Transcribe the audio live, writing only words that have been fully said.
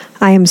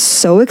I am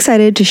so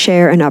excited to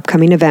share an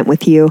upcoming event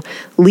with you.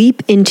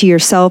 Leap into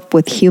yourself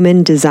with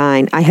human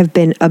design. I have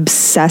been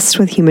obsessed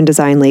with human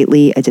design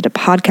lately. I did a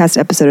podcast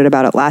episode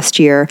about it last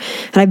year,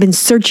 and I've been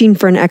searching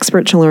for an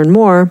expert to learn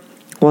more.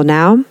 Well,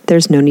 now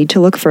there's no need to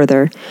look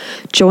further.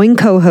 Join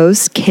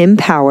co-host Kim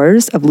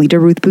Powers of Leader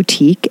Ruth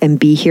Boutique and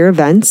Be Here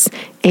Events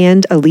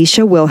and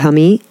Alicia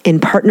Wilhelmy in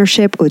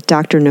partnership with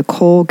Dr.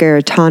 Nicole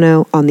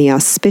Garitano on the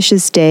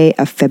auspicious day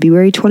of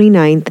February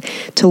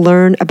 29th to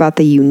learn about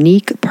the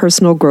unique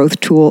personal growth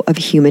tool of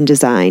human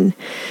design.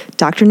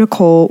 Dr.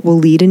 Nicole will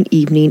lead an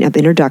evening of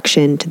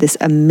introduction to this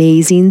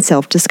amazing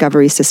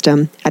self-discovery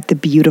system at the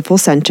beautiful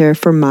Center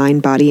for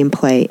Mind, Body, and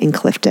Play in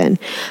Clifton.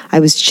 I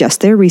was just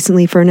there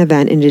recently for an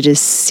event, and it is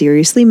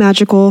seriously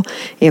magical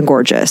and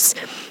gorgeous.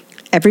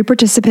 Every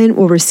participant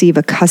will receive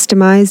a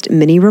customized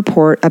mini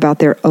report about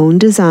their own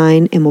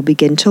design and will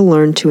begin to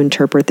learn to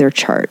interpret their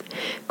chart.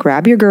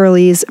 Grab your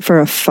girlies for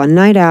a fun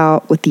night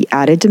out with the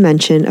added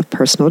dimension of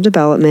personal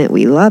development.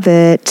 We love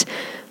it.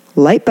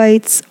 Light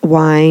bites,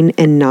 wine,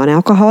 and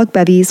non-alcoholic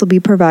bevies will be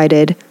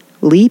provided.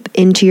 Leap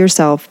into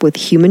yourself with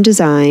human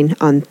design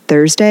on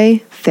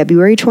Thursday,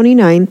 February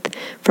 29th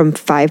from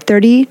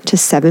 5:30 to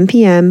 7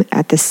 p.m.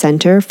 at the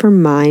Center for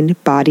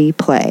Mind, Body,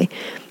 Play.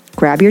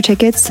 Grab your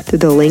tickets through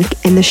the link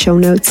in the show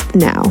notes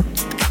now.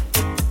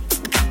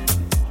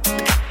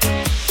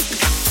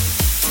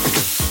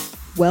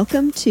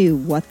 Welcome to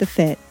What the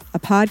Fit, a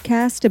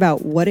podcast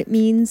about what it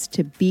means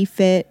to be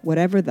fit,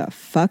 whatever the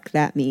fuck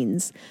that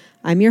means.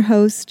 I'm your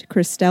host,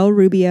 Christelle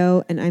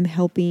Rubio, and I'm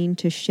helping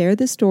to share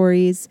the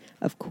stories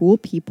of cool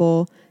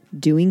people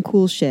doing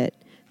cool shit,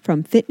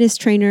 from fitness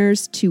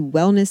trainers to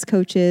wellness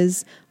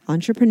coaches,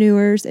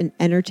 entrepreneurs, and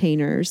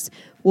entertainers.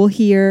 We'll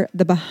hear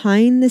the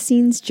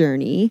behind-the-scenes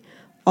journey,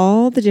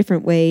 all the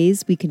different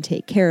ways we can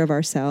take care of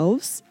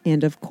ourselves,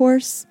 and of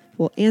course,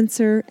 we'll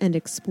answer and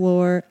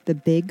explore the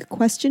big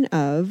question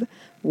of,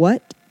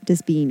 what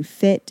does being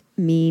fit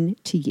mean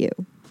to you?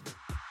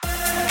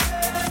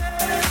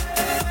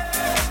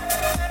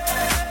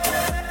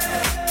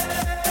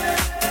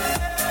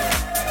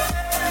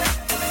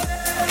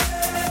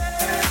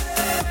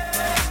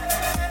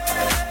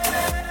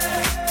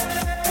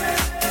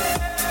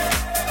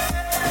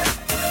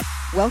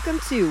 Welcome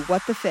to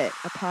What the Fit,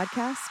 a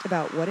podcast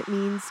about what it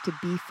means to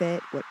be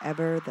fit,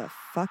 whatever the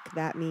fuck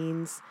that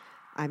means.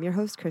 I'm your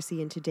host, Chrissy,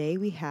 and today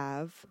we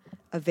have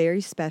a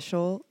very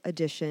special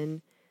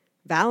edition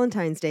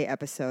Valentine's Day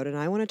episode, and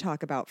I want to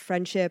talk about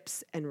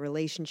friendships and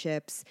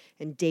relationships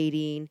and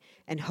dating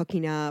and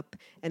hooking up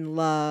and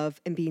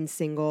love and being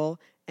single,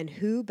 and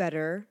who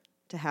better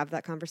to have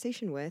that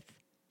conversation with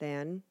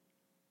than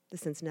the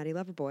Cincinnati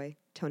lover boy,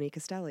 Tony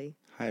Castelli.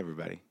 Hi,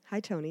 everybody. Hi,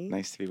 Tony.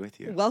 Nice to be with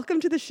you. Welcome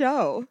to the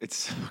show. It's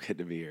so good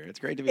to be here. It's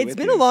great to be with you. It's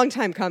been a long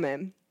time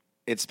coming.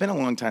 It's been a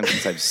long time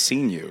since I've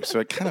seen you, so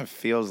it kind of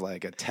feels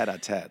like a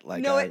tete-a-tete.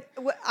 Like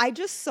I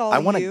just saw you. I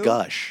want to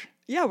gush.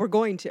 Yeah, we're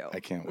going to. I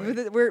can't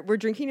wait. We're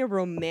drinking a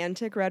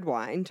romantic red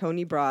wine.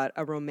 Tony brought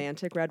a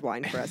romantic red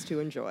wine for us to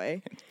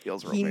enjoy. It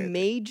feels romantic. He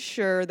made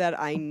sure that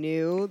I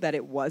knew that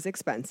it was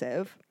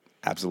expensive.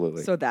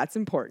 Absolutely. So that's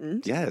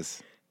important.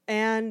 Yes.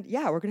 And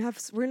yeah, we're gonna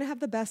have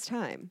the best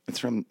time. It's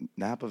from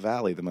Napa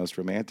Valley, the most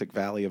romantic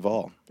valley of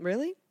all.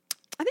 Really?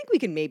 I think we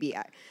can maybe.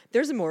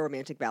 There's a more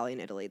romantic valley in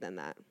Italy than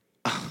that.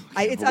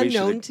 It's Well,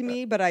 unknown to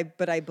me, but I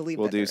believe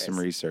we'll that do there some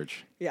is.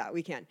 research. Yeah,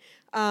 we can.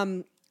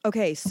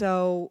 Okay,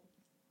 so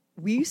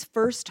we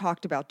first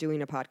talked about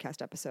doing a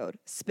podcast episode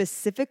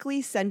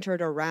specifically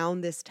centered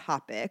around this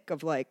topic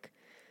of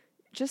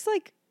just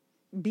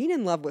being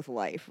in love with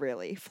life,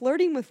 really.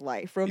 Flirting with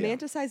life,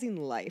 romanticizing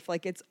life.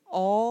 Like, it's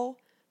all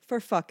for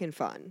fucking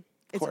fun.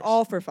 It's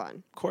all for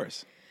fun. Of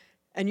course.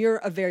 And you're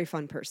a very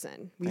fun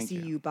person. We Thank see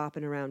you. you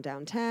bopping around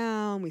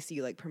downtown. We see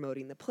you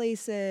promoting the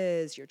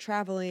places. You're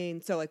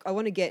traveling. So I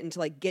want to get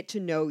into get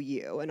to know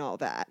you and all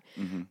that.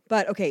 Mm-hmm.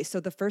 But okay, so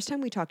the first time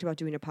we talked about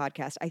doing a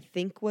podcast, I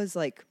think was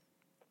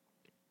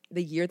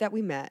the year that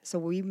we met. So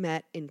we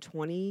met in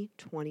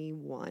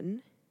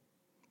 2021.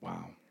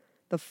 Wow.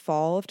 The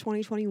fall of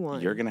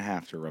 2021. You're going to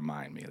have to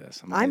remind me of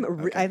this. I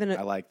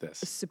like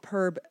this. A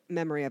superb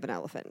memory of an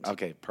elephant.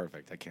 Okay,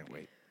 perfect. I can't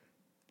wait.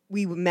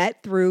 We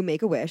met through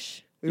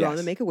Make-A-Wish. We were on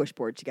the Yes. Make-A-Wish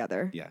board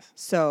together. Yes.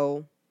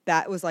 So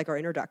that was our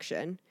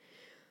introduction.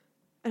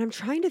 And I'm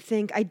trying to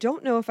think. I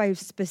don't know if I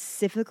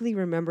specifically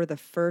remember the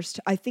first.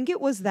 I think it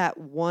was that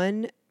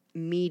one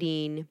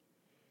meeting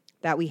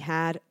that we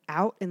had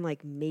out in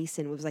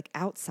Mason. It was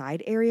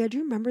outside area. Do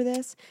you remember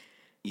this?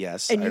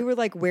 Yes. And you were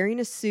wearing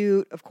a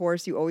suit. Of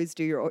course, you always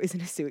do. You're always in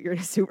a suit. You're in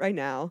a suit right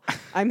now.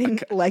 I'm in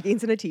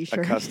leggings and a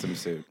t-shirt. A custom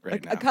suit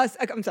right now.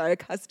 A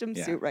custom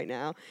suit right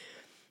now.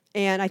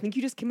 And I think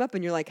you just came up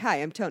and you're like, "Hi,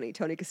 I'm Tony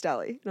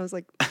Castelli." And I was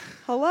like,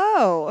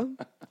 "Hello.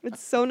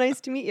 It's so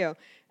nice to meet you."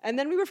 And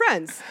then we were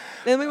friends.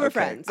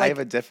 I have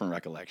a different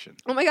recollection.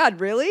 Oh my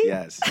God, really?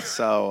 Yes.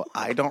 So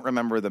I don't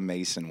remember the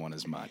Mason one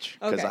as much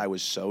because Okay. I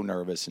was so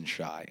nervous and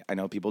shy. I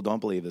know people don't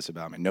believe this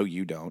about me. No,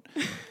 you don't.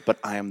 But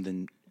I am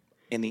the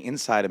in the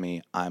inside of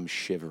me, I'm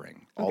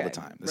shivering all the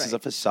time. This is a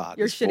facade.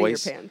 You're this shitting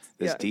voice, your pants.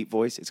 This deep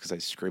voice, it's because I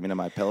scream into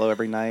my pillow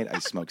every night. I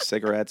smoke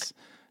cigarettes.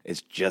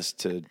 It's just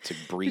to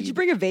breathe. Did you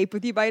bring a vape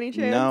with you by any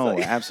chance? No,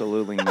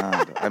 absolutely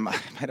not. I might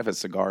have a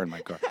cigar in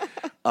my car.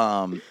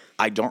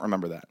 I don't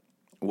remember that.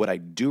 What I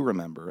do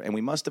remember, and we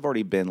must have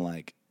already been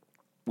like,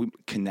 we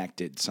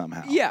connected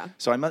somehow. Yeah.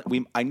 So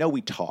I know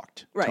we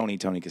talked. Right.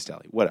 Tony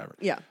Castelli, whatever.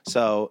 Yeah.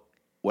 So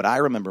what I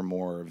remember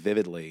more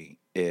vividly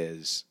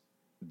is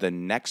the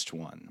next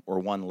one or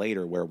one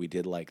later where we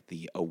did like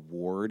the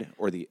award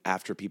or the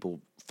after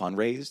people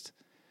fundraised.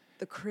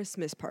 The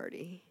Christmas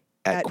party.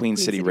 At Queen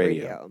City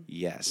Radio.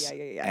 Yes.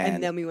 Yeah.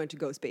 And then we went to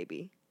Ghost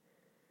Baby.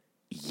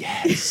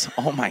 Yes.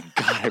 Oh my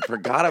God. I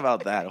forgot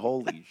about that.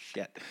 Holy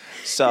shit.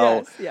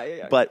 So, yes.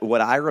 Yeah. But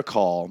what I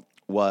recall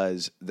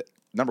was,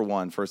 number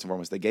one, first and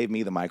foremost, they gave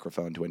me the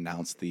microphone to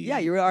announce the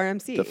you were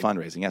RMC. The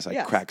fundraising. Yes,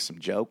 I cracked some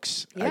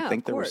jokes. Yeah, I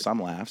think there were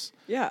some laughs.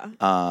 Yeah.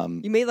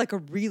 You made like a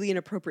really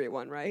inappropriate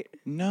one, right?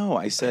 No,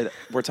 I said,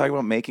 we're talking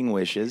about making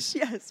wishes.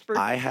 Yes.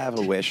 I have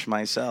a wish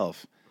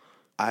myself.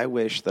 I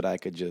wish that I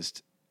could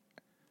just,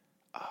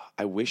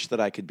 I wish that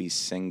I could be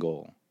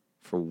single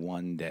for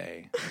one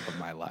day of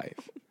my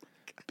life.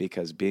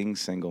 Because being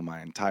single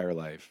my entire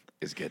life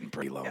is getting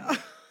pretty lonely. That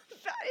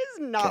is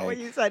not what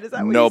you said. Is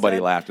that what Nobody you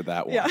said? laughed at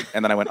that one. Yeah.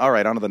 And then I went, all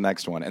right, on to the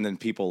next one. And then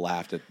people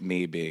laughed at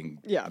me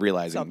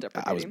realizing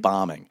I was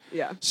bombing.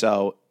 Yeah.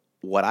 So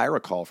what I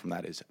recall from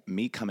that is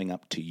me coming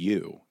up to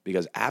you,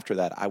 because after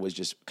that I was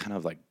just kind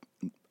of like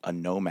a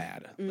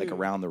nomad, like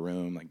around the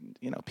room. Like,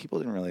 people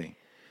didn't really...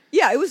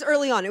 Yeah, it was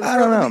early on. It was I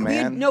don't know,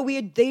 man.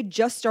 They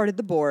just started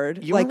the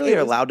board. You weren't really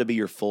allowed to be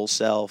your full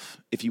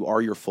self. If you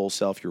are your full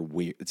self, you're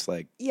weird. It's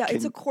like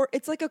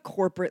it's like a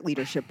corporate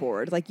leadership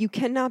board. Like you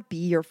cannot be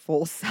your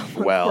full self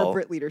on well,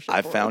 corporate leadership.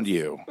 I boards. found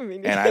you,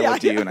 and I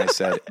looked at you and I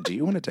said, "Do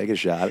you want to take a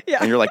shot?"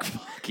 Yeah. And you're like,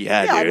 "Fuck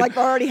yeah, yeah, dude!" Like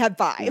I already had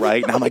 5.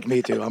 Right? And I'm like,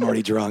 "Me too. I'm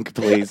already drunk.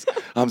 Please,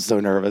 I'm so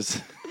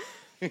nervous."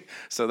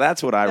 So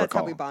that's what I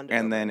recall. How we bonded.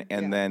 And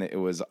then it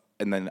was.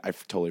 And then I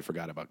totally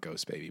forgot about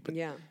Ghost Baby, but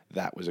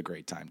that was a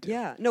great time too.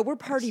 Yeah, no, we're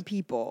party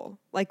people.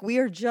 Like we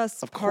are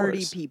just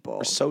party people.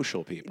 We're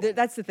social people.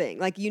 That's the thing.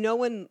 Like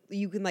when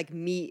you can like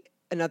meet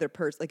another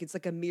person, like it's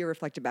like a mirror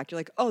reflected back. You're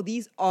like, oh,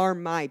 these are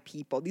my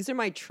people. These are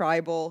my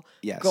tribal,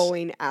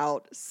 going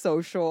out,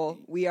 social.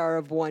 We are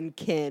of one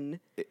kin.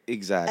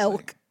 Exactly.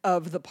 Elk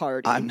of the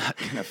party. I'm not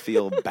gonna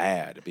feel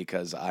bad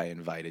because I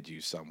invited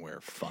you somewhere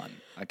fun.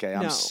 Okay,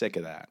 I'm sick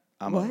of that.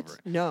 I'm over it.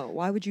 No.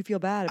 Why would you feel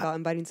bad about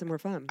inviting somewhere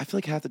fun? I feel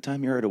like half the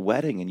time you're at a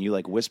wedding and you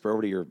like whisper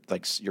over to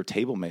your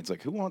table mates,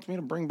 like, who wants me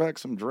to bring back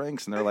some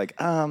drinks? And they're like,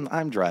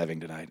 I'm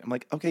driving tonight. I'm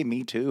like, okay,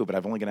 me too, but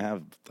I'm only gonna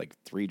have like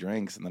 3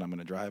 drinks and then I'm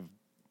gonna drive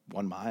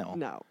 1 mile.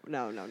 No. I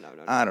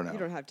don't know. You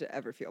don't have to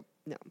ever feel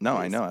No, please.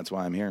 I know. That's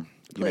why I'm here.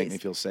 You make me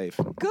feel safe.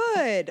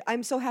 Good.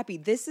 I'm so happy.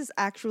 This is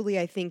actually,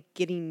 I think,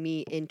 getting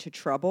me into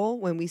trouble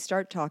when we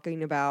start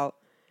talking about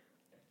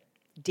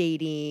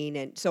dating.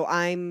 And so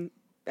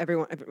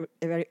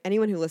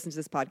anyone who listens to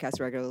this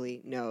podcast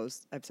regularly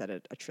knows, I've said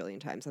it a trillion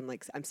times,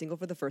 I'm single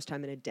for the first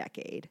time in a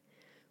decade,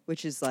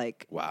 which is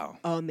like, wow,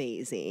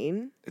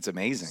 amazing. It's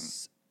amazing.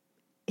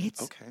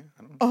 It's okay.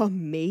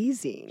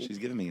 Amazing. She's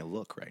giving me a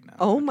look right now.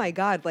 Oh my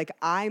God. Like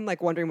I'm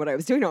like wondering what I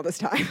was doing all this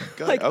time.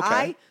 Good. Like okay.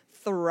 I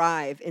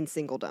thrive in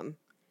singledom.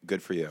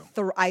 Good for you.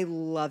 I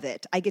love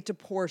it. I get to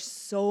pour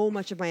so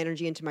much of my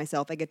energy into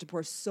myself. I get to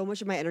pour so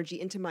much of my energy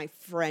into my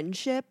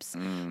friendships.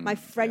 My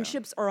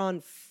friendships are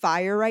on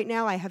fire right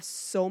now. I have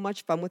so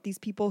much fun with these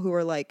people who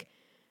are like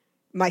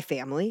my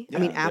family. Yeah,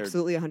 I mean,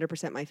 absolutely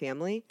 100% my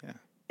family. Yeah.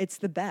 It's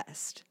the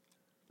best.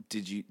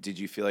 Did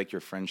you feel like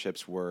your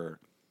friendships were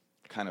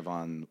kind of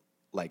on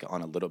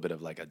a little bit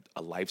of like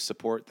a life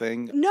support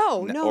thing?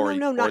 No, not or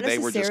necessarily. They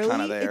were just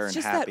kind of there it's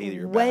and just happy that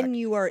you're when back.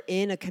 you are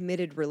in a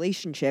committed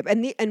relationship,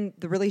 and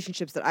the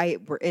relationships that I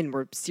were in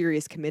were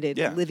serious, committed,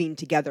 living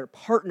together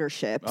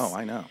partnerships. Oh,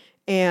 I know.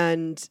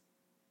 And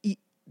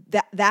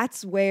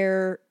that's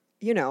where,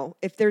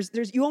 if there's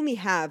you only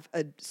have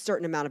a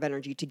certain amount of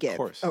energy to give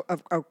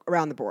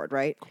around the board,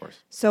 right? Of course.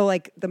 So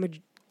like I'm not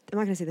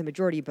going to say the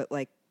majority, but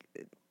like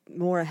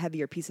more a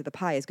heavier piece of the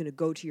pie is going to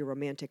go to your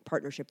romantic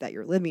partnership that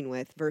you're living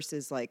with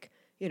versus like,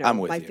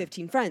 my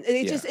 15 friends.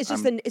 It's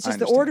just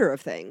the order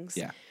of things.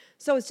 Yeah.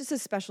 So it's just a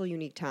special,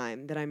 unique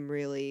time that I'm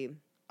really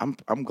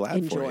I'm glad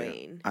enjoying. for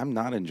you. I'm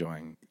not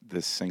enjoying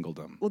this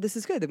singledom. Well, this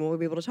is good. Then we'll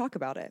be able to talk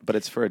about it. But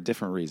it's for a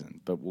different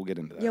reason. But we'll get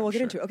into that. Yeah, we'll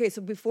get into it. Okay,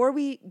 so before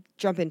we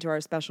jump into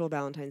our special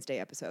Valentine's Day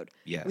episode,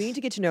 yes, we need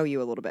to get to know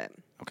you a little bit.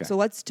 Okay. So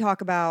let's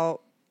talk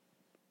about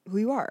who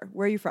you are.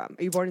 Where are you from?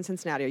 Are you born in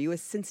Cincinnati? Are you a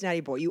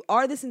Cincinnati boy? You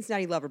are the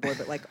Cincinnati lover boy,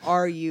 but like,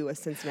 are you a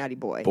Cincinnati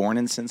boy? Born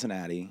in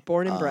Cincinnati.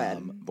 Born and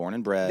bred. Born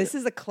and bred. This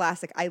is a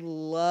classic. I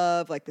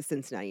love like the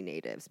Cincinnati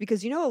natives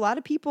because, a lot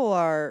of people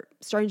are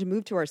starting to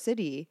move to our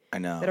city. I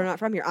know. That are not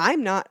from here.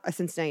 I'm not a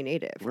Cincinnati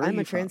native. I'm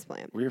a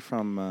transplant. Were you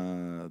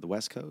from the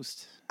West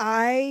Coast?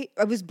 I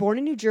was born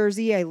in New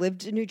Jersey. I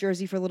lived in New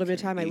Jersey for a little bit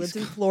of time. I lived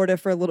in Florida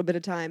for a little bit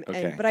of time.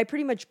 Okay. But I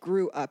pretty much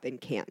grew up in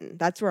Canton.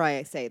 That's where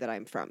I say that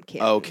I'm from,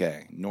 Canton.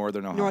 Okay.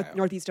 Northern Ohio. Ohio.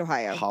 Northeast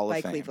Ohio, Hall of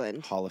by Fame.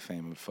 Cleveland. Hall of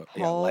Fame.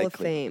 Hall like of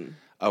Fame.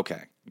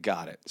 Okay,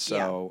 got it.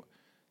 So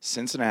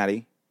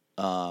Cincinnati,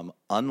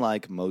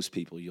 unlike most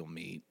people you'll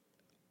meet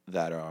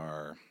that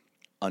are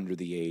under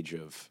the age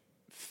of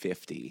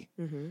 50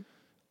 in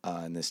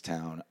this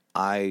town,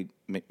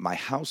 my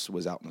house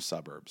was out in the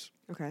suburbs.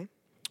 Okay.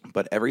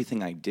 But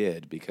everything I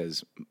did,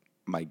 because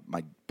my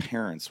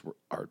parents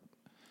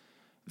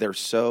they're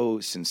so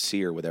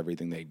sincere with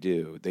everything they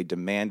do, they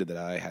demanded that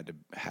I had to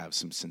have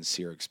some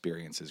sincere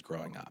experiences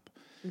growing up.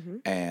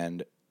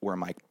 And where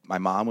my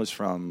mom was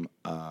from,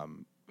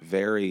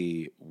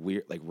 very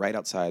weird, like right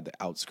outside the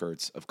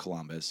outskirts of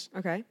Columbus.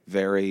 Okay.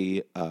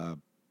 Very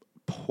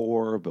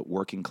poor but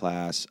working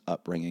class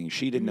upbringing.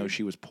 She didn't know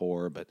she was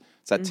poor, but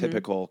it's that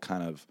typical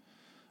kind of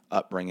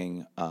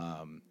upbringing.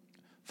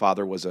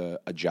 Father was a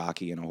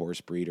jockey and a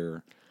horse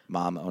breeder.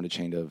 Mom owned a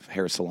chain of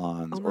hair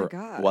salons,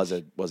 was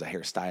a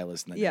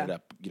hairstylist, and then ended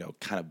up,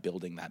 kind of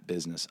building that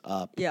business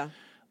up. Yeah.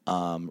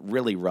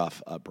 Really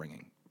rough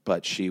upbringing,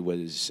 but she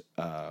was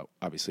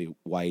obviously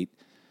white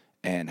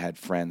and had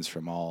friends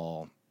from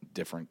all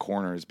different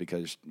corners,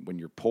 because when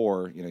you're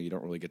poor, you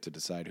don't really get to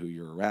decide who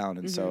you're around.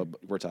 And so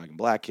we're talking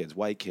black kids,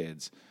 white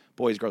kids,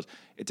 boys, girls.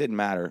 It didn't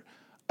matter.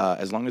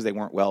 As long as they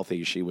weren't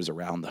wealthy, she was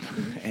around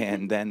them.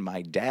 And then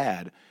my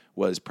dad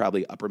was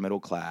probably upper middle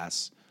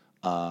class,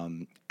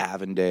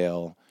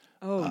 Avondale.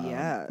 Oh,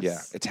 yes. Yeah,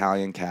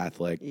 Italian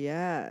Catholic.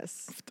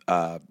 Yes.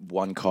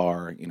 One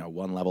car,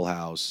 one level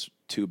house,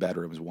 2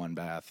 bedrooms, 1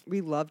 bath.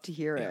 We love to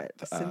hear it.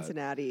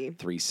 Cincinnati.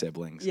 3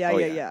 siblings.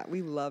 Yeah.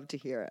 We love to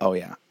hear it. Oh,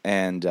 yeah.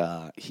 And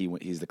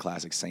he's the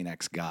classic St.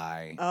 X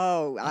guy.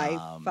 Oh,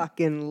 I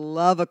fucking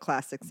love a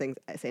classic St.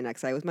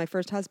 X guy. It was my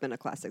first husband, a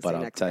classic St. X guy.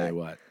 But I'll tell you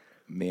what.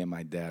 Me and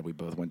my dad, we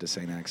both went to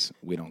St. X.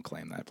 We don't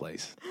claim that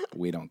place.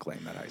 We don't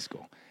claim that high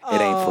school. It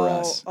ain't for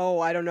us.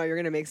 Oh, I don't know. You're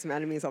going to make some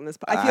enemies on this.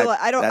 I feel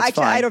like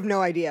I have no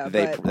idea.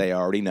 They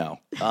already know.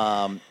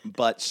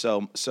 But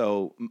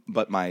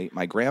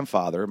my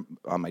grandfather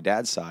on my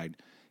dad's side,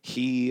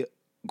 he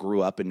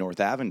grew up in North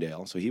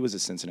Avondale, so he was a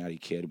Cincinnati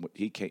kid.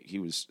 He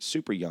was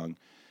super young.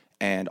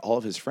 And all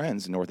of his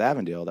friends in North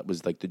Avondale, that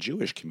was like the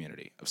Jewish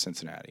community of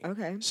Cincinnati.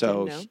 Okay.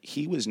 So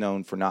he was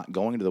known for not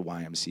going to the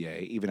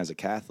YMCA, even as a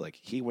Catholic.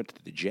 He went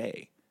to the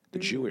J, the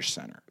Jewish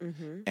Center.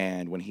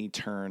 And when he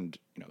turned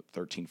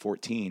 13,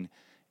 14,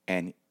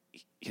 and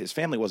his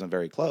family wasn't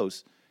very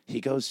close, he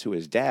goes to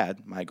his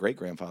dad, my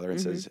great-grandfather, and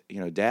says,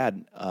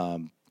 Dad,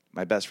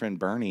 my best friend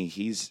Bernie,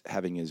 he's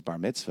having his bar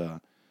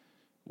mitzvah.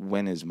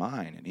 When is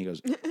mine? And he goes,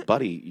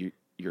 buddy,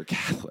 you're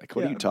Catholic.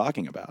 What are you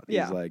talking about?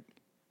 He's like,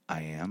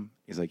 I am.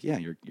 He's like, yeah,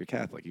 you're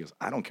Catholic. He goes,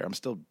 I don't care. I'm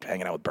still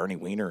hanging out with Bernie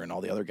Wiener and all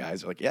the other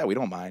guys. They're like, yeah, we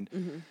don't mind.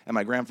 And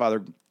my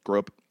grandfather grew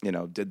up,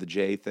 did the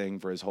J thing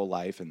for his whole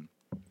life. And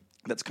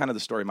that's kind of the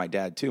story of my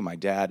dad, too. My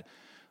dad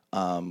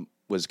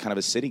was kind of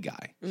a city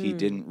guy. He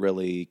didn't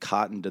really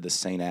cotton to the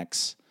St.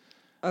 X,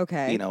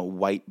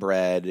 white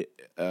bread,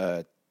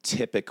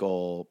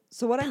 typical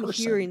So what person. I'm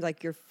hearing,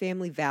 like, your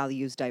family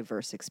values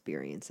diverse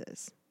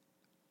experiences.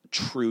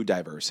 True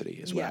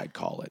diversity is what I'd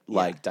call it.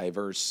 Like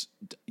diverse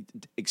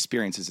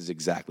experiences is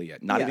exactly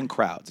it. Not even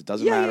crowds. It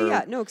doesn't matter.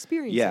 Yeah. No,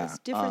 experiences.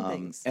 Different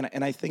things.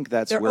 And I think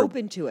that's They're where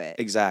open to it.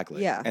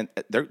 Exactly. Yeah. And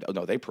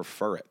they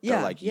prefer it.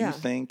 They're like, you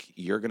think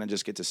you're going to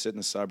just get to sit in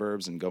the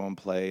suburbs and go and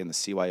play in the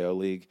CYO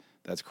league?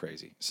 That's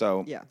crazy.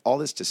 So all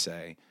this to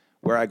say,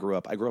 where I grew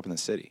up in the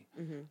city.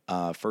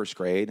 First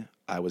grade,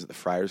 I was at the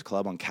Friars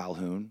Club on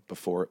Calhoun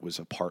before it was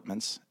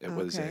apartments. It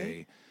was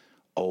a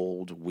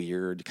old,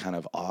 weird, kind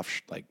of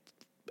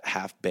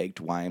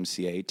half-baked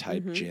YMCA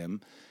type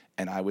gym,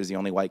 and I was the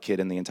only white kid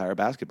in the entire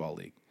basketball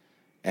league.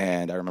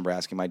 And I remember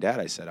asking my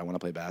dad, I said, I want to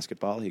play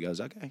basketball. He goes,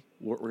 okay,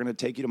 we're going to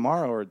take you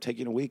tomorrow or take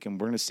you in a week,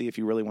 and we're going to see if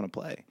you really want to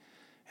play.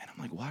 And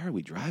I'm like, why are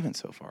we driving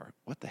so far?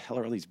 What the hell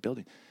are all these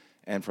buildings?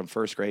 And from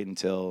first grade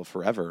until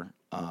forever,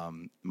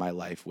 my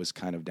life was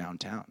kind of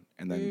downtown.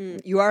 And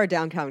then you are a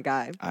downtown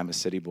guy. I'm a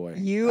city boy.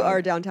 You are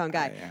a downtown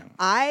guy. I am.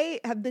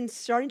 I have been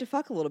starting to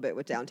fuck a little bit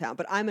with downtown,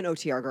 but I'm an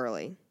OTR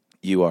girly.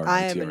 You are.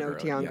 I am an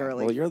OTR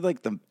girly. Well, you're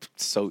like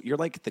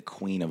the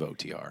queen of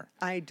OTR.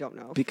 I don't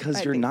know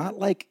because you're not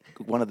like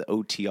one of the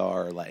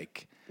OTR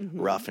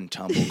rough and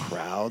tumble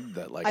crowd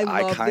that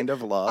I kind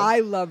of love. I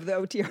love the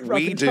OTR rough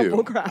and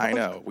tumble crowd. I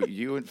know.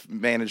 You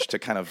managed to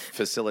kind of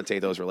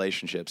facilitate those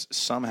relationships.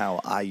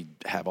 Somehow I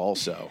have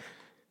also.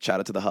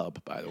 Shout out to the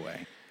Hub, by the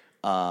way.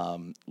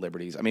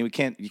 Liberties. I mean,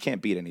 you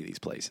can't beat any of these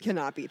places.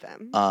 Cannot beat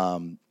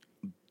them.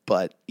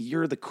 But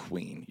you're the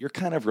queen. You're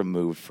kind of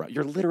removed from.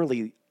 You're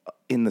literally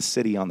in the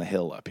city on the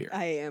hill up here.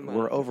 I am.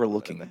 We're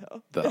overlooking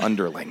the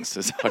underlings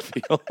is how it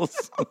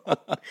feels.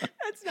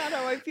 That's not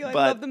how I feel. I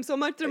love them so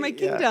much. They're my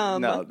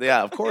kingdom.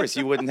 Of course.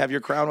 You wouldn't have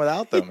your crown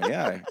without them.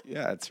 Yeah,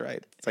 that's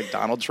right. It's like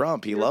Donald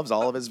Trump. He loves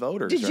all of his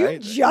voters, Did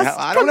right? you just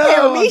I don't compare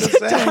know. me I'm just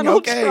to saying, Donald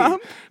okay.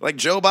 Trump? Like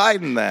Joe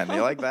Biden then.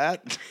 You like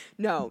that?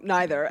 No,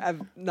 neither.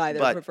 I've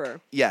prefer.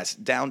 Yes,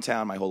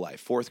 downtown my whole life.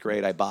 Fourth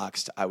grade, I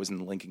boxed. I was in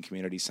the Lincoln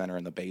Community Center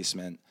in the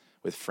basement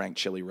with Frank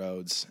Chili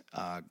Rhodes.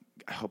 I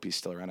hope he's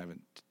still around. I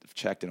haven't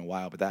checked in a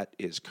while, but that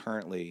is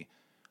currently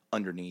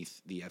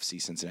underneath the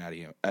FC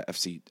Cincinnati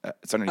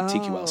it's underneath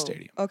TQL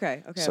Stadium.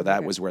 Okay. So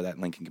that was where that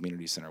Lincoln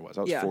Community Center was.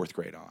 I was fourth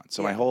grade on.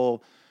 So my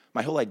whole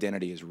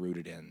identity is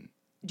rooted in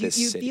this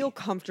city. Do you feel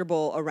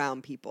comfortable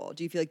around people?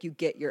 Do you feel like you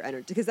get your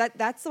energy? Because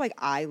that's like,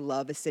 I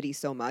love a city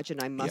so much,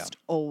 and I must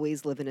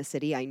always live in a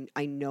city.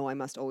 I know I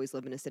must always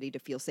live in a city to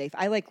feel safe.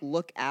 I like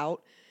look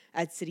out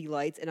at city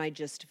lights and I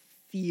just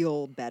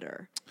feel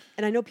better.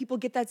 And I know people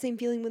get that same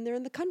feeling when they're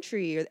in the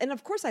country. And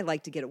of course I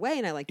like to get away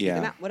and I like to get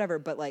them out, whatever.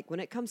 But like when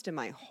it comes to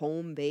my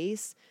home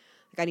base,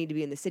 like I need to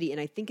be in the city.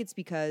 And I think it's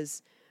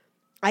because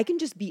I can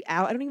just be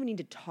out. I don't even need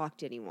to talk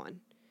to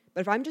anyone.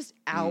 But if I'm just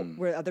out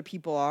where other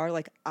people are,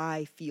 like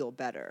I feel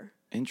better.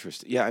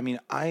 Interesting. Yeah, I mean,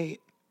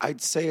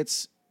 I'd say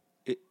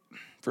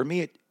for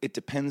me it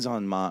depends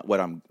on what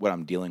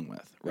I'm dealing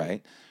with,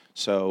 right?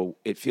 So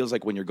it feels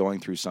like when you're going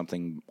through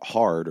something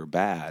hard or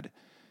bad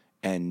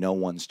and no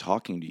one's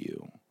talking to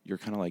you, you're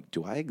kind of like,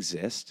 do I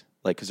exist?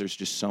 Like, because there's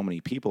just so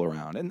many people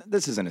around. And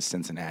this isn't a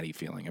Cincinnati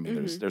feeling. I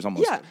mean, there's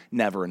almost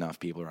never enough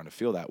people around to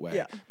feel that way.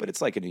 Yeah. But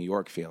it's like a New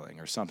York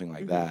feeling or something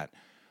like that.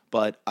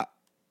 But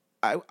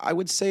I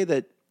would say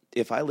that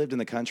if I lived in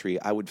the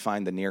country, I would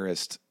find the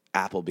nearest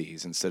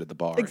Applebee's and sit at the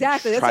bar.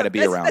 Exactly. And try to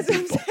be around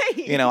people.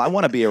 You know, I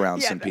want to be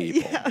around some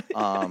people. Yeah.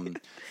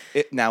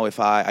 Now, if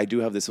I do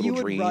have this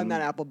little dream. You would run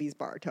that Applebee's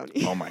bar,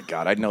 Tony. Oh, my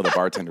God. I'd know the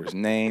bartenders'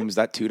 names.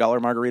 That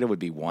 $2 margarita would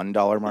be $1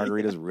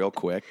 margaritas real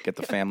quick. Get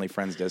the family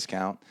friends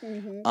discount.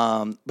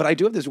 But I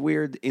do have this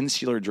weird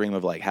insular dream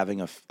of, like,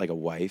 having a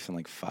wife and,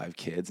 like, 5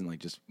 kids and, like,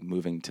 just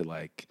moving to,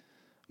 like,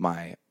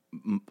 my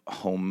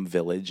home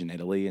village in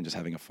Italy and just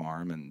having a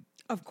farm and...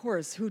 Of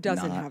course, who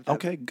doesn't have that?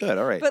 Okay, good.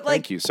 All right. But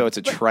thank you. So it's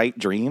a trite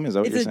dream, is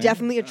that what you're saying? It's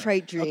definitely a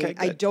trite dream. Okay,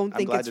 I don't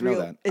think it's real. Know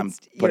that. I'm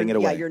putting it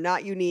away. Yeah, you're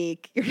not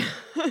unique. You're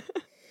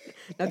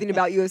nothing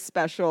about you is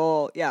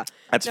special. Yeah.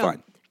 That's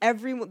fine.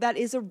 That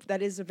is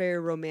a very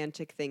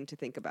romantic thing to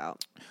think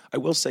about. I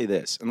will say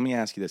this, and let me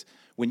ask you this.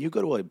 When you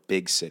go to a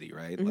big city,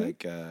 right?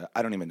 Like,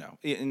 I don't even know.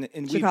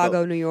 In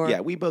Chicago, New York. Yeah,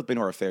 we've both been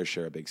to our fair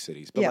share of big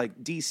cities. But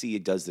like DC,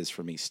 it does this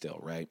for me still,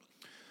 right?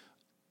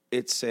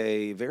 It's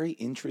a very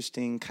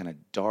interesting, kind of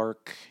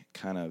dark,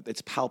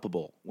 it's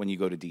palpable when you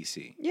go to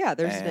D.C. Yeah,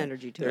 there's an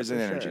energy to it. There's an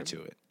energy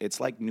to it. It's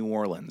like New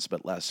Orleans,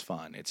 but less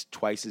fun. It's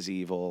twice as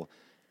evil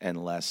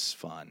and less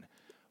fun.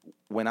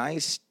 When I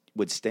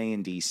would stay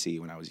in D.C.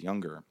 when I was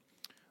younger,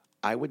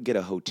 I would get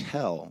a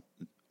hotel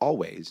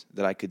always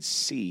that I could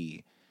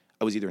see.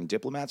 I was either in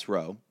Diplomats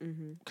Row,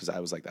 because I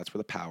was like, that's where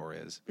the power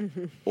is,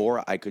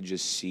 or I could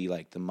just see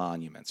like the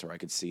monuments, or I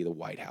could see the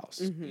White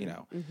House, you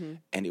know,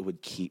 and it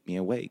would keep me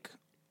awake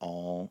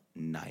all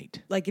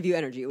night. Like give you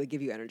energy. It would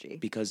give you energy.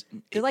 Because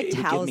it would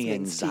give me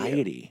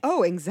anxiety.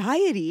 Oh,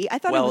 anxiety? I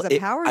thought it was a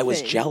power thing. I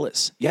was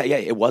jealous. Yeah,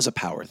 it was a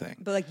power thing.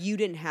 But like you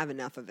didn't have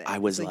enough of it. I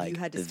was so like, you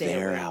had to stay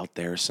they're awake. out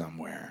there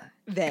somewhere.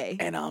 They.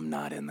 And I'm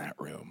not in that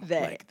room.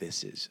 They. Like,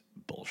 this is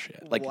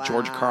bullshit. Like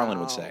George Carlin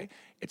would say,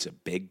 it's a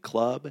big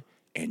club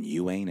and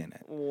you ain't in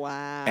it.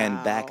 Wow.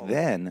 And back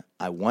then,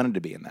 I wanted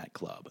to be in that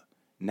club.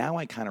 Now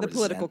I kind of resent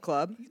political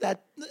club,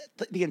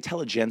 the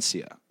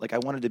intelligentsia. Like I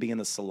wanted to be in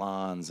the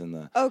salons and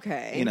the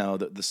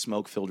the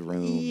smoke-filled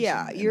rooms.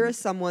 Yeah, you're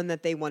someone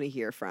that they want to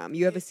hear from.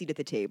 You have a seat at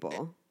the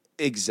table.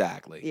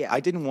 Exactly. Yeah.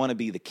 I didn't want to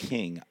be the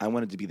king. I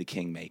wanted to be the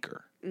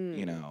kingmaker.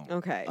 You know.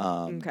 Okay.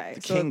 Okay.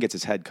 The king gets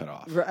his head cut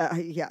off.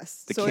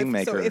 Yes. The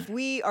kingmaker. So if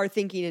we are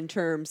thinking in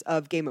terms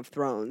of Game of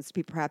Thrones,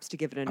 perhaps to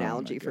give an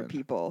analogy for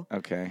people.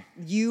 Okay.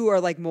 You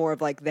are like more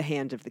of like the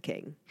hand of the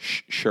king.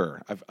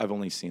 Sure. I've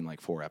only seen like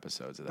 4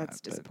 episodes of that.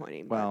 That's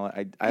disappointing. Well,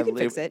 you can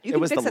fix it. It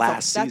was the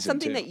last season. That's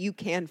something that you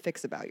can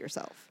fix about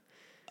yourself.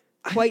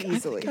 Quite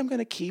easily. I think I'm going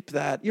to keep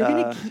that.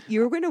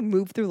 You're going to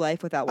move through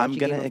life without watching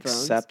Game of Thrones. I'm going to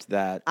accept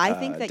that. I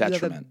think that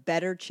detriment. you have a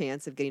better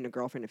chance of getting a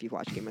girlfriend if you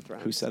watch Game of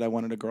Thrones. Who said I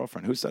wanted a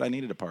girlfriend? Who said I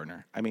needed a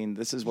partner? I mean,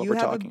 this is what we're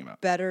talking about. You have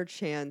a better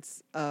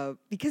chance of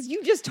because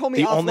you just told me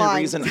the offline.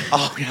 Only reason.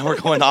 Oh, yeah,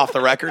 we're going off the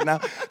record now.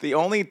 The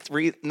only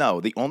reason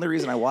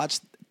I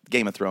watched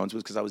Game of Thrones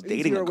was because I was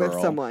dating a girl,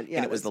 with someone. Yeah,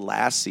 and it was the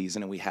last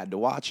season, and we had to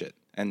watch it.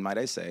 And might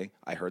I say,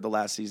 I heard the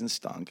last season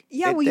stunk.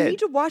 Yeah, you need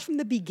to watch from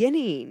the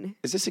beginning.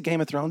 Is this a Game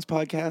of Thrones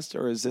podcast,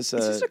 or is this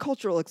It's just a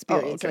cultural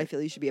experience that I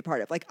feel you should be a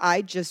part of. Like,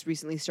 I just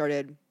recently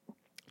started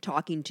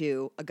talking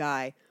to a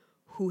guy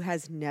who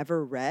has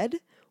never read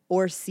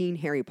or seen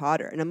Harry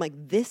Potter. And I'm like,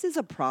 this is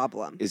a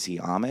problem. Is he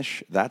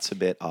Amish? That's a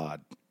bit odd.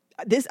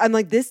 This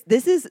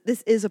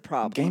is a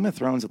problem. Game of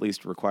Thrones at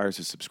least requires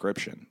a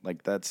subscription.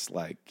 Like that's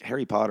like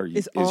Harry Potter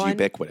is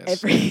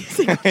ubiquitous. Every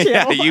single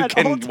channel you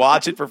can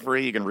watch it for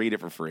free. You can read it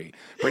for free.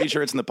 Pretty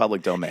sure it's in the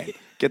public domain.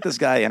 Get this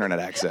guy internet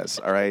access.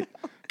 All right.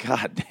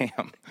 God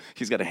damn.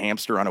 He's got a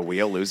hamster on a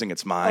wheel losing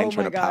its mind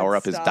trying to power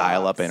up his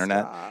dial-up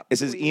internet.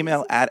 Is his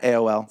email at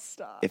AOL?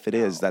 Stop. If it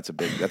is, that's a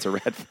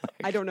red flag.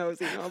 I don't know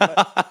his email,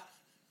 but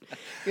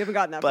we haven't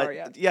gotten that far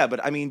yet. Yeah,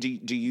 but I mean,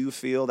 do you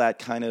feel that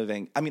kind of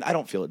I mean, I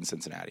don't feel it in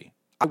Cincinnati.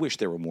 I wish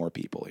there were more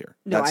people here.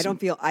 No, I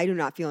do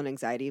not feel an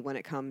anxiety when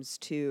it comes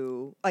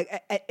to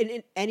like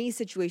in any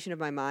situation of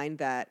my mind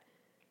that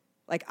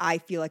like I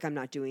feel like I'm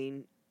not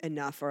doing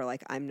enough or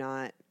like I'm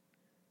not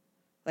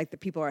Like the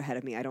people are ahead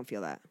of me. I don't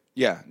feel that.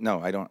 Yeah,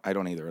 no, I don't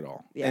either at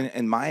all. Yeah.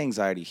 And my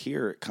anxiety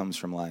here comes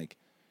from like,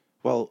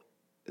 well,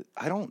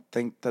 I don't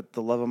think that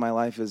the love of my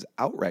life is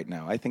out right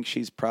now. I think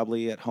she's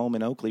probably at home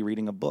in Oakley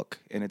reading a book,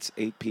 and it's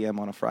 8 p.m.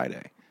 on a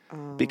Friday.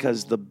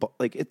 Because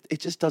it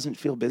just doesn't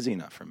feel busy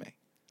enough for me.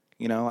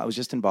 You know, I was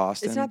just in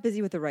Boston. It's not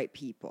busy with the right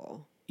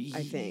people,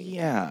 I think.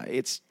 Yeah,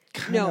 it's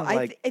kind of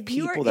like if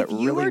people that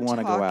really want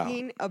to go out. If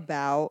you are talking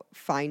about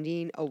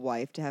finding a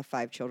wife to have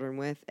 5 children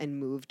with and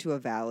move to a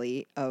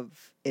valley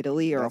of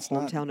Italy or a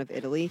hometown of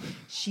Italy,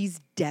 she's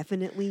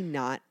definitely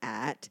not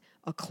at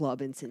a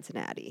club in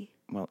Cincinnati.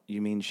 Well,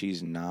 you mean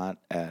she's not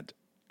at...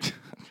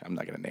 I'm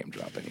not going to name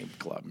drop any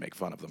club, make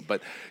fun of them,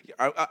 but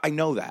I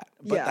know that.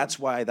 But that's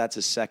why that's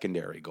a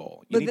secondary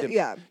goal. You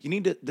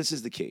need to. This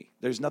is the key.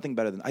 There's nothing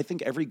better than, I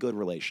think every good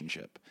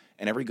relationship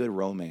and every good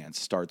romance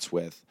starts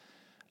with,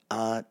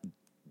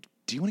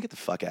 do you want to get the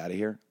fuck out of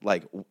here?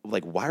 Like,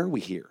 why are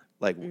we here?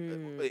 Like,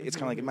 it's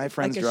kind of like my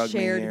friends like drugged me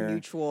here. Shared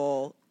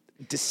mutual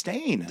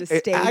disdain.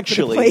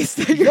 Actually,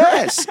 for the place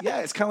yes, yeah.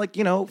 It's kind of like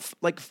you know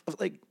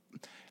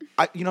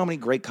how many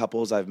great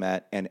couples I've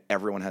met, and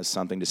everyone has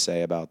something to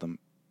say about them.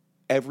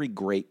 Every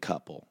great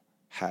couple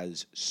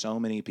has so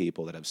many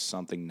people that have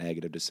something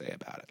negative to say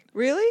about it.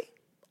 Really?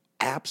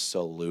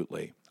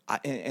 Absolutely.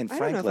 And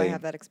frankly, I don't know if I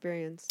have that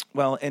experience.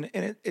 Well, and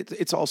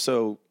it's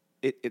also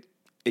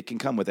it can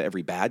come with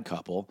every bad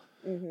couple.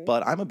 Mm-hmm.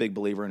 But I'm a big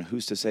believer in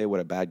who's to say what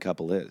a bad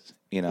couple is.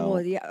 You know,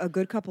 well, yeah, a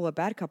good couple, a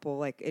bad couple,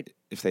 like it.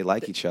 If they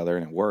like each other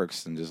and it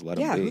works, then just let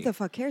them be. Yeah, who the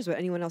fuck cares what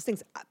anyone else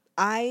thinks?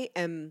 I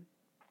am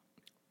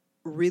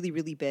really,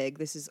 really big.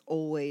 This has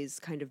always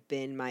kind of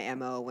been my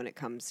MO when it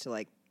comes to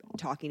like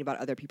talking about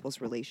other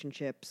people's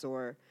relationships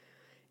or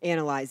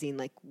analyzing.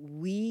 Like,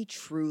 we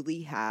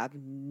truly have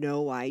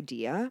no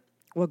idea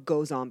what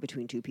goes on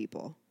between two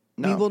people.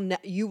 No.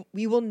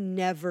 We will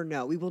never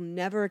know. We will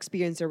never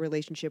experience their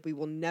relationship. We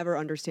will never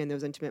understand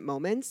those intimate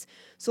moments.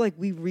 So like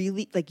you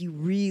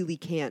really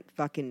can't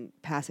fucking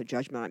pass a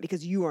judgment on it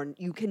because you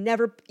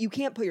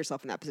can't put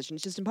yourself in that position.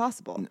 It's just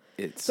impossible.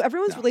 So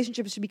everyone's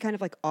relationships should be kind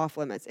of like off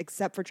limits,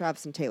 except for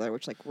Travis and Taylor,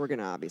 which like we're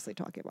gonna obviously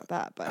talk about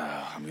that. But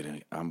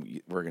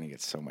we're gonna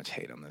get so much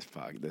hate on this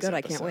podcast. Good,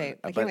 I can't wait.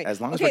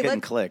 As long as we're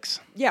getting clicks.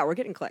 Yeah, we're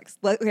getting clicks.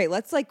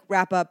 Let's like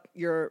wrap up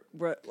your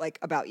like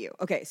about you.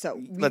 Okay,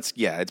 so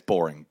it's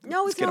boring.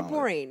 No, it's not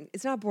boring.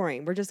 It's not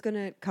boring. We're just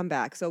gonna come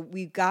back. So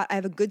I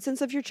have a good sense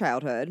of your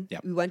childhood.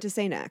 Yep. We went to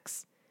St.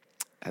 X.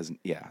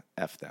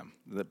 F them.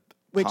 The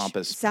which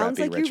pompous, sounds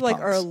preppy, like you punks.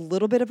 are a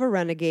little bit of a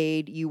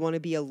renegade. You want to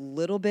be a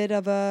little bit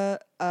of a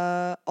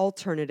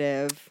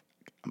alternative.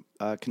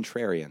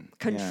 Contrarian.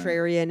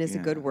 Contrarian is a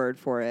good word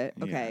for it.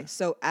 Okay,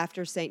 so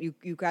after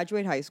you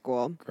graduate high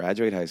school.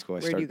 Graduate high school.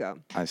 Where do you go?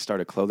 I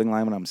started a clothing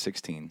line when I'm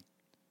 16.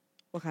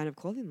 What kind of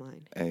clothing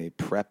line? A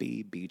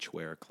preppy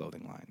beachwear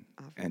clothing line.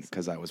 Obviously. And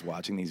because I was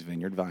watching these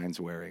Vineyard Vines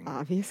wearing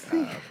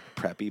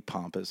preppy,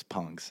 pompous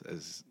punks,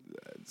 as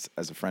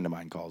a friend of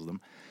mine calls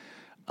them.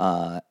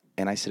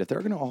 And I said, if they're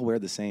going to all wear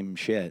the same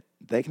shit,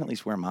 they can at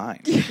least wear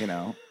mine, you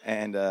know?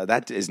 And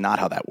that is not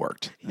how that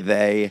worked.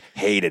 They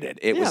hated it.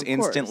 It was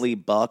instantly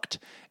bucked.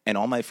 And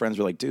all my friends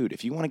were like, dude,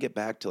 if you want to get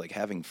back to like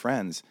having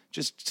friends,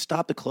 just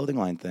stop the clothing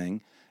line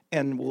thing.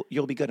 And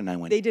you'll be good. And I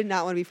went. They did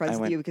not want to be friends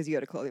with you because you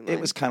had a clothing line.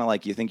 It was kind of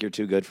like, you think you're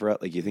too good for it?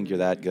 Like, you think you're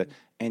that good?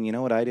 And you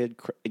know what I did?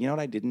 You know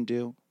what I didn't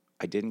do?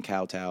 I didn't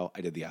kowtow.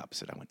 I did the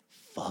opposite. I went,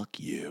 fuck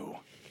you.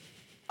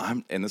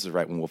 And this is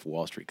right when Wolf of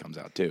Wall Street comes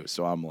out, too.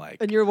 So I'm like.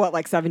 And you're what,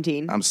 like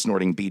 17? I'm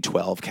snorting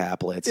B12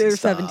 caplets. You're and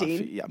stuff.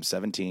 17. Yeah, I'm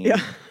 17.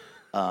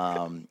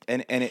 Yeah.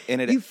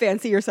 You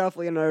fancy yourself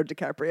Leonardo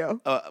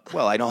DiCaprio?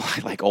 Well, I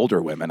like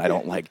older women. I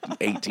don't like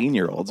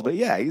 18-year-olds. But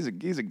yeah, he's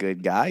a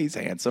good guy. He's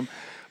handsome.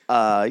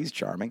 He's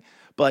charming.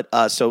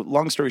 But so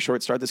long story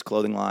short, started this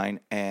clothing line,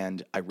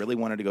 and I really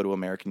wanted to go to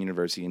American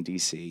University in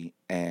D.C.,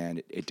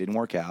 and it didn't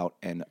work out.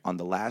 And on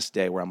the last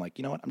day where I'm like,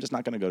 you know what, I'm just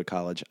not going to go to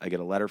college, I get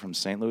a letter from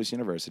St. Louis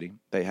University.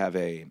 They have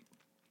a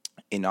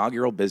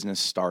inaugural business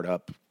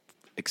startup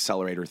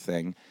accelerator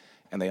thing,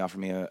 and they offer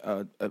me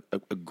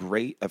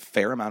a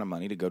fair amount of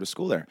money to go to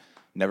school there.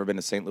 Never been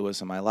to St. Louis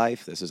in my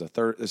life. This is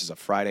a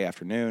Friday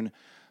afternoon.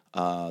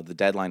 The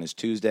deadline is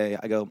Tuesday.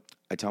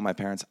 I tell my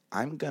parents,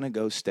 I'm going to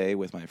go stay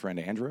with my friend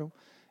Andrew.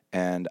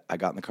 And I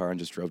got in the car and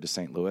just drove to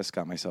St. Louis,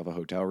 got myself a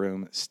hotel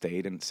room,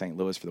 stayed in St.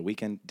 Louis for the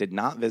weekend, did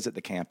not visit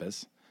the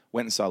campus,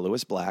 went and saw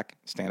Louis Black,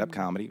 stand-up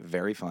comedy,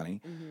 very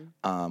funny,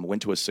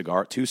 went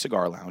to two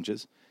cigar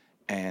lounges,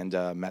 and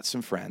met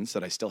some friends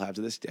that I still have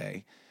to this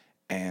day,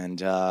 and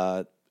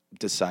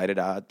decided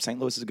St.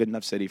 Louis is a good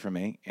enough city for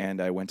me,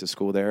 and I went to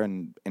school there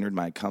and entered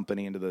my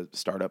company into the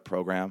startup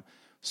program,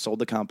 sold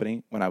the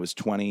company when I was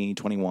 20,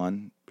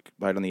 21,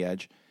 right on the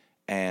edge,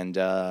 and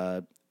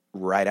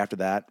right after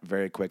that,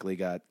 very quickly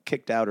got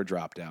kicked out or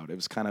dropped out. It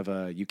was kind of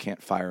a, you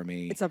can't fire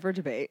me. It's up for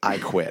debate. I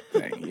quit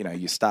thing.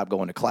 You stop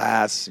going to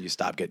class, you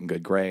stop getting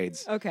good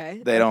grades.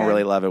 Okay. They don't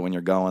really love it when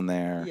you're going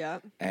there. Yeah.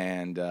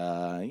 And,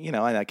 and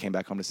I came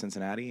back home to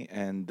Cincinnati,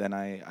 and then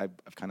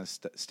I've kind of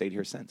stayed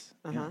here since.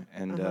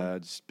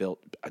 Just built,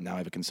 now I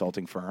have a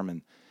consulting firm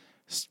and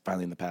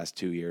finally in the past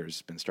 2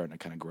 years, been starting to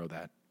kind of grow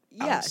that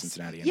out of Yes.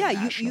 Cincinnati and Yeah,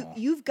 national.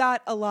 you've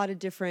got a lot of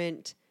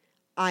different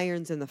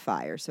irons in the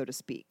fire, so to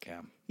speak.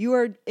 Yeah. You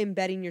are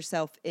embedding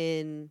yourself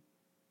in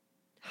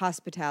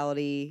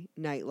hospitality,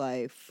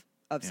 nightlife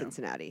of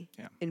Cincinnati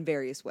in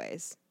various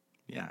ways.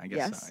 Yeah, I guess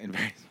Yes. so. In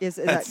very, Is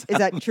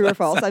that true or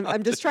false?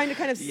 I'm just trying to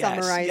kind of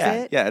summarize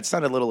it. Yeah, it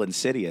sounded a little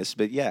insidious,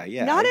 but yeah.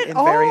 Not at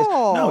various,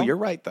 all. No, you're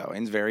right, though,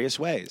 in various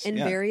ways. In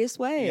various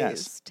ways.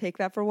 Yes. Take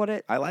that for what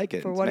it I like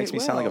it. For It what makes it me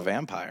sound like a will.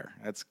 vampire.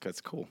 That's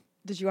cool.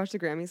 Did you watch the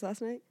Grammys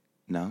last night?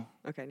 No?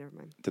 Okay, never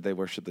mind. Did they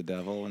worship the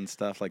devil and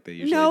stuff like they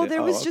usually No, do?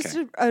 there was okay. just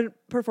a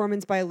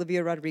performance by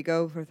Olivia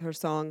Rodrigo with her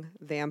song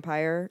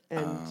 "Vampire,"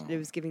 and it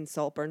was giving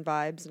Saltburn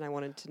vibes. And I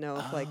wanted to know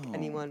if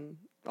anyone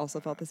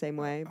also felt the same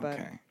way. But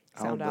Okay.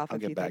 sound off I'll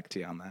if get you back think. to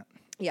you on that.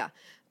 Yeah.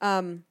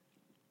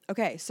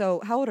 Okay. So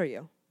how old are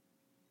you?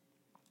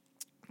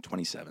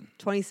 27.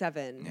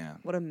 27. Yeah.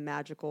 What a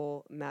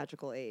magical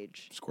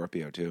age.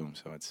 Scorpio, too,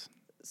 so it's...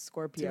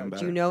 Scorpio. Doing Do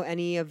better. you know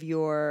any of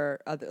your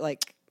other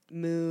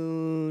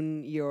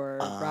moon, your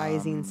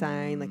rising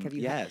sign? Like, have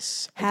you?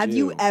 Yes. I Have do.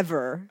 you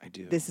ever? I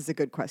do. This is a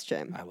good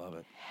question. I love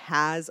it.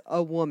 Has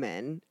a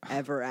woman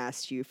ever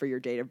asked you for your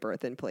date of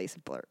birth and place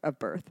of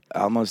birth?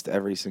 Almost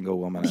every single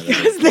woman I've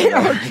Because ever they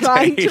are ever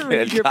trying to dated.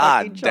 read your God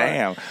fucking chart.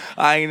 damn.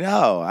 I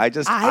know. I've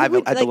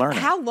had to learn it.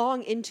 How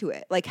long into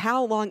it? Like,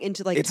 how long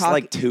into It's talking?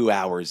 like 2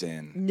 hours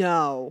in.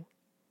 No.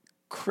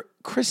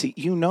 Chrissy,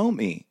 you know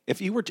me.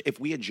 If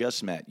we had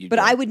just met, But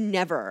I would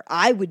never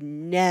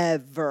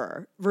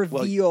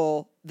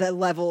reveal the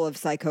level of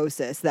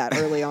psychosis that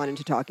early on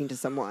into talking to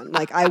someone.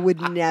 Like, I would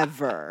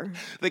never.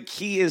 The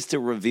key is to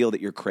reveal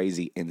that you're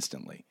crazy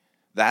instantly.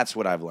 That's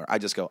what I've learned. I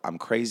just go, I'm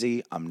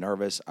crazy, I'm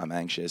nervous, I'm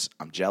anxious,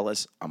 I'm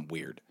jealous, I'm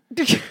weird.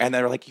 And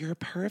they're like, you're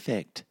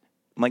perfect.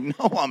 I'm like,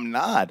 no, I'm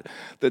not.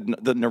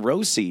 The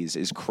neuroses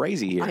is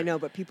crazy here. I know,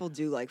 but people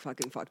do like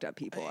fucking fucked up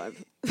people.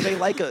 They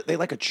like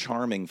a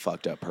charming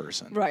fucked up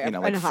person. Right. You know,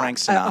 like and Frank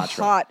hot, Sinatra.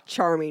 a hot,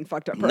 charming,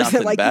 fucked up person.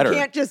 Nothing like, better. you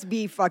can't just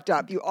be fucked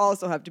up. You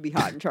also have to be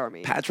hot and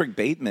charming. Patrick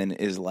Bateman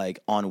is like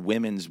on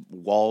women's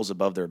walls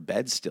above their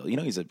beds still. You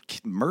know, he's a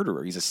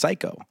murderer. He's a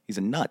psycho. He's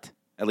a nut,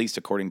 at least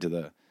according to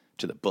the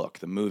book.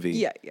 The movie.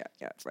 Yeah,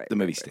 right. The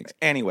movie stinks.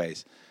 Right.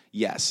 Anyways,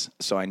 yes.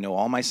 So I know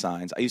all my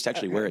signs. I used to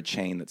actually wear a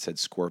chain that said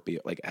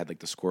Scorpio, like it had like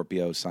the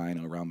Scorpio sign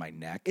around my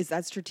neck. Is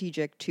that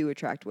strategic to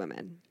attract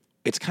women?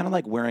 It's kind of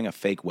like wearing a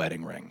fake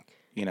wedding ring.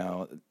 You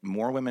know,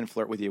 more women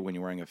flirt with you when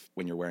you're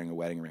wearing a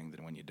wedding ring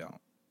than when you don't.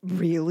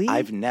 Really?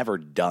 I've never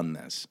done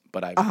this,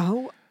 but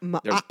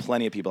there's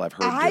plenty of people I've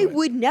heard I do it.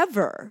 would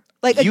never.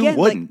 Like, You again,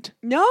 wouldn't.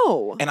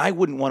 No. And I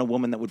wouldn't want a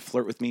woman that would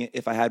flirt with me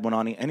if I had one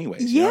on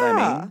anyways. You know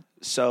what I mean?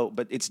 So,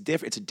 but it's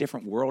different. It's a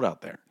different world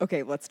out there.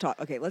 Okay, let's talk.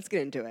 Okay, let's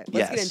get into it.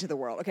 Let's get Yes. into the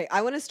world. Okay,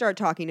 I want to start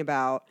talking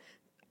about.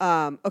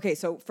 Okay,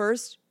 so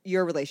first,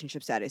 your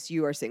relationship status.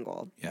 You are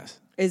single. Yes.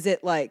 Is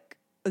it like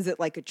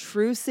a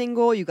true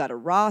single? You got a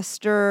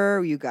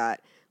roster. You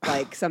got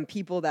like some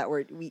people that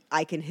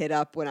I can hit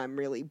up when I'm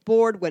really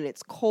bored, when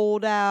it's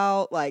cold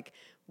out. Like,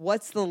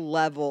 what's the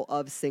level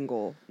of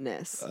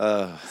singleness?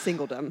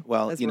 Singledom.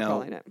 Well, as you we're know,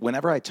 calling it.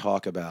 whenever I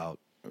talk about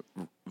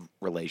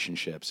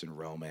relationships and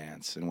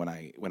romance, and when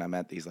I'm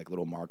at these like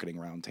little marketing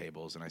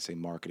roundtables, and I say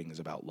marketing is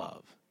about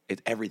love,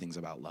 everything's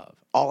about love.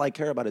 All I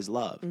care about is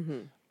love. Mm-hmm.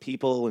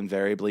 People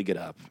invariably get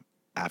up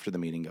after the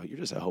meeting, and go, "You're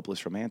just a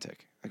hopeless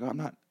romantic." I go, "I'm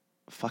not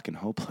fucking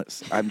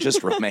hopeless. I'm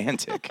just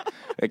romantic."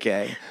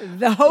 Okay.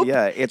 The hope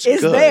it's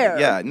is good. there.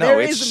 Yeah, no,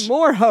 there it's is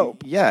more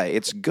hope. Yeah,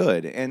 it's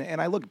good.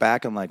 And I look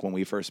back on like when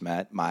we first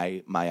met,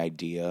 my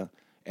idea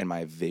and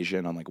my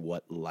vision on like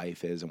what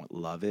life is and what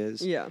love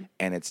is. Yeah.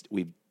 And there's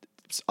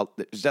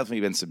definitely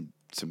been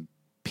some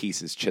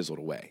pieces chiseled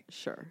away.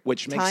 Sure.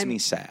 Which makes me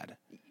sad.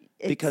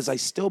 Because I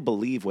still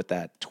believe what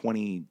that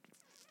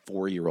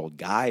 24-year-old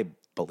guy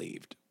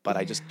believed, but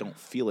I just don't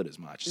feel it as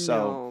much. So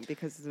No,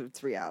 because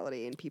it's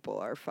reality and people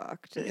are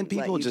fucked. and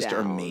people let you just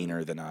are down.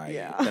 meaner than I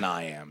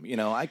am. You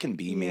know, I can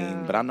be mean,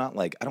 Yeah. but I'm not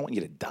like, I don't want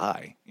you to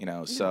die, you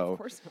know. So of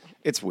course not.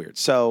 it's weird.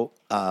 So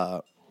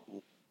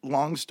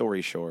long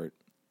story short,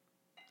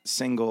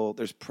 single,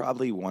 there's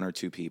probably one or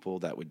two people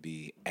that would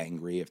be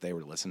angry if they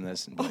were to listen to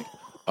this and be like,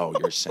 "Oh,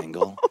 you're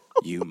single?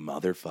 You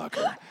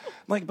motherfucker."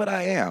 Like, but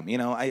I am, you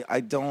know,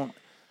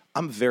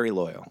 I'm very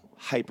loyal,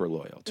 hyper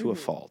loyal to a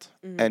fault.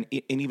 And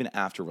even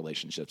after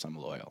relationships, I'm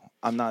loyal.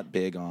 I'm not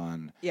big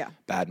on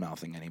bad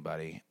mouthing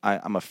anybody.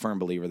 I'm a firm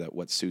believer that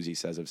what Susie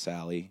says of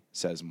Sally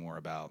says more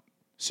about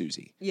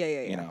Susie.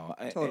 Yeah. You know,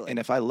 Totally. and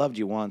if I loved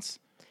you once,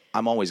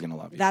 I'm always going to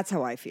love you. That's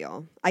how I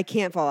feel. I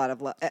can't fall out of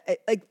love.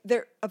 Like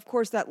there, of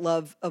course, that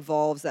love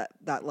evolves.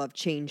 That love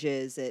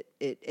changes.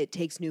 It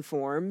takes new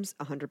forms.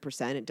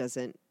 100%. It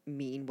doesn't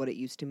mean what it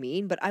used to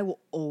mean. But I will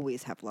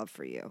always have love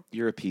for you.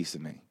 You're a piece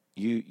of me.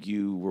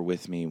 You were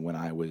with me when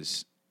I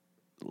was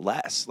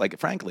less. Like,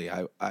 frankly,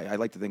 I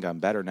like to think I'm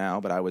better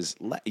now, but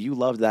you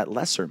loved that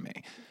lesser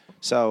me.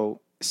 So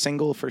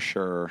single for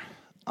sure.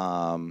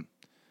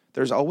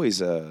 There's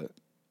always I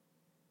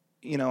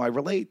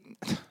relate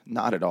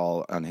not at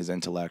all on his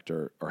intellect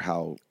or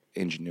how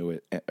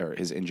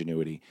his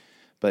ingenuity,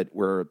 but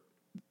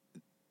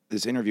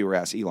this interviewer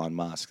asked Elon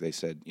Musk, they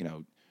said,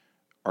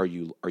 are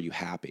you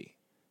happy?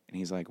 And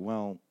he's like,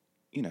 well,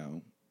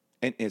 and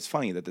it's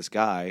funny that this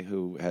guy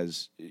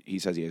he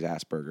says he has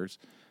Asperger's,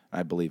 and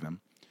I believe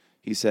him.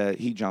 He said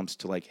he jumps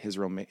to like his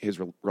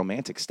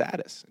romantic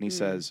status, and he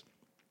says,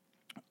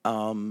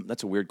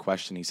 that's a weird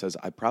question. He says,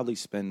 I probably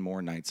spend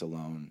more nights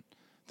alone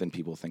than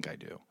people think I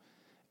do,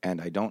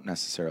 and I don't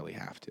necessarily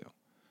have to.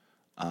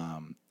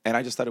 And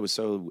I just thought it was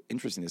so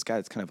interesting. This guy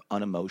that's kind of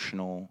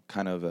unemotional,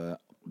 kind of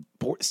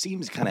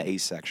seems kind of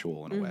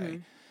asexual in a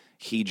way.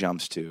 He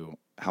jumps to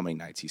how many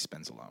nights he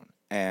spends alone.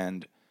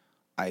 And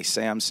I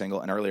say I'm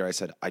single, and earlier I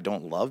said I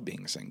don't love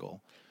being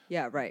single.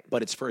 Yeah, right.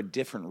 But it's for a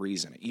different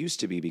reason. It used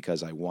to be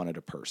because I wanted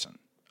a person.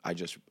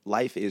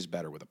 Life is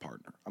better with a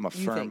partner. I'm a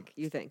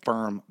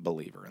firm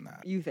believer in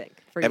that. You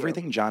think.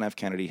 Everything John F.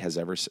 Kennedy Jr., has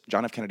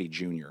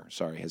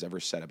ever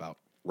said about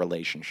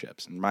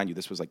relationships. And mind you,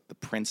 this was like the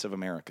Prince of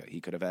America.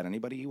 He could have had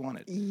anybody he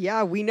wanted.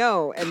 Yeah, we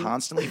know. And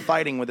constantly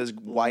fighting with his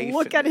wife.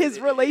 Look at his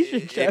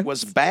relationship. It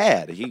was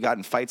bad. He got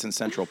in fights in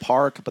Central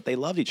Park, but they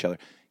loved each other.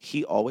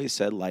 He always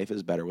said life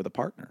is better with a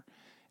partner.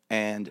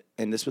 And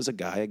this was a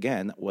guy,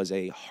 again, that was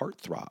a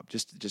heartthrob,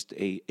 just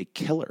a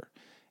killer.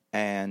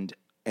 And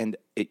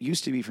it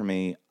used to be for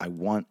me, I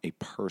want a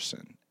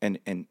person.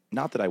 And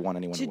not that I want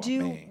anyone to want me.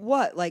 To do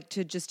what? Like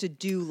to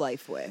do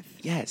life with?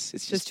 Yes.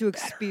 It's just to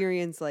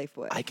experience life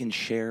with. we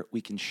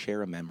can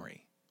share a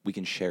memory. We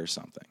can share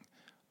something.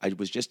 I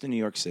was just in New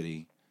York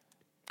City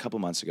a couple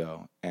months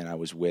ago, and I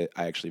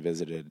actually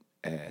visited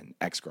an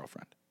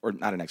ex-girlfriend. Or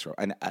not an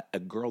ex-girlfriend, a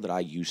girl that I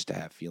used to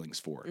have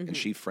feelings for, and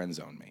she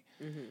friend-zoned me.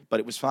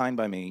 But it was fine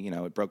by me.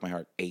 It broke my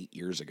heart 8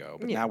 years ago,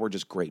 but now we're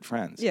just great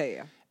friends.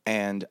 Yeah.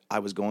 And I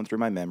was going through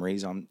my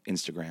memories on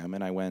Instagram,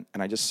 and I went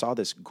and I just saw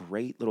this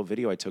great little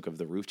video I took of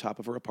the rooftop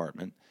of her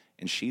apartment,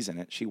 and she's in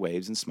it. She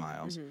waves and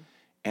smiles.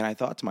 And I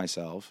thought to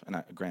myself,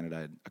 and granted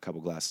I had a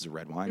couple glasses of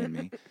red wine in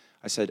me,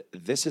 I said,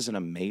 this is an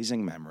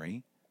amazing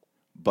memory,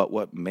 but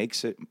what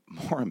makes it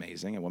more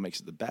amazing and what makes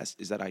it the best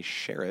is that I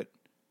share it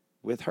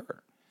with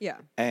her. Yeah.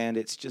 And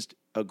it's just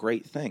a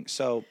great thing.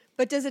 So,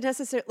 but does it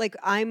necessarily, like,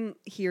 I'm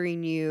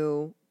hearing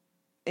you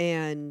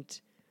and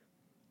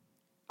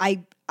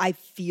I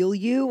feel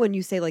you when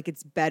you say like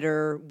it's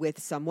better with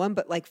someone,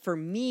 but like for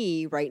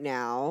me right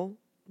now,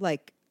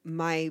 like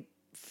my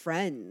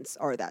friends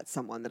are that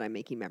someone that I'm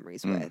making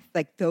memories with.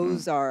 Like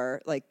those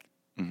are like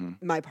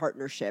my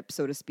partnership,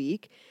 so to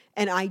speak.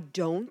 And I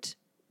don't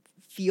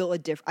feel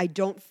I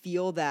don't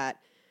feel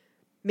that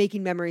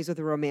making memories with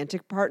a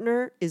romantic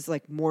partner is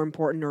like more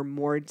important or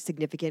more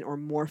significant or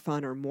more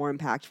fun or more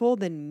impactful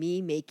than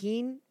me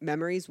making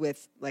memories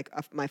with like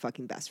my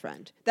fucking best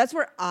friend. That's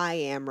where I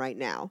am right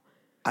now.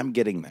 I'm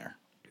getting there.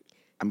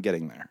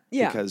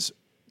 Yeah. Because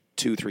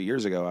 2-3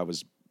 years ago, I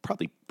was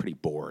probably pretty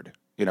bored.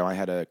 I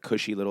had a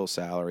cushy little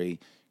salary,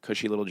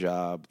 cushy little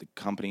job. The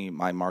company,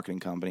 my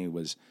marketing company,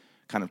 was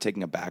kind of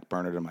taking a back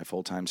burner to my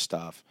full-time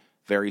stuff.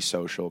 Very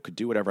social, could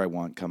do whatever I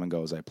want, come and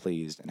go as I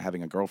pleased. And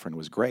having a girlfriend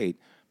was great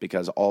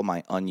because all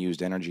my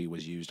unused energy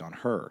was used on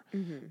her.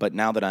 But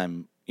now that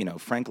I'm,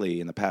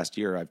 frankly, in the past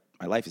year,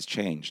 my life has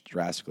changed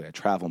drastically. I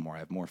travel more. I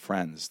have more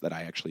friends that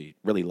I actually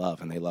really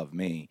love, and they love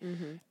me.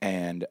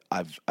 And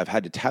I've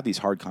had to have these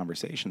hard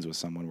conversations with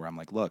someone where I'm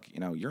like, look,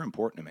 you're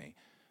important to me,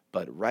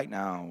 but right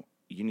now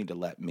you need to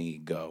let me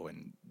go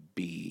and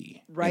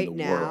be right in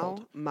the now,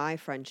 world. My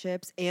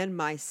friendships and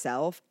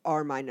myself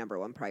are my number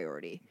one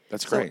priority.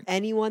 That's great. So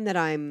anyone that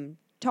I'm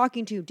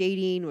talking to,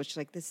 dating, which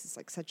like this is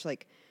like such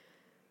like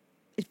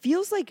it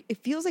feels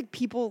like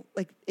people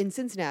like in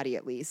Cincinnati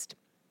at least,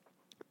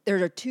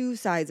 there are two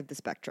sides of the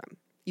spectrum.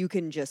 You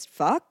can just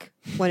fuck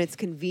when it's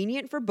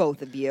convenient for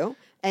both of you,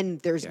 and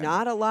there's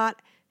not a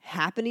lot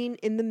happening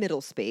in the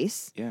middle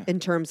space in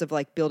terms of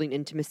like building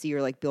intimacy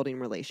or like building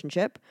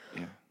relationship.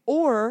 Yeah.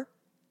 Or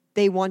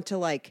they want to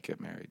like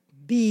get married,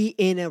 be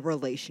in a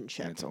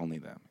relationship. And it's only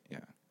them. Yeah.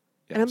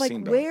 And I'm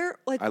like, where?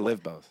 Like, I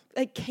live both.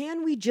 Like,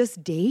 can we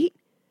just date?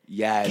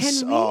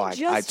 Yes. Can we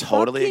just I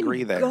totally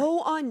agree there.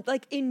 Go on,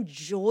 like,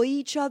 enjoy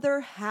each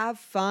other, have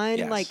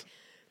fun, like,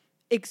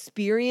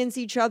 experience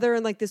each other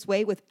in like this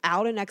way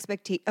without an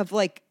expectation of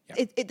like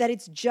that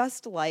it's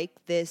just like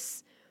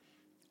this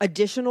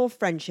additional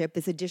friendship,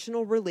 this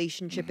additional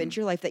relationship into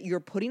your life that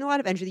you're putting a lot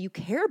of energy, that you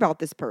care about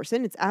this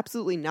person. It's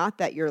absolutely not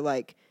that you're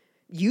like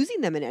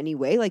using them in any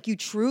way. Like you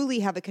truly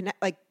have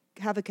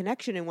a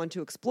connection and want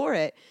to explore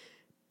it.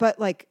 But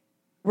like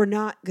we're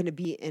not going to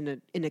be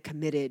in a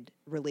committed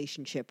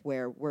relationship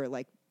where we're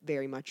like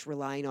very much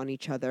relying on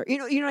each other. You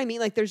know what I mean?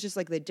 Like there's just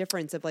like the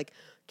difference of like,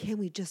 can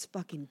we just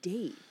fucking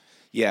date?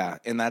 Yeah,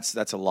 and that's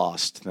a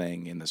lost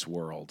thing in this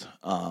world.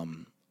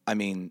 I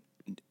mean,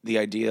 the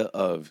idea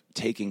of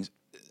taking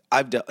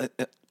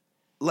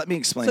let me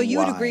explain. So you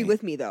why. would agree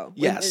with me, though?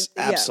 Yes,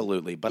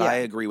 absolutely. But I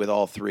agree with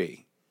all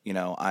three.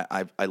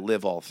 I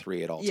live all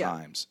three at all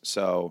times.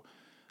 So,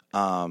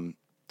 I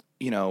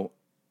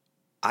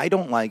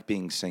don't like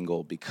being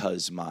single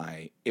because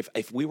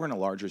if we were in a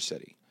larger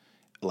city,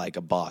 like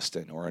a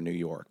Boston or a New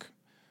York,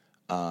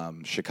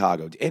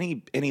 Chicago,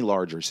 any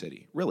larger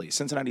city, really.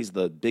 Cincinnati's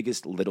the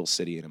biggest little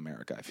city in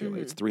America, I feel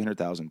like. It's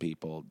 300,000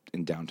 people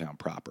in downtown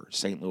proper.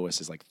 St.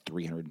 Louis is like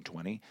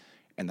 320,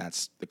 and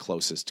that's the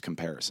closest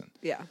comparison.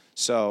 Yeah.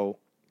 So...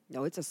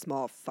 No, it's a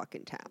small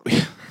fucking town.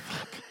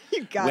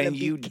 You gotta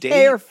be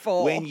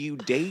careful. When you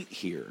date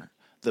here,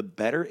 the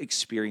better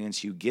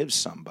experience you give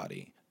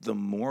somebody, the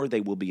more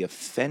they will be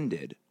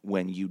offended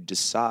when you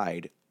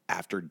decide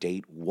after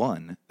date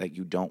 1 that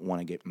you don't want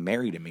to get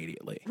married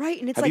immediately. Right,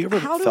 and it's Have like, you ever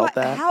how felt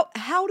that?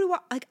 do I,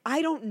 like,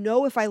 I don't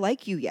know if I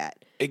like you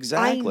yet.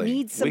 Exactly. I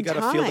need some time.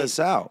 We got to feel this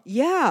out.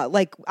 Yeah,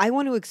 like, I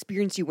want to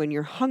experience you when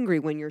you're hungry,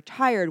 when you're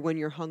tired, when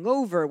you're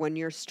hungover, when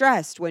you're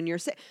stressed, when you're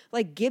sick.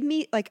 Like, give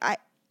me, like,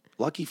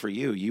 Lucky for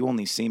you, you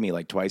only see me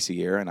like twice a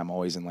year, and I'm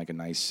always in like a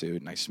nice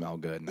suit, and I smell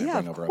good, and I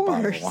bring over a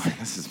bottle of wine.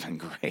 This has been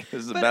great.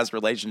 This is the best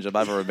relationship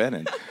I've ever been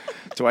in.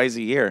 Twice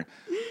a year.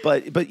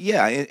 But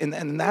yeah,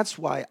 and that's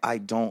why I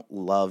don't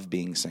love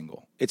being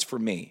single. It's for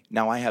me.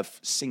 Now, I have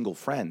single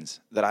friends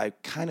that I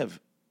kind of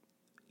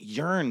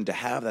yearn to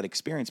have that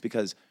experience,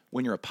 because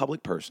when you're a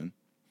public person,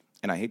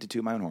 and I hate to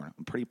toot my own horn,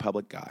 I'm a pretty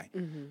public guy.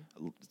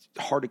 Mm-hmm.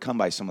 Hard to come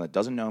by someone that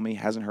doesn't know me,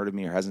 hasn't heard of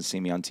me, or hasn't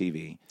seen me on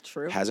TV.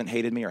 True. Hasn't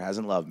hated me or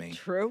hasn't loved me.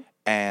 True.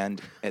 And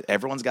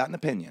everyone's got an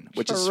opinion,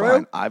 which is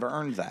fine. I've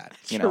earned that.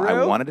 You know,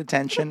 I wanted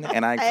attention,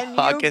 and I and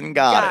fucking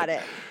got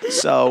it.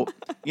 So,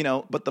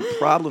 but the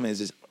problem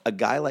is a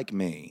guy like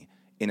me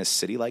in a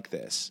city like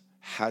this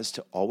has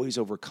to always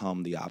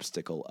overcome the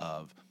obstacle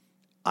of,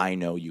 I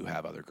know you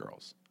have other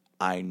girls.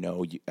 I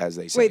know you, as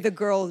they say. Wait, the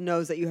girl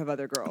knows that you have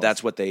other girls.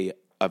 That's what they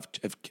have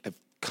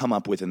come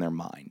up with in their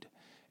mind.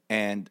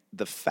 And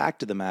the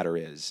fact of the matter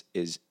is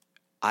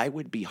I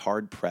would be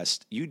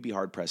hard-pressed, you'd be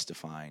hard-pressed to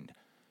find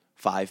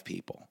 5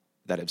 people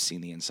that have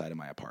seen the inside of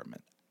my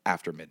apartment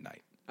after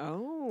midnight.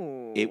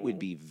 Oh. It would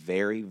be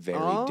very,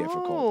 very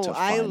difficult to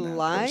find that person. I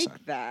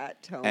like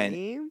that,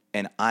 Tony.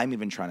 And I'm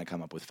even trying to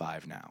come up with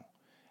 5 now.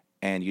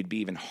 And you'd be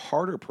even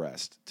harder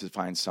pressed to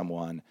find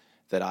someone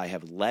that I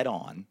have led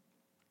on,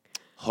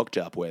 hooked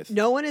up with.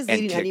 No one is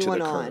leading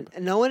anyone on.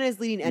 No one is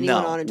leading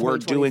anyone on in 2024. We're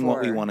doing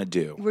what we want to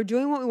do. We're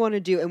doing what we want to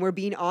do, and we're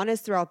being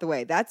honest throughout the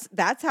way. That's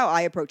how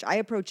I approach. I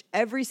approach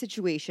every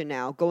situation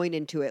now, going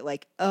into it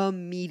like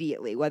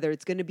immediately, whether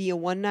it's going to be a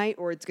one night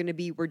or it's going to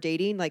be we're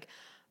dating. Like,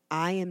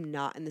 I am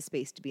not in the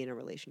space to be in a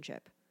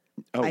relationship.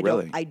 Oh,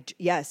 really?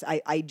 Yes,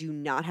 I do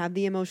not have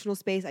the emotional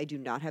space. I do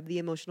not have the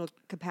emotional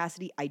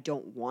capacity. I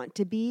don't want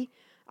to be.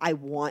 I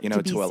want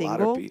to be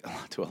single.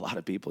 To a lot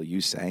of people,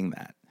 you saying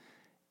that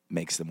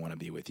makes them want to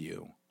be with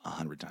you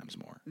 100 times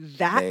more.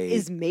 That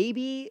is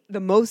maybe the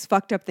most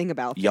fucked up thing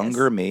about this.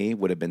 Younger me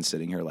would have been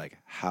sitting here like,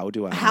 how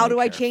do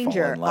I change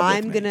her?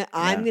 I'm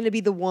gonna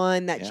be the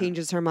one that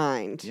changes her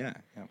mind. Yeah,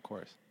 of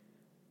course.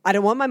 I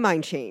don't want my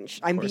mind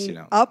changed. I'm being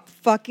up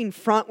fucking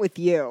front with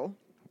you.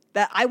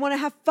 That I want to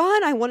have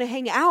fun. I want to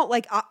hang out.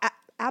 Like,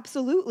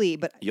 absolutely.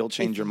 But you'll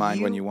change your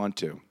mind when you want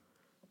to.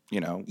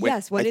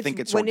 Yes, I think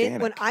it's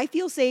organic. When I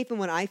feel safe and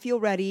when I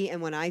feel ready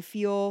and when I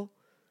feel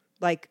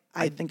like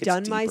I've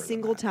done my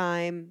single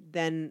time,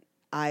 then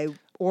I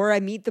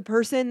meet the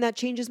person that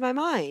changes my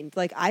mind.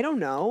 Like, I don't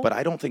know. But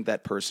I don't think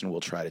that person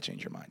will try to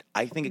change your mind.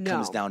 I think it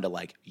comes down to,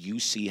 like, you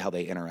see how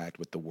they interact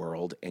with the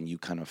world and you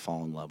kind of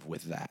fall in love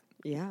with that.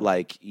 Yeah.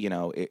 Like,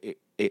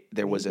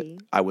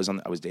 I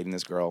was dating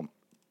this girl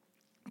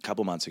a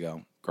couple months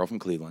ago, girl from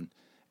Cleveland,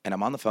 and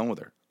I'm on the phone with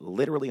her,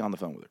 literally on the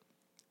phone with her.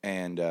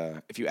 And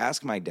if you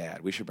ask my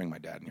dad, we should bring my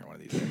dad in here one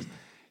of these days.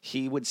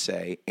 He would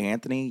say,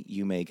 Anthony,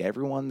 you make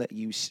everyone that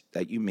you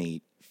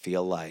meet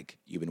feel like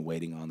you've been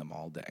waiting on them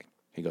all day.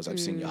 He goes, I've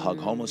seen you hug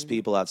homeless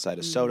people outside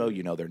of Soto.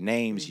 You know their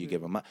names. You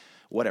give them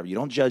whatever. You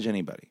don't judge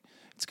anybody.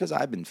 It's because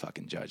I've been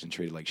fucking judged and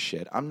treated like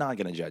shit. I'm not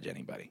going to judge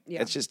anybody.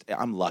 Yeah. It's just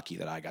I'm lucky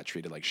that I got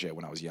treated like shit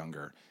when I was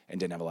younger and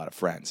didn't have a lot of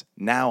friends.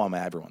 Now I'm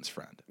everyone's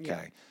friend, okay?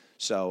 Yeah.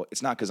 So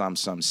it's not because I'm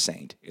some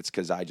saint. It's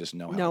because I just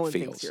know how it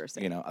feels. Thinks you're a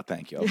saint.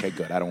 Thank you. Okay,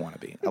 good. I don't want to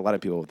be. A lot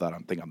of people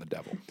think I'm the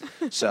devil.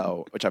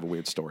 So, which I have a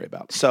weird story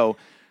about. So,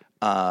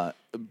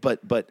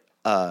 but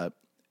I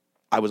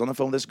was on the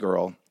phone with this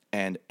girl,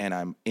 and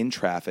I'm in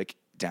traffic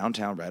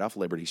downtown, right off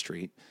Liberty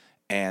Street,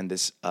 and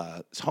this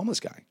homeless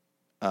guy.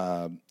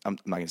 I'm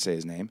not going to say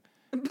his name,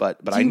 but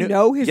I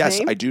know his name. Yes,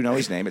 I do know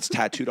his name. It's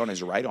tattooed on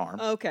his right arm.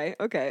 Okay.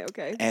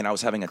 And I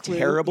was having a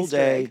terrible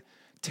day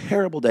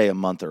a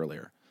month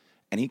earlier.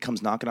 And he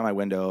comes knocking on my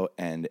window,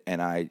 and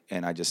I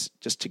just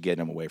to get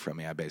him away from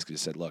me, I basically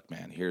just said, "Look,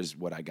 man, here's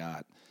what I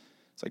got.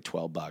 It's like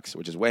 $12,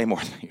 which is way more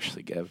than I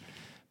usually give."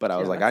 But I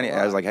was like,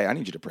 "Hey, I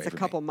need you to pray for me." It's a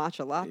couple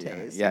matcha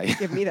lattes. Yeah.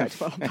 Give me that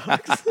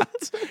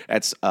 $12.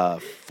 That's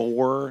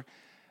 4.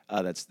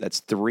 That's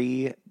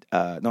 3.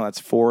 No, that's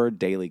 4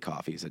 daily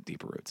coffees at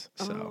Deeper Roots.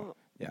 So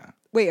yeah.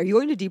 Wait, are you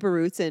going to Deeper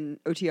Roots in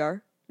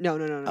OTR? No.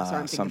 Sorry, I'm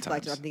thinking sometimes.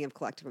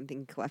 collective. I'm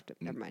thinking collective.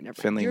 Never mind.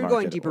 Finley You're Market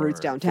going deeper roots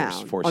or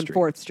downtown 4th on Street.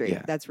 4th Street.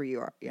 Yeah. That's where you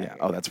are. Yeah.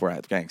 Oh, that's where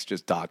thanks.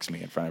 Just dox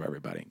me in front of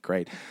everybody.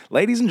 Great.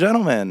 Ladies and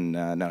gentlemen.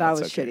 No, that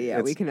was okay. shitty.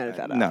 Yeah, we can edit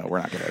that out. No, we're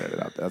not going to edit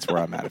it out. That's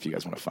where I'm at if you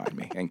guys want to find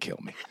me and kill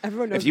me.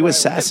 Everyone knows if you where I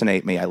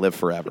assassinate me, I live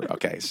forever.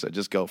 Okay, so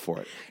just go for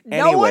it.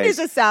 No one is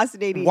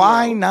assassinating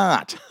why you.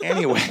 not?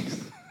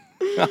 Anyways.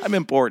 I'm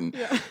important.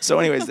 Yeah. So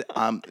anyways,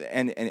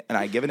 and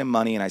I given him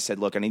money and I said,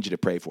 look, I need you to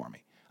pray for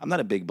me. I'm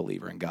not a big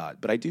believer in God,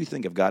 but I do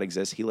think if God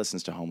exists, he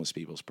listens to homeless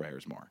people's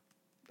prayers more.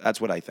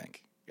 That's what I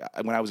think.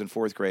 When I was in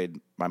 4th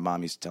grade, my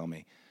mom used to tell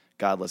me,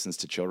 God listens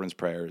to children's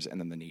prayers and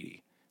then the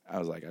needy. I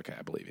was like, okay,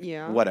 I believe you.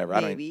 Yeah,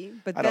 whatever. Maybe.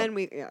 But then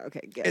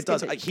okay. Yes, it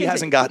does. He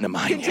hasn't gotten to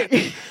mine yet.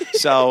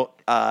 So,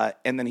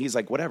 and then he's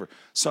like, whatever.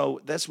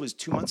 So this was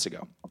 2 months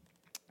ago.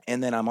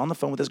 And then I'm on the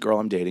phone with this girl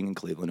I'm dating in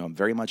Cleveland who I'm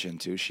very much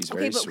into. She's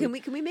very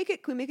sweet. Can we make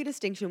a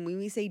distinction when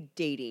we say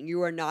dating?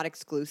 You are not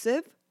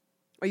exclusive,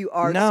 or you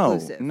are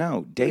exclusive?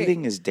 No.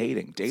 Dating is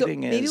dating.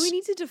 Dating is. Maybe we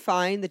need to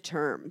define the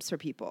terms for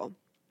people.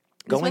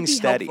 Going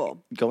steady.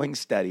 Helpful. Going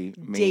steady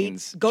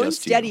means going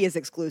steady is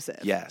exclusive.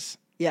 Yes.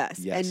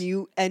 And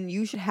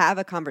you should have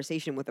a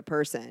conversation with a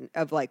person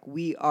of like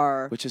we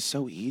are, which is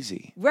so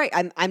easy. Right.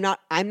 I'm not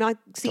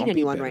seeing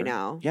anyone right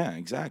now. Yeah,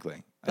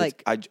 exactly.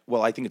 Like, I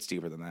think it's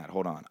deeper than that.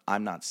 Hold on.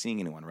 I'm not seeing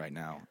anyone right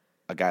now.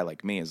 A guy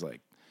like me is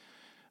like,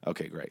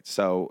 okay, great.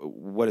 So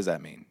what does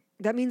that mean?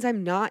 That means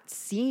I'm not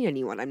seeing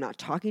anyone. I'm not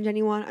talking to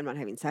anyone. I'm not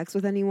having sex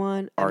with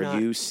anyone.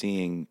 You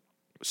seeing,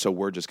 so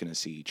we're just going to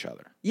see each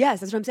other? Yes,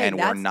 that's what I'm saying. And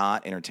we're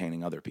not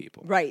entertaining other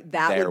people. Right.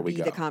 That would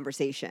be the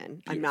conversation.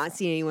 Beautiful. I'm not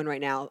seeing anyone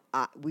right now.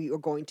 We are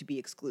going to be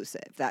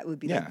exclusive. That would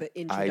be like the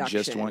introduction. I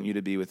just want you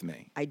to be with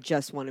me. I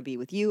just want to be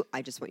with you.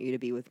 I just want you to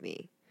be with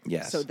me.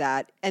 Yes. So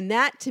that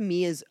to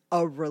me is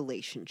a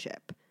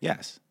relationship.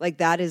 Yes. Like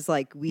that is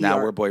like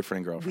we're boyfriend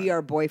and girlfriend. We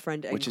are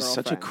boyfriend and girlfriend. Which is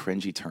such a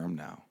cringy term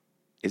now.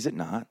 Is it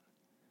not?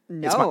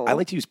 No. I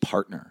like to use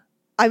partner.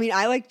 I mean,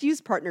 I like to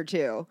use partner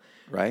too.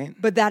 Right?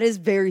 But that is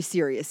very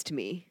serious to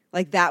me.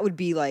 Like that would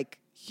be like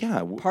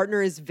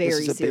partner is very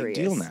serious. This is a big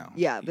deal now.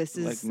 Yeah, this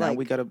is now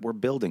we're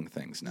building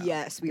things now.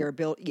 Yes, we are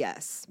built.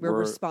 Yes, we're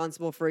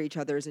responsible for each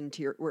other's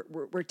interior.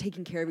 We're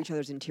taking care of each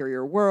other's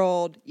interior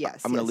world.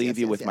 Yes. I'm going to leave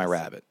you with my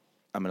rabbit.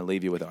 I'm going to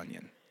leave you with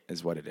onion,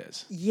 is what it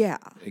is. Yeah.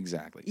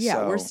 Exactly. Yeah,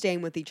 so, we're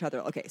staying with each other.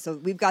 Okay, so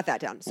we've got that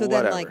down. So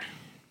whatever. then, like,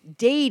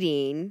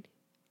 dating,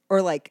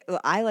 or like,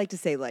 I like to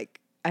say,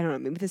 like, I don't know,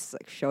 maybe this is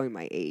like showing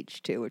my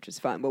age too, which is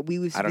fun. But we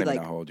used to be like. I don't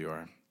even know how old you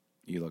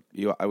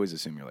are. I always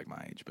assume you're like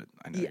my age, but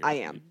I know I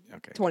am.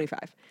 Okay.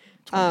 25.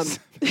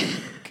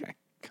 Okay.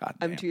 God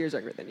damn. I'm 2 years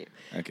younger than you.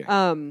 Okay.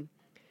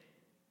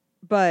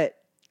 But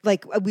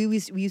like we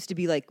used to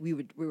be like we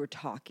were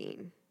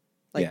talking.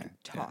 Like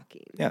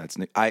talking. Yeah, that's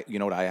you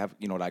know what I have?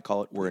 You know what I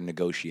call it? We're in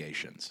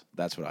negotiations.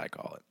 That's what I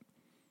call it.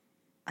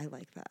 I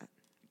like that.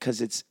 Because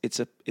it's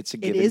a give and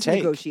take. It is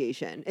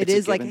negotiation. It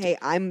is like, hey,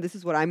 this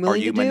is what I'm willing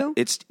to do.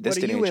 What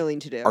are you willing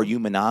to do? Are you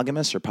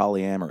monogamous or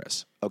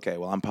polyamorous? Okay,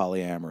 well I'm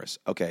polyamorous.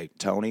 Okay,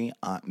 Tony,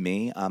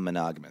 I'm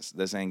monogamous.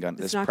 This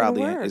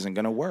probably isn't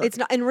gonna work. It's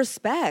not in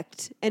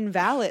respect and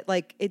valid.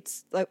 Like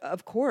it's like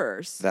of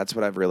course. That's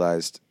what I've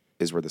realized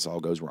is where this all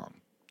goes wrong.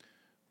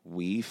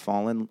 We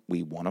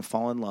want to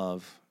fall in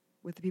love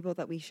with the people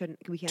that we can't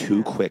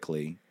too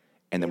quickly,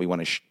 and then we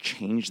want to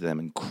change them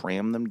and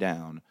cram them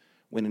down.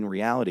 When in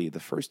reality, the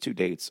first 2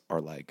 dates are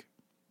like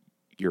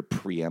you're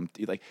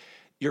preempted. Like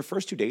your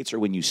first 2 dates are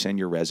when you send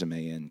your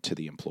resume in to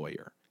the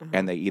employer,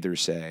 and they either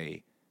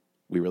say,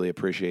 "We really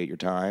appreciate your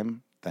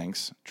time,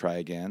 thanks, try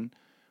again,"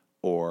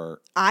 or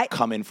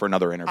come in for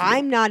another interview.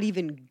 I'm not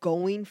even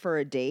going for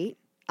a date.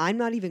 I'm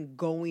not even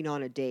going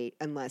on a date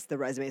unless the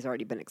resume has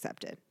already been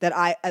accepted. That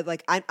I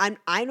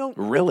don't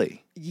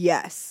really.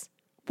 Yes.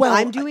 Well,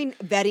 I'm doing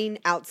vetting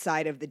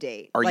outside of the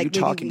date. Are you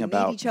talking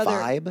about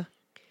vibe?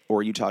 Or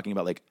are you talking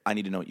about, like, I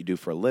need to know what you do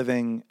for a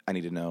living? I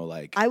need to know,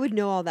 like... I would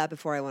know all that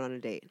before I went on a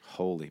date.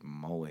 Holy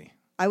moly.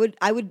 I would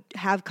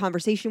have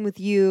conversation with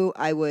you.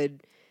 I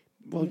would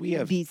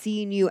be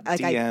seeing you.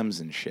 Like,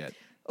 DMs and shit.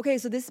 Okay,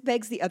 so this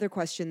begs the other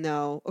question,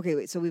 though. Okay,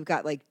 wait, so we've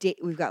got, like,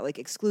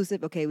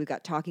 exclusive. Okay, we've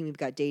got talking. We've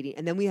got dating.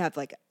 And then we have,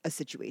 like, a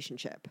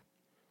situationship.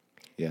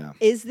 Yeah.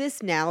 Is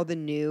this now the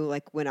new,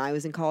 like, when I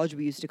was in college,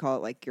 we used to call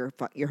it, like, your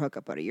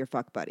hookup buddy, your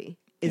fuck buddy.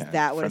 Is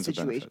that what a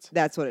situation...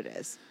 That's what it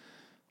is.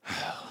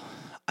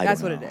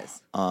 That's what it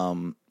is.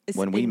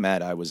 When we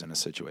met, I was in a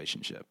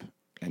situationship,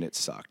 and it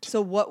sucked.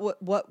 So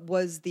what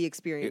was the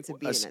experience of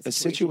being in a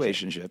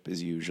situationship?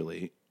 Is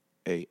usually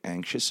a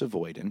anxious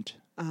avoidant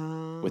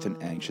with an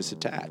anxious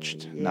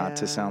attached. Yeah. Not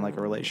to sound like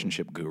a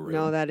relationship guru.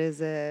 No, that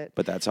is it.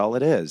 But that's all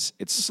it is.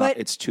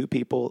 It's two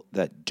people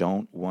that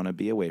don't want to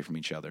be away from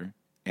each other,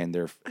 and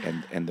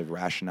the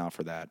rationale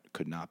for that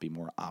could not be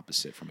more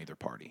opposite from either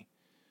party.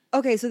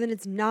 Okay, so then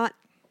it's not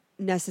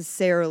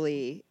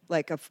necessarily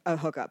like a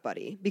hookup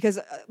buddy because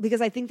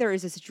I think there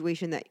is a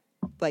situation that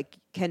like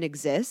can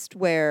exist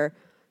where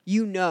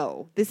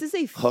this is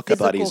a hookup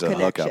buddy's physical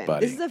connection. A hookup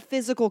buddy. This is a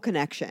physical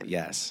connection.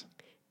 Yes.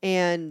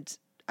 And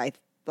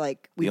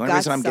Like The only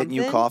reason I'm getting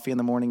you coffee in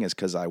the morning is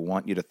because I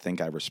want you to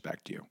think I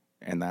respect you.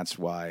 And that's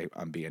why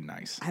I'm being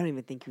nice. I don't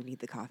even think you need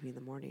the coffee in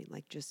the morning.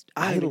 Like, just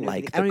I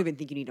don't even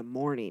think you need a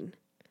morning.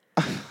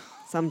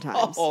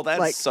 Sometimes. Oh, that's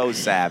like, so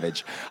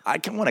savage.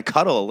 I want to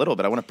cuddle a little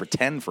bit. I want to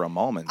pretend for a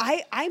moment.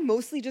 I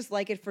mostly just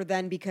like it for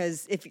then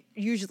because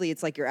usually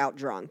it's like you're out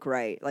drunk,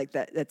 right? Like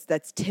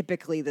that's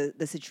typically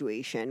the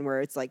situation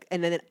where it's like,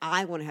 and then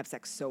I want to have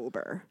sex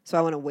sober. So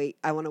I want to wait.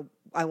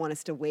 I want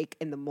us to wake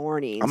in the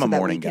morning. I'm so a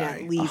morning that we guy,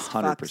 can at least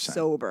 100%. fuck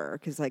sober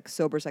because like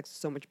sober sex is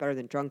so much better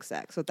than drunk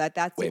sex. So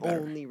that's Way the better.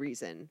 only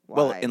reason why.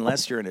 Well,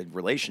 unless you're in a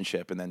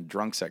relationship, and then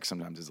drunk sex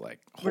sometimes is like,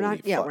 holy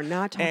fuck. Yeah, we're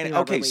not talking and,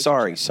 about okay,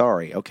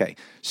 sorry. Okay,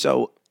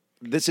 so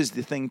this is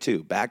the thing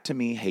too. Back to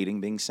me hating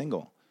being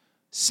single.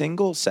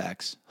 Single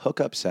sex,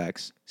 hookup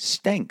sex,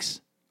 stinks.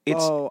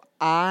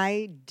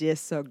 I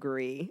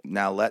disagree.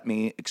 Now let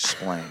me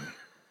explain.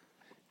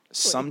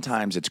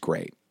 Sometimes it's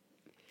great.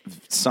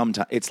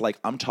 Sometimes it's like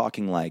I'm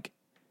talking like.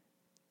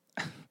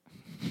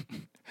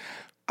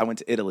 I went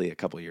to Italy a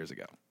couple of years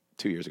ago.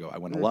 2 years ago, I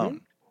went alone.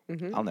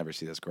 Mm-hmm. I'll never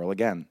see this girl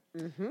again.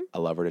 Mm-hmm. I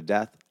love her to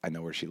death. I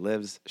know where she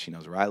lives. She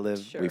knows where I live.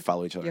 Sure. We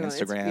follow each other on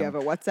Instagram. You have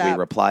a WhatsApp. We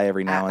reply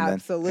every now and then.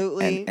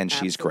 Absolutely. And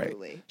she's great.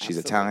 She's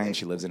Italian.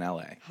 She lives in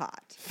L.A.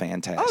 Hot.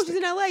 Fantastic. Oh, she's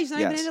in L.A. She's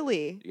not even in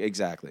Italy.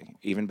 Exactly.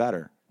 Even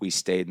better. We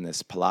stayed in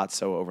this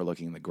palazzo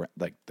overlooking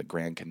the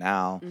Grand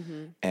Canal,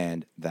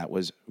 and that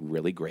was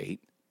really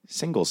great.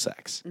 Single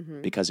sex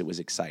because it was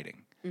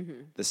exciting.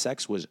 Mm-hmm. The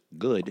sex was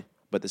good,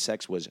 but the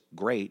sex was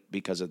great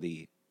because of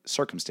the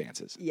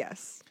circumstances.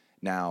 Yes.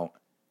 Now,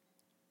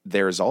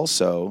 there's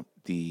also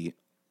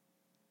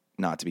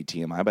not to be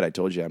TMI, but I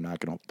told you I'm not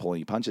going to pull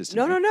any punches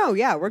tonight. No.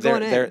 Yeah, we're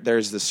going in.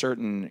 There's the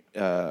certain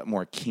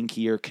more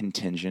kinkier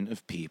contingent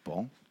of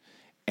people,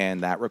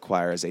 and that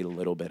requires a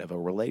little bit of a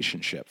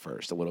relationship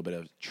first, a little bit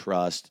of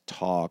trust,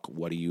 talk.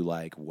 What do you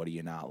like? What do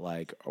you not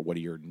like? Or what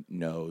are your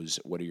no's?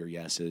 What are your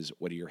yeses?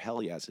 What are your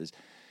hell yeses?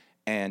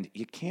 And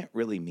you can't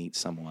really meet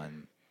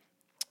someone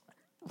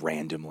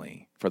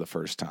randomly for the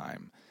first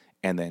time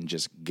and then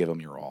just give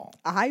them your all.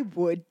 I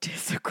would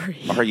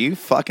disagree. Are you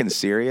fucking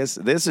serious?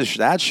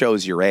 That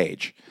shows your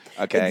age.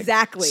 Okay.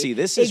 Exactly. See,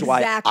 this is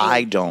why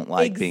I don't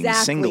like being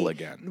single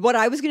again. What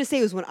I was going to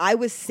say was when I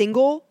was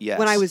single,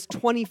 when I was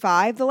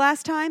 25 the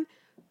last time,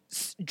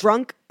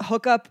 drunk,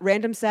 hookup,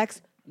 random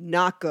sex,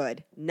 not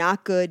good.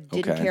 Not good.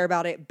 Didn't care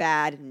about it.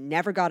 Bad.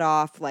 Never got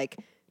off. Like,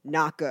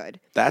 not good.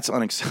 That's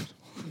unacceptable.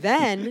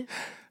 Then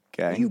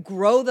you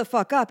grow the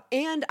fuck up.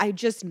 And I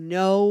just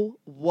know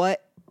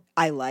what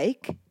I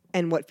like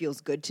and what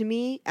feels good to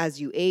me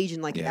as you age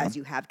and as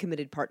you have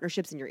committed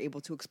partnerships and you're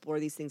able to explore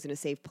these things in a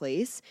safe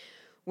place.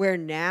 Where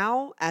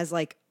now, as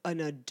like an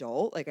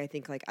adult, like I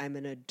think like I'm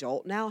an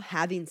adult now,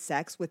 having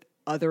sex with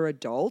other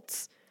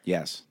adults.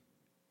 Yes.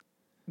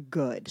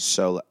 Good.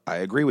 So I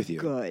agree with you.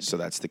 Good. So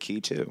that's the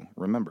key too.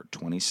 Remember,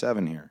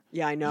 27 here.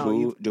 Yeah, I know.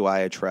 Who do I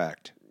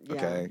attract? Yeah.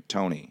 Okay,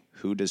 Tony.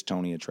 Who does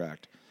Tony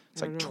attract?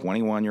 It's like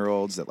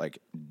 21-year-olds that like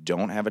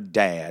don't have a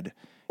dad,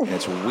 and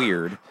it's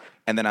weird.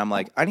 And then I'm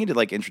like, I need to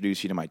like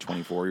introduce you to my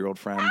 24-year-old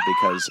friend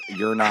because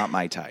you're not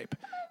my type.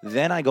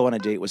 Then I go on a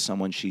date with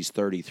someone, she's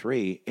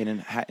 33,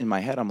 and in my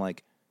head I'm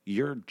like,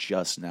 you're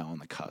just now on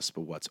the cusp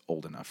of what's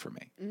old enough for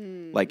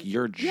me. Like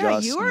you're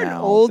just you are now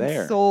an old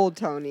there. soul,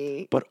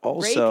 Tony. But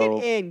also,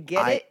 break it in,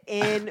 get it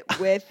in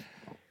with.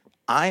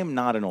 I am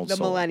not an old the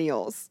soul.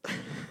 Millennials.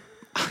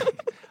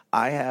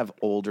 I have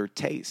older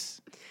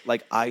tastes.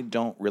 Like I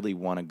don't really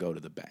want to go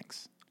to the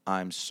banks.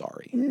 I'm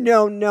sorry.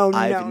 No.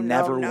 I've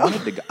never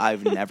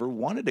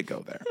wanted to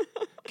go there.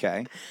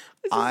 Okay.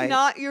 This is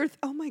not your.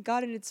 Oh my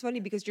God! And it's funny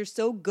because you're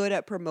so good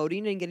at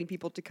promoting and getting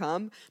people to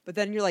come, but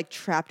then you're like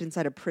trapped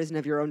inside a prison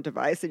of your own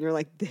device, and you're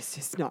like, "This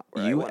is not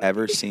where you I want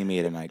ever to be." see me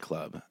at a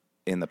nightclub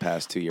in the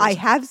past 2 years? I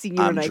have seen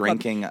you. I'm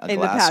drinking a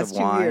glass of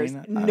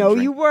wine. No,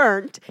 you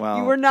weren't. Well,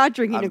 you were not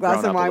drinking a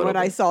glass of wine when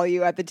I saw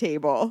you at the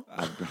table.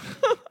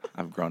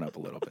 I've grown up a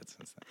little bit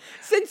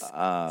since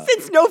then.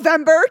 Since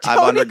November, Tony.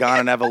 I've undergone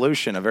an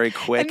evolution, a very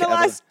quick. In the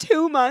last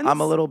 2 months, I'm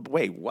a little.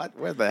 Wait, what?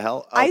 Where the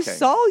hell? Okay. I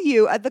saw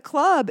you at the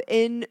club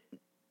in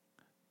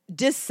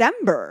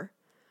December.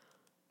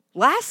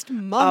 Last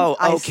month,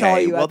 I saw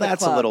you at the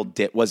that's club. a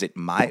little. Was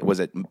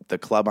it the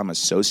club I'm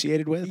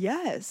associated with?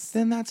 Yes.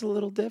 Then that's a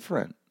little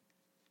different.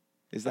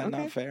 Is that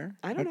not fair?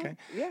 I don't know.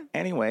 Yeah.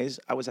 Anyways,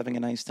 I was having a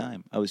nice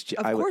time. Of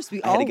course,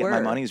 we I all had to get were. my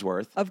money's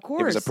worth. Of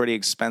course. It was a pretty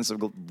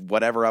expensive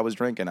whatever I was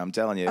drinking. I'm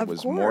telling you, it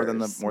was more than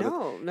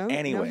the. No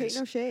Anyways, hate,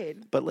 no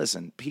shade. But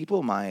listen,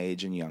 people my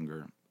age and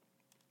younger,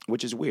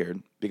 which is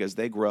weird because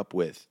they grew up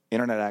with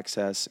internet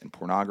access and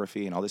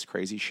pornography and all this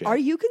crazy shit. Are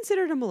you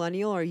considered a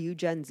millennial or are you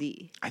Gen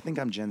Z? I think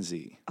I'm Gen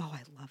Z. Oh,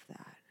 I love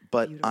that.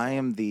 But Beautiful. I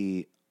am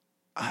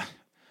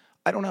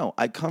I don't know.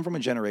 I come from a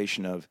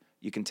generation of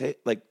you can take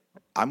like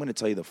I'm going to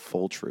tell you the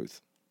full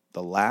truth.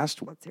 The last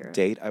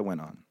date I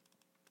went on,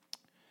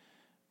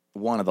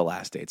 one of the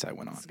last dates I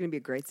went on. This is going to be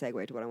a great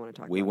segue to what I want to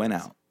talk about. We went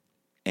out.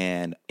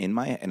 And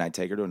I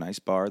take her to a nice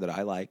bar that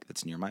I like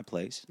that's near my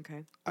place.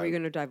 Okay. Are you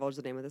going to divulge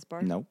the name of this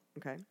bar? No.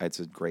 Okay. It's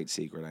a great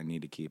secret. I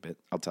need to keep it.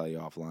 I'll tell you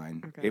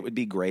offline. Okay. It would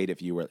be great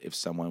if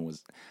someone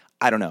was,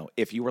 I don't know,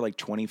 if you were like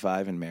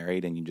 25 and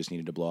married and you just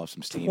needed to blow off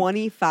some steam.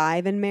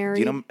 25 and married?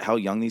 Do you know how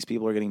young these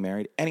people are getting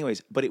married?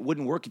 Anyways, but it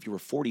wouldn't work if you were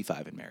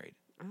 45 and married.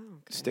 Oh, okay.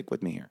 Stick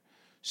with me here.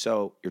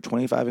 So you're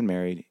 25 and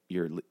married.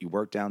 You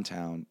work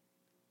downtown.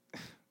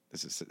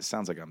 It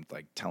sounds like I'm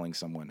like telling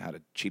someone how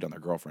to cheat on their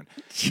girlfriend.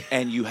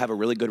 And you have a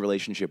really good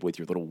relationship with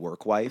your little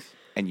work wife,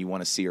 and you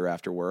want to see her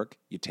after work.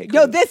 You take her.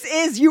 No, that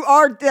is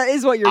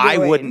what you're doing. I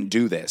wouldn't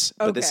do this,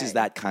 but this is Okay.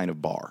 that kind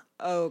of bar.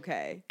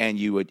 Okay. And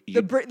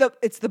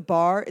It's the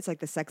bar. It's like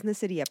the Sex and the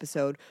City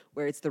episode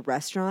where it's the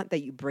restaurant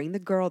that you bring the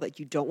girl that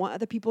you don't want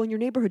other people in your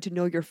neighborhood to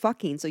know you're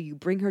fucking. So you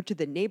bring her to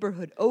the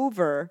neighborhood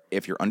over.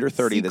 If you're under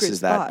 30, Secret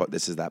spot.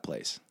 this is that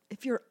place.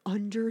 If you're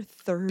under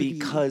 30.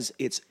 Because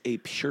it's a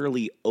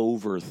purely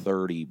over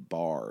 30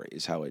 bar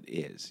is how it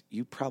is.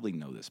 You probably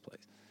know this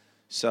place.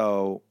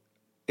 So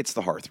it's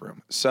the Hearth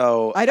Room.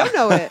 So I don't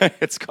know it.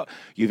 It's called,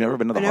 you've never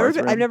been to the Hearth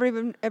Room? I've never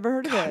even ever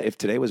heard of God, it. if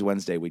today was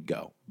Wednesday, we'd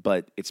go.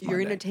 But it's Monday.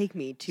 You're going to take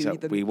me to So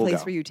the we will place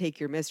go. where you take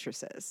your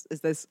mistresses.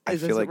 Is this I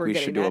is this feel what like we're we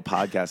getting should do a at?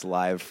 podcast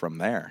live from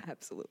there.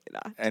 Absolutely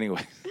not.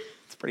 Anyway,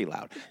 it's pretty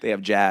loud. They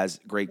have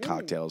jazz, great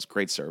cocktails,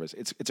 great service.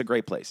 It's a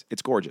great place.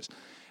 It's gorgeous.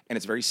 And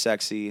it's very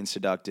sexy and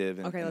seductive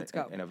and, Okay, let's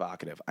go. and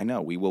evocative. I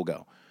know, we will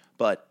go.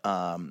 But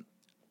and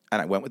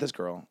I went with this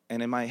girl,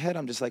 and in my head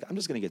I'm just going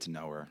to get to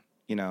know her.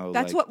 You know,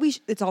 That's like, what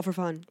it's all for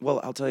fun.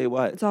 Well, I'll tell you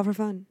what. It's all for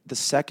fun. The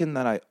second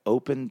that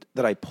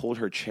I pulled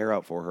her chair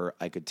out for her,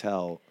 I could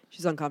tell.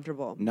 She's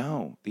uncomfortable.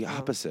 No, the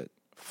opposite.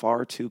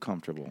 Far too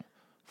comfortable,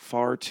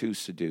 far too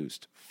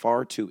seduced,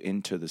 far too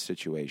into the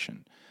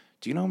situation.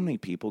 Do you know how many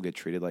people get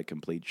treated like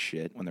complete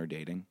shit when they're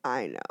dating?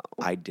 I know.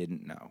 I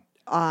didn't know.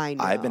 I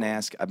know.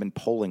 I've been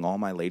polling all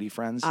my lady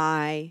friends.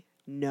 I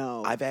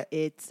know.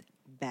 It's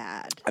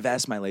bad. I've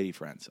asked my lady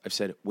friends. I've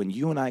said, when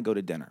you and I go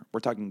to dinner, we're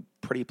talking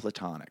pretty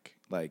platonic.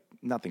 Like,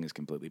 nothing is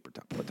completely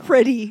platonic.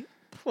 Pretty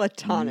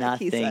platonic,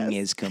 Nothing he says.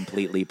 is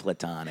completely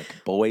platonic.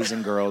 Boys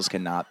and girls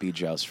cannot be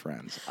just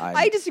friends.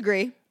 I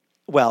disagree.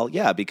 Well,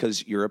 yeah,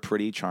 because you're a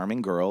pretty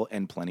charming girl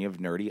and plenty of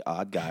nerdy,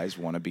 odd guys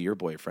want to be your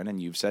boyfriend,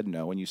 and you've said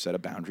no, and you set a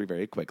boundary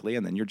very quickly,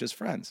 and then you're just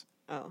friends.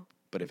 Oh.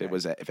 But if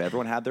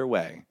everyone had their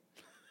way,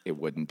 it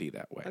wouldn't be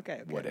that way.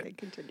 Okay, would it?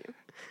 Continue.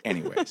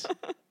 Anyways,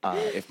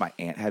 if my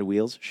aunt had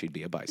wheels, she'd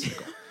be a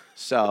bicycle.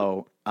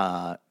 So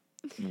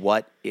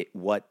what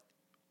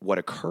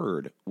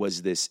occurred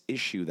was this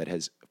issue that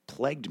has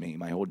plagued me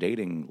my whole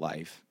dating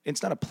life.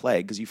 It's not a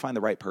plague because you find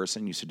the right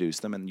person, you seduce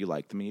them, and you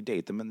like them, and you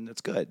date them, and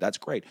it's good. That's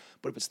great.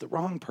 But if it's the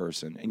wrong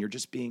person and you're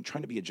just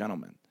trying to be a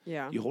gentleman,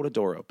 Yeah. you hold a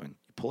door open,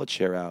 you pull a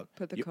chair out,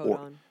 Put the you coat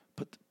on.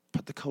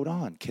 Put the coat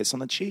on, kiss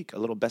on the cheek, a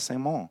little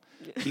baissement.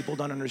 People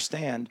don't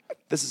understand.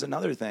 This is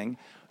another thing.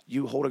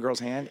 You hold a girl's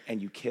hand and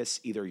you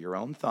kiss either your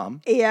own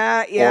thumb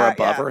or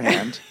above her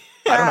hand.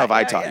 I don't know if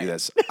I taught you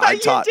this. I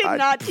did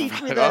not teach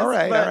me this. All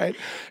right. But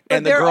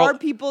And there are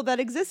people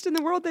that exist in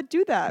the world that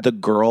do that. The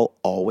girl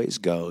always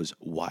goes,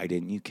 "Why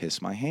didn't you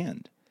kiss my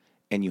hand?"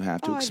 And you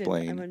have to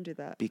explain. I wouldn't do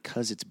that.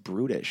 Because it's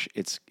brutish.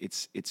 It's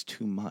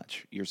too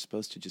much. You're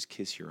supposed to just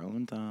kiss your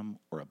own thumb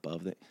or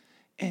above the.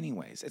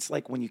 Anyways, it's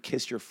like when you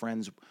kiss your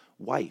friend's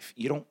wife.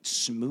 You don't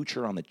smooch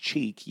her on the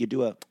cheek. You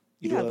do a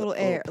little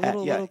air, pat.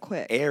 little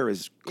quick. Air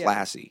is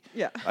classy.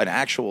 Yeah. An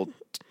actual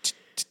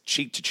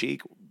cheek to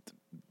cheek.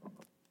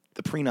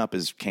 The prenup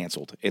is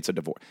canceled. It's a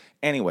divorce.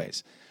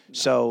 Anyways,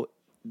 so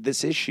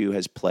this issue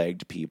has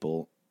plagued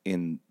people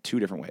in two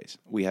different ways.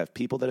 We have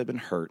people that have been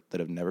hurt, that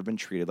have never been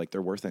treated like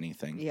they're worth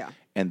anything. Yeah.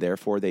 And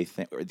therefore they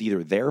think,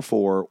 either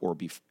therefore or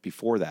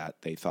before that,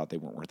 they thought they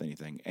weren't worth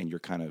anything. And you're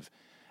kind of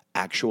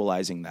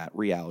actualizing that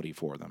reality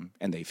for them,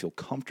 and they feel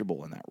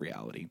comfortable in that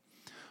reality.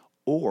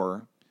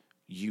 Or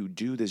you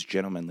do this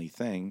gentlemanly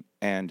thing,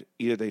 and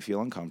either they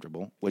feel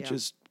uncomfortable, which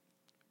is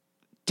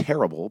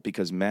terrible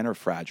because men are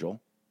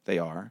fragile. They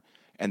are.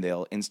 And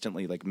they'll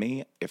instantly, like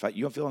me, if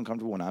you don't feel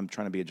uncomfortable when I'm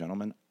trying to be a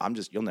gentleman,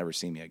 you'll never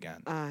see me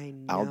again. I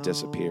know. I'll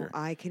disappear.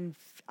 I can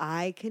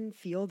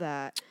feel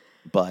that.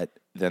 But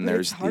then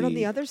there's it's hard on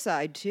the other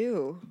side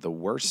too. The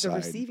worst side,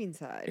 the receiving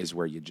side, is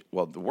where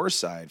the worst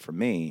side for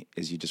me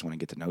is you just want to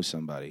get to know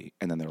somebody,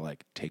 and then they're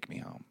like, "Take me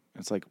home."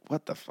 It's like,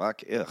 what the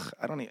fuck? Ugh,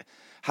 I don't even.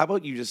 How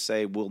about you just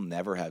say we'll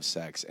never have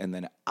sex, and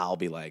then I'll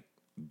be like,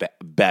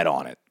 bet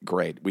on it.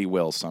 Great, we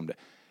will someday.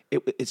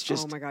 It's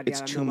just, oh my God,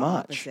 it's I'm too the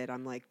much. Opposite.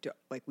 I'm like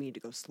we need to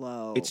go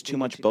slow. It's too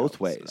much both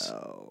ways.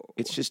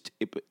 It's just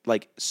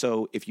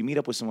so if you meet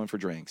up with someone for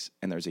drinks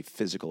and there's a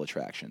physical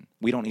attraction,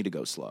 we don't need to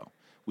go slow.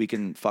 We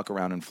can fuck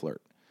around and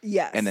flirt.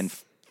 Yes. And then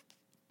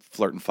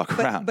flirt and fuck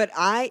around. But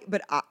I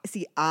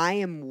see, I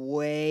am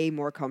way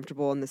more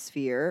comfortable in the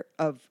sphere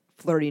of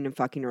flirting and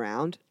fucking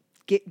around.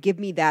 Give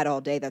me that all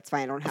day. That's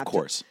fine. I don't have to. Of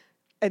course.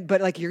 But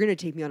like, you're going to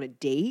take me on a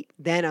date,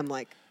 then I'm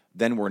like.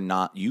 Then we're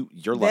not,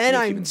 you're lucky if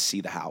you even see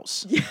the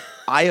house.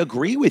 I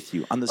agree with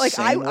you on the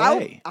same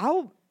way.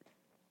 I'll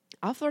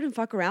flirt and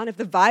fuck around. If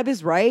the vibe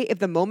is right, if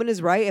the moment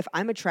is right, if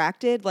I'm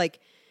attracted, like,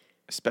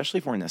 Especially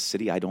if we're in a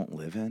city I don't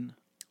live in.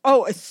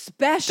 Oh,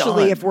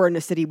 especially Done. if we're in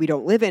a city we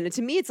don't live in. And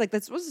to me, it's like,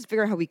 let's just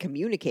figure out how we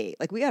communicate.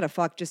 Like, we got to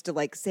fuck just to,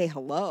 like, say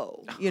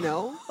hello, you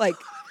know? Like,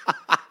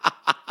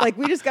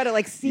 we just got to,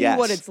 like, see Yes.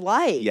 what it's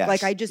like. Yes.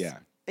 Like, I just,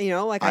 you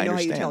know, like, I know how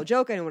you tell a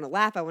joke. I don't want to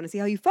laugh. I want to see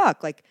how you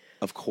fuck. Like,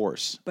 of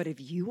course. But if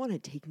you want to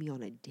take me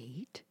on a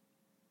date,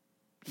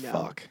 no.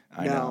 Fuck.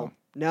 I know.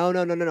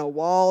 No.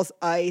 Walls,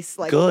 ice,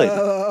 like, good.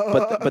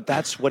 But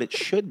that's what it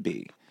should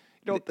be.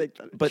 Don't think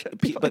that.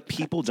 But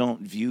people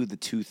don't view the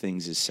two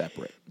things as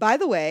separate. By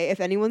the way, if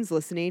anyone's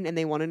listening and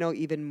they want to know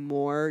even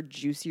more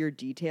juicier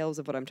details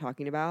of what I'm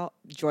talking about,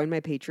 join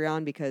my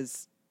Patreon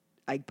because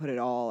I put it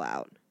all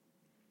out.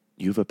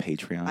 You have a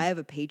Patreon? I have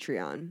a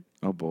Patreon.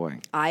 Oh boy.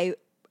 I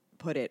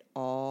put it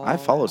all I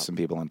follow out. some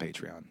people on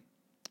Patreon.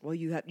 Well,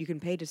 you can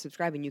pay to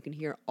subscribe and you can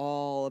hear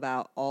all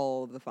about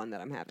all of the fun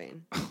that I'm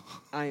having.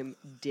 I'm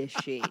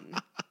dishing.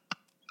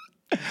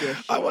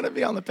 I want to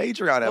be on the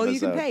Patreon episode. Well, you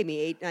can pay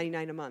me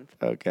 $8.99 a month.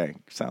 Okay,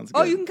 sounds good.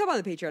 Oh, you can come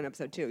on the Patreon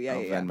episode too. Yeah,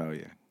 I'll yeah. Venmo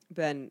you.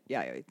 Ben,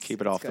 yeah.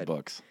 Keep it off the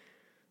books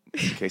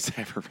in case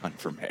I ever run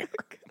for mayor.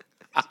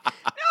 No,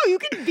 you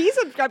can be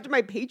subscribed to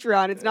my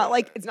Patreon. It's not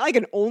like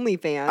an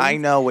OnlyFans. I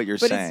know what you're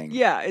but saying.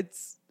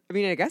 I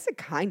mean, I guess it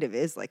kind of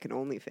is like an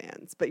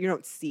OnlyFans, but you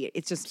don't see it.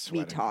 It's just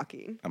me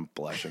talking. I'm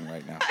blushing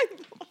right now.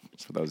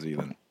 For those of you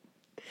that.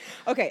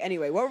 Okay.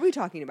 Anyway, what were we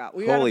talking about?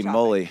 Holy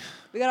moly!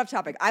 We got off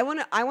topic. I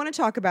want to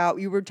talk about.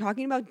 You were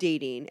talking about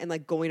dating and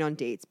like going on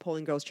dates,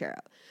 pulling girls' chair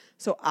out.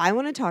 So I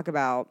want to talk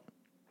about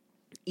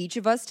each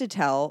of us to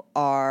tell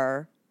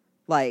our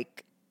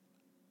like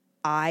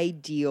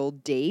ideal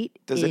date.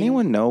 Does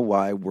anyone know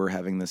why we're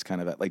having this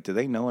kind of like? Do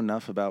they know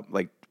enough about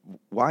like?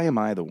 Why am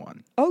I the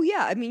one? Oh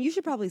yeah, I mean, you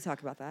should probably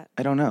talk about that.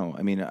 I don't know.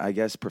 I mean, I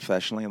guess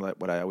professionally, like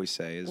what I always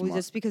say is,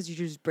 just because you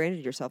just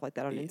branded yourself like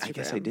that on Instagram. I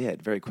guess I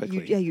did very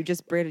quickly. You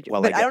just branded.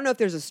 Well, but I don't know if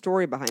there's a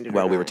story behind it.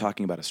 Well, we were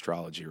talking about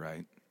astrology,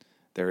 right?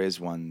 There is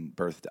one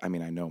birth. I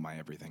mean, I know my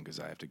everything because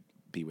I have to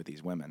be with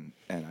these women,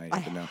 and I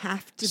have to know.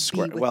 Have to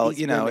be with well, these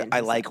you know, women,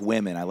 I like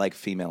women. I like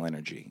female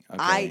energy.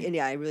 Okay?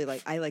 I really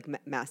like. I like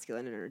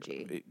masculine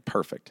energy.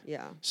 Perfect.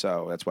 Yeah.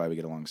 So that's why we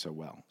get along so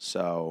well.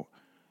 So.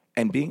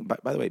 And being,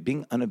 by the way,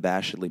 being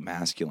unabashedly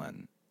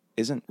masculine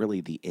isn't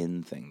really the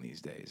in thing these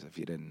days, if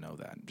you didn't know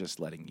that. I'm just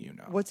letting you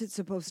know. What's it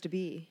supposed to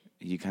be?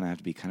 You kind of have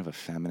to be kind of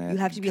effeminate. You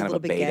have to be a little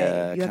bit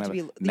beta, gay. You have to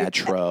be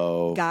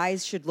metro.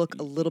 Guys should look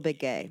a little bit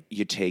gay.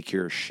 You take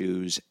your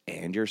shoes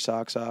and your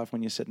socks off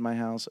when you sit in my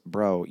house.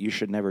 Bro, you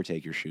should never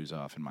take your shoes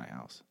off in my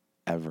house.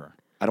 Ever.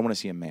 I don't want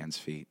to see a man's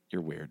feet.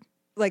 You're weird.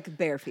 Like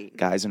bare feet.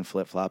 Guys in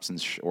flip-flops and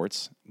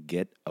shorts,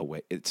 get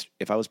away.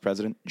 If I was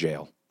president,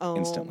 jail. Oh,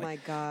 instantly. my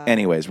God.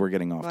 Anyways, we're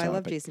getting off topic. I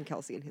love Jason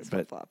Kelsey and his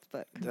flip-flops,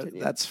 but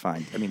that's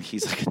fine. I mean,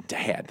 he's like a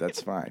dad.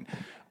 That's fine.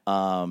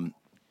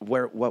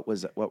 What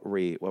were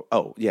we?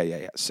 Oh,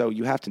 yeah. So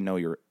you have to know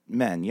you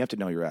have to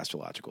know your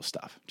astrological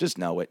stuff. Just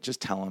know it. Just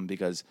tell them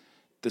because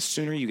the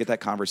sooner you get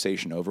that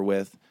conversation over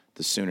with,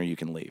 the sooner you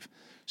can leave.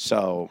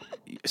 So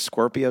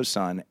Scorpio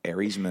sun,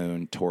 Aries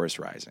moon, Taurus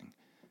rising.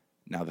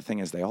 Now, the thing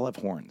is, they all have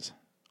horns.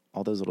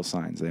 All those little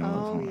signs, they all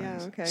have horns. Oh,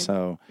 yeah, okay.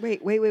 So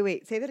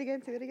wait. Say that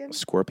again.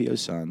 Scorpio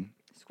sun.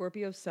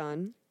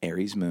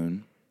 Aries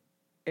moon.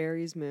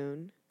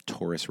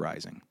 Taurus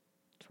rising.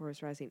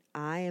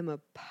 I am a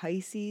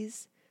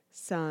Pisces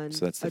sun.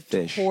 So that's the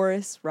fish.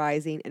 Taurus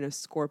rising and a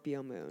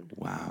Scorpio moon.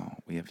 Wow.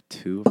 We have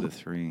two of the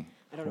three.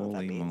 I don't know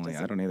what that means. Moly.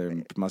 I don't either.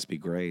 It must be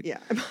great. Yeah.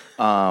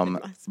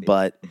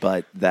 But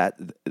that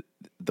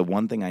the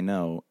one thing I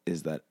know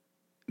is that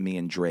me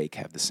and Drake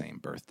have the same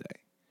birthday.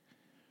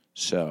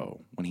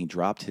 So when he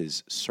dropped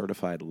his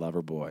Certified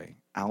Lover Boy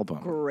album.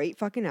 Great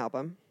fucking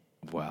album.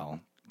 Well,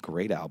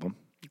 great album.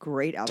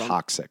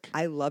 Toxic.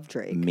 I love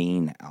Drake.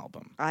 Mean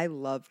album. I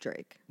love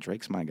Drake.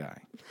 Drake's my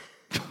guy.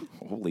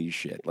 Holy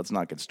shit. Let's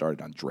not get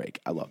started on Drake.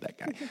 I love that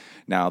guy.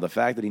 Now, the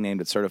fact that he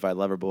named it Certified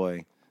Lover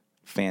Boy,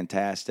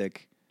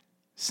 fantastic.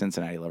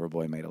 Cincinnati Lover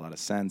Boy made a lot of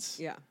sense.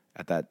 Yeah.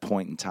 At that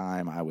point in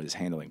time, I was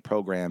handling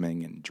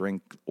programming and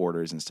drink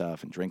orders and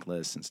stuff and drink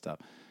lists and stuff.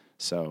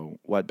 So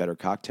what better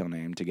cocktail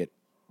name to get,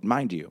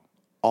 mind you,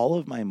 all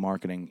of my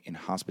marketing in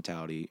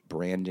hospitality,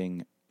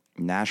 branding,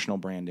 national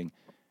branding,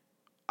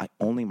 I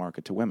only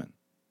market to women.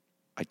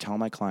 I tell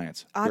my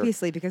clients.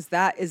 Obviously, because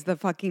that is the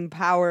fucking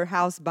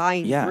powerhouse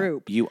buying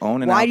group. You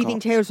own an Why alcohol. do you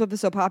think Taylor Swift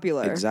is so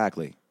popular?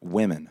 Exactly.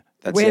 Women.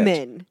 That's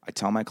women. It. I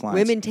tell my clients.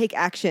 Women take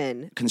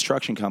action.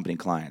 Construction company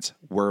clients.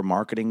 We're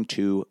marketing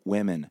to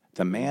women.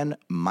 The man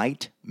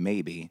might,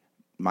 maybe,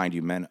 mind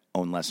you, men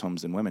own less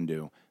homes than women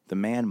do. The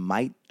man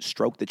might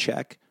stroke the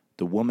check.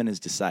 The woman is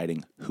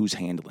deciding who's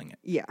handling it.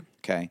 Yeah.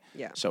 Okay?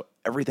 Yeah. So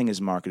everything is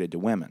marketed to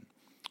women.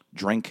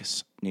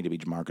 Drinks need to be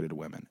marketed to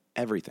women.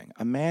 Everything.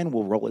 A man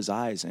will roll his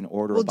eyes and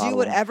order a bottle. Will do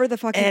whatever the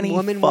fucking any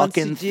woman wants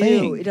to do.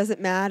 Thing. It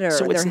doesn't matter.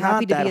 So They're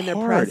happy to be in their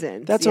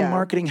presence. That's a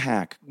marketing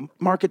hack.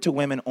 Market to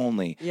women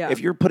only. Yeah. If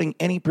you're putting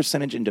any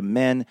percentage into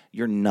men,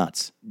 you're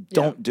nuts.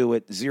 Don't do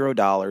it.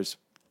 $0.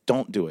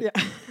 Don't do it.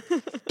 Yeah.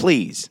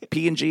 Please.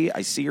 P&G,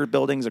 I see your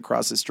buildings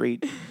across the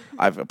street.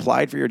 I've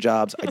applied for your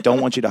jobs. I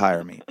don't want you to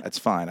hire me. That's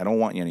fine. I don't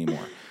want you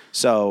anymore.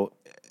 So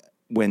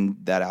when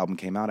that album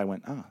came out, I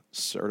went,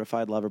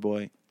 Certified Lover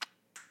Boy,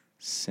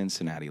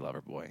 Cincinnati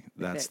Lover Boy.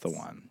 That's the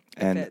one.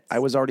 And I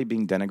was already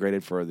being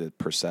denigrated for the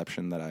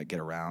perception that I get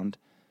around.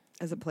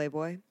 As a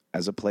playboy?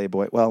 As a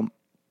playboy. Well,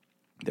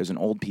 there's an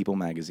old People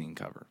magazine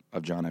cover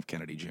of John F.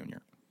 Kennedy Jr.,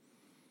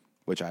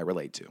 which I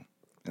relate to.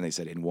 And they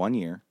said in 1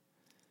 year,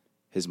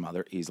 he's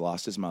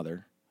lost his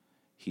mother,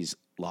 he's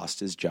lost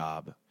his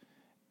job,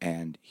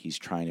 and he's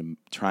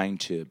trying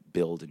to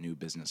build a new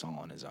business all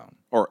on his own,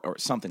 or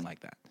something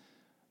like that.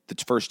 The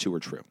first two are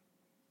true.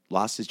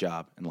 Lost his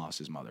job and lost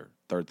his mother.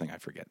 Third thing I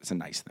forget. It's a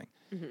nice thing.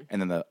 Mm-hmm.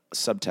 And then the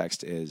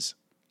subtext is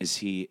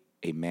he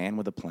a man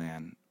with a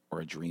plan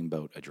or a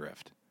dreamboat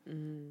adrift?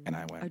 And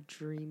I went, a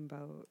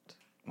dreamboat.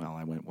 Well,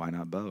 I went, why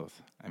not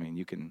both? I mean,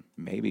 you can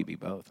maybe be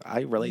both.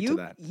 I relate to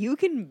that. You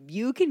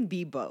can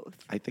be both.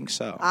 I think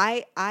so.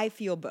 I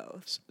feel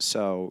both.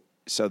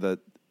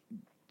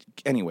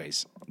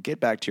 Anyways, get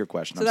back to your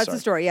question. So that's the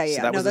story. Yeah.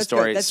 So that was the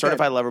story.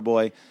 Certified Lover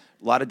Boy.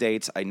 A lot of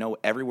dates. I know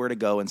everywhere to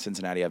go in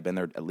Cincinnati. I've been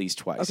there at least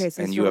twice. Okay,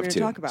 so and you have too.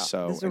 Talk about.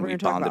 So and we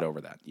bonded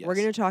over that. Yes. We're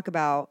going to talk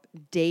about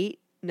date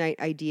night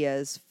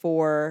ideas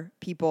for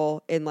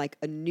people in like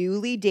a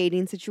newly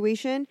dating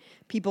situation,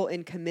 people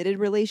in committed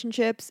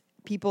relationships,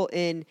 people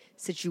in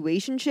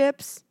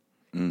situationships,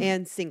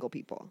 and single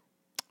people.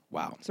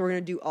 Wow. So we're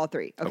going to do all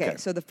three. Okay.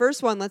 So the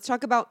first one, let's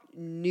talk about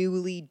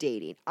newly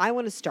dating. I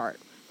want to start.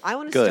 I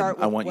want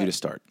you to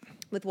start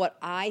with what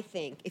I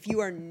think. If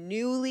you are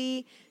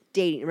newly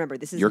dating, remember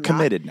this is you're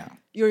committed now.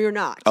 You're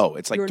not. Oh,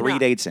 it's like 3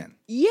 dates in.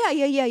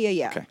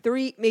 Yeah. Okay.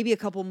 3, maybe a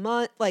couple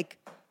months. Like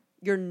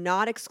you're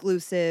not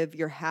exclusive.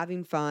 You're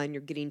having fun.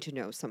 You're getting to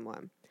know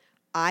someone.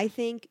 I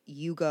think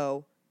you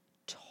go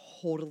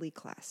totally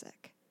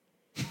classic.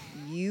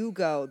 You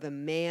go, the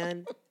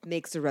man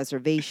makes a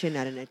reservation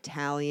at an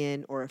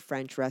Italian or a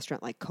French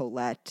restaurant like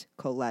Colette.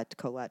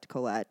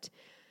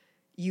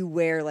 You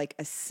wear like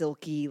a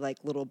silky, like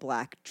little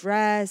black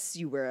dress.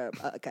 You wear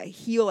a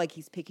heel, like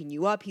he's picking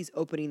you up. He's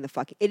opening the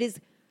fucking. It is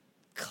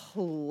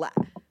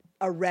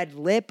a red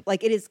lip.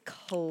 Like it is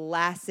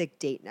classic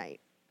date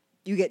night.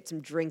 You get some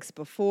drinks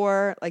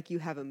before, like you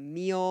have a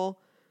meal.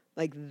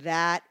 Like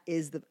that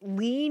is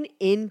lean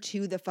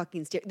into the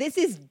fucking stare. This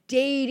is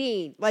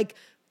dating. Like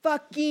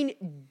fucking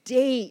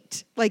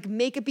date. Like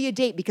make it be a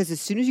date because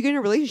as soon as you get in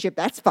a relationship,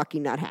 that's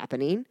fucking not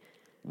happening.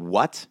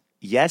 What?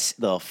 Yes,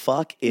 the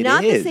fuck it is.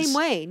 Not the same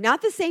way.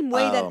 Not the same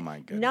way Oh my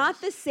goodness.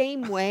 Not the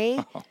same way.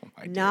 Oh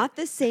my Not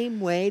the same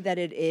way that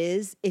it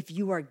is if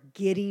you are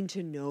getting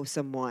to know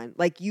someone.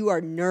 Like you are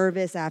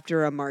nervous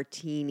after a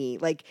martini.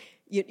 Like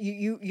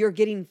you're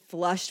getting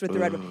flushed with the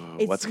red.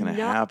 What's going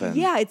to happen?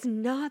 Yeah, it's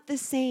not the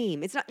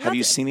same. It's not. Have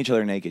you seen each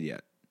other naked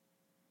yet?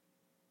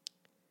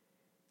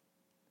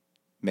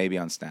 Maybe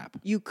on Snap.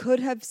 You could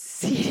have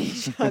seen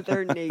each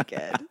other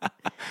naked.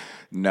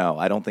 No,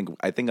 I don't think.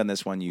 I think on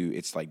this one,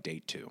 it's like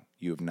date 2.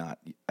 You have not.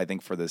 I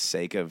think for the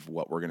sake of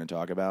what we're going to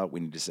talk about,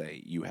 we need to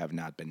say you have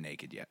not been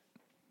naked yet.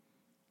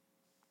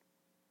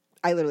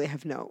 I literally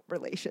have no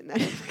relation.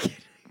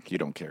 You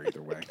don't care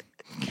either way.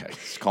 Okay,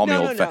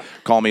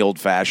 call me old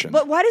fashioned.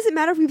 But why does it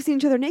matter if we've seen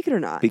each other naked or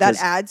not? Because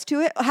that adds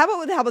to it.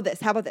 How about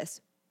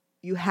this?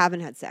 You haven't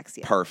had sex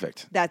yet.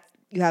 Perfect.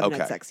 You haven't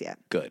had sex yet.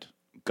 Good.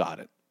 Got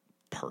it.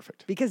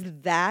 Perfect. Because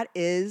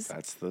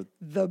that's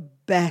the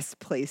best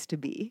place to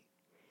be.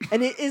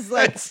 And it is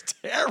like it's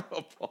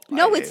terrible.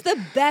 No, it's the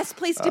best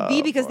place to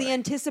be because the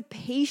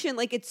anticipation,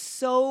 like it's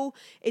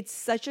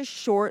such a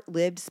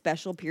short-lived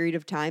special period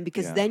of time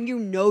because then you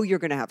know you're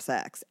going to have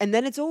sex and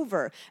then it's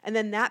over. And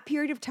then that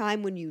period of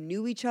time when you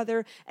knew each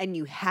other and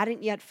you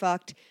hadn't yet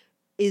fucked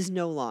is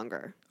no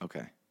longer.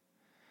 Okay.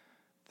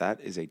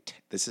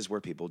 This is where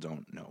people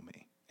don't know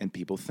me and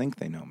people think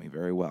they know me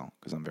very well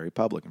because I'm very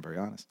public and very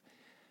honest.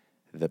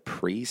 The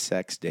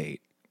pre-sex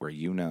date where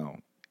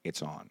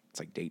it's on. It's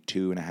like date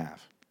 2.5.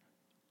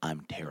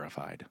 I'm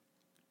terrified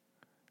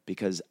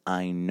because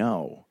I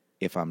know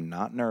if I'm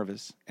not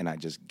nervous and I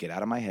just get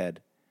out of my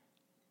head,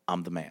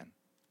 I'm the man.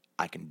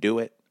 I can do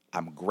it.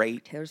 I'm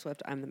great. Taylor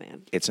Swift, I'm the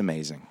man. It's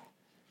amazing.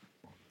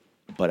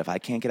 But if I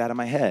can't get out of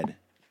my head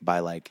by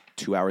like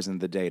 2 hours into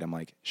the date, I'm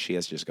like, she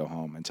has to just go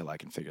home until I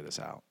can figure this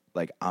out.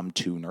 Like I'm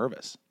too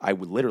nervous. I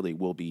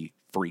will be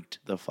freaked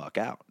the fuck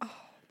out,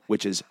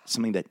 which is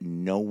something that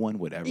no one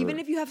would ever. Even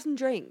if you have some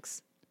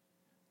drinks.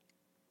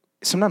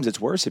 Sometimes it's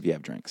worse if you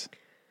have drinks.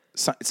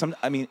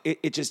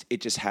 It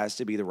just has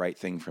to be the right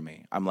thing for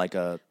me. I'm like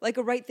a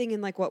right thing in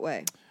like what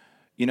way?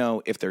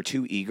 If they're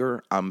too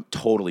eager, I'm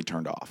totally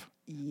turned off.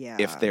 Yeah.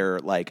 If they're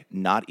like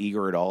not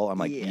eager at all, I'm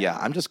like,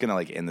 I'm just gonna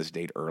like end this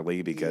date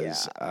early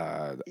because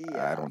I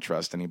don't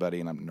trust anybody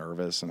and I'm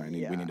nervous and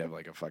we need to have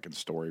like a fucking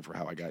story for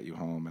how I got you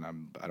home and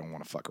I don't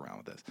want to fuck around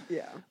with this.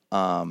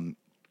 Yeah.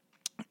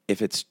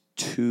 If it's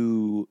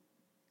too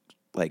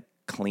like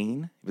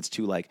clean, if it's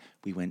too like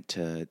we went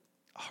to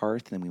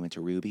Hearth and then we went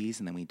to Ruby's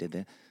and then we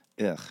did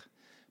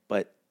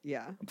but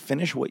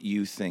finish what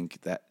you think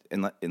that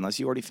unless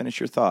you already finished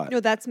your thought. No,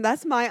 that's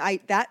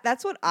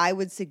what I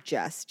would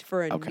suggest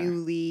for a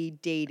newly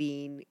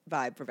dating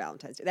vibe for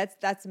Valentine's Day.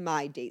 That's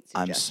my date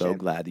suggestion. I'm so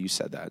glad that you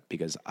said that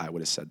because I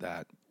would have said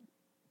that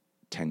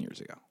 10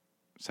 years ago.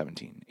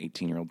 17,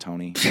 18-year-old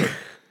Tony.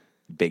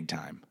 Big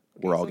time.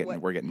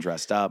 We're getting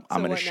dressed up.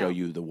 I'm going to show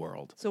you the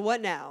world. So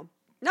what now?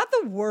 Not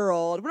the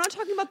world. We're not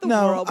talking about the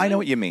no, world. I know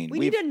what you mean. We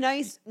need a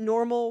nice,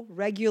 normal,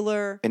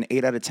 regular... An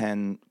 8 out of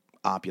 10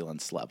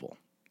 opulence level.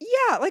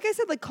 Yeah, like I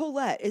said, like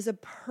Colette is a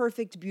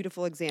perfect,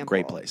 beautiful example.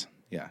 Great place.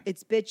 Yeah.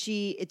 It's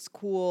bitchy, it's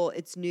cool,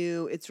 it's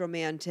new, it's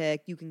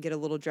romantic. You can get a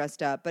little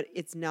dressed up, but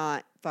it's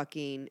not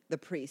fucking the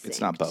precinct.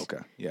 It's not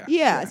Boca. Yeah.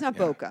 Yeah, it's not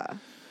Boca.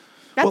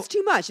 That's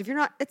too much. If you're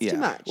not, it's too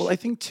much. Well, I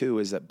think too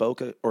is that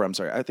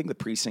I think the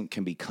precinct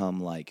can become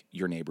like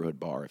your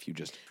neighborhood bar if you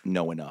just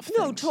know enough things.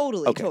 No,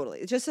 totally, totally.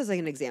 It just as like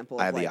an example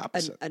of I have like the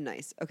opposite. a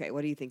nice. Okay,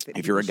 what do you think that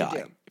if you're a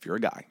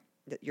guy,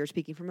 you're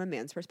speaking from a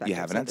man's perspective.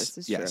 You haven't had this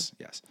is yes, true.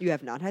 yes. You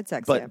have not had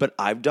sex but yet. But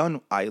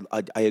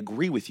I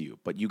agree with you,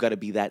 but you got to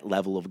be that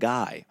level of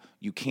guy.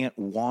 You can't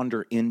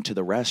wander into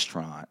the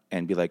restaurant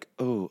and be like,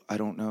 "Oh, I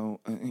don't know."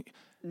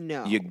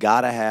 No. You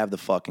got to have the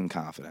fucking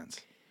confidence.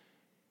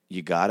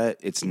 You got to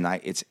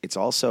it's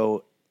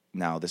also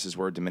now this is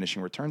where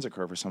diminishing returns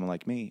occur for someone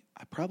like me.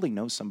 I probably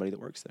know somebody that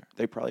works there.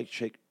 They probably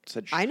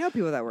said I know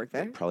people that work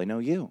there. They probably know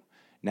you.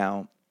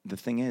 Now, the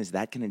thing is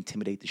that can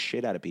intimidate the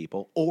shit out of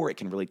people or it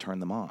can really turn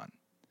them on.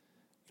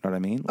 You know what I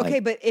mean? Okay,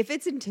 but if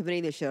it's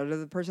intimidating the shit out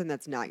of the person,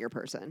 that's not your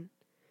person.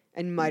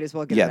 And might as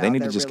well get they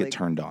need to just get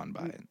turned on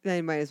by it.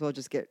 They might as well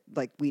just get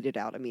like weeded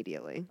out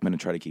immediately. I'm going to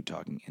try to keep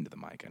talking into the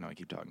mic. I know I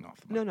keep talking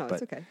off the mic. No,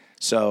 it's okay.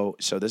 So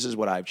this is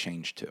what I've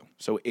changed to.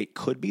 So it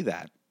could be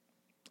that.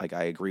 Like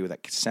I agree with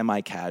that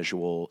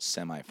semi-casual,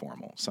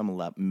 semi-formal,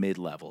 some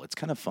mid-level. It's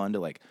kind of fun to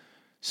like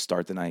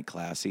start the night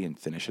classy and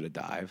finish at a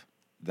dive.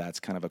 That's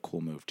kind of a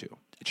cool move too.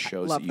 It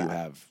shows that you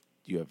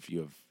have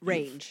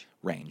range.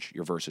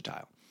 You're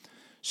versatile.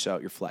 So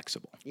you're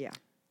flexible. Yeah.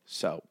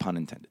 So, pun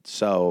intended.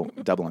 So,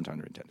 double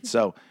entendre intended.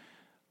 So,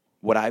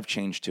 what I've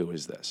changed to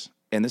is this.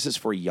 And this is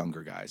for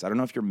younger guys. I don't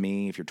know if you're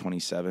me, if you're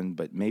 27,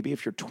 but maybe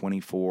if you're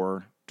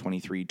 24,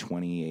 23,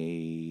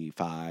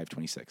 25,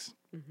 26.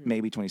 Mm-hmm.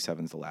 Maybe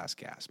 27 is the last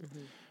gasp.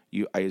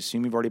 Mm-hmm. I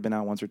assume you've already been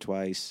out once or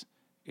twice.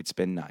 It's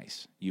been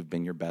nice. You've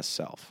been your best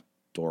self.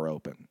 Door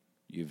open.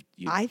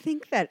 I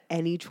think that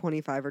any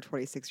 25 or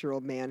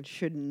 26-year-old man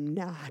should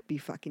not be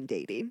fucking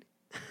dating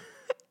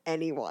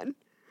anyone.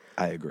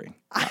 I agree.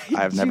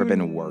 I've never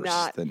been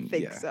worse than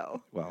think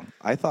so. Well,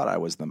 I thought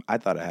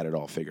I had it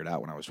all figured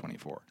out when I was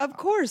 24. Of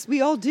course,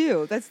 we all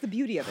do. That's the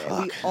beauty of it.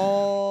 Fuck. We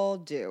all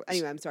do.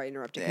 Anyway, I'm sorry to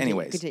interrupt you.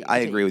 Continue. I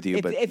agree with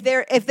you, but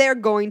if they're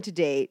going to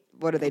date,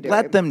 what are they doing?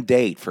 Let them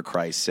date, for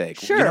Christ's sake.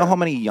 Sure. You know how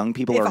many young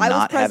people are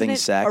not having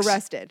sex?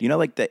 Arrested. You know,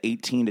 like the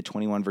 18 to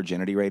 21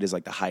 virginity rate is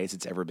like the highest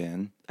it's ever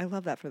been. I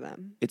love that for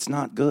them. It's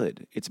not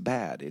good. It's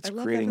bad. It's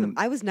creating.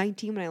 I was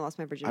 19 when I lost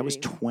my virginity. I was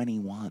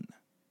 21.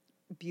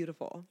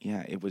 Beautiful.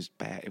 Yeah, it was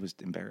bad. It was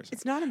embarrassing.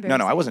 It's not embarrassing.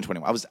 No, I wasn't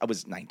 21. I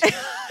was 19.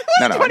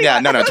 No,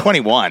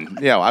 21.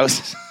 Yeah, I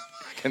was.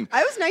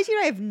 I was 19.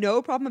 I have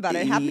no problem about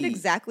it. It happened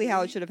exactly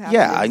how it should have happened.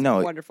 Yeah, I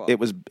know. Wonderful. It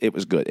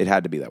was good. It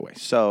had to be that way.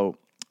 So,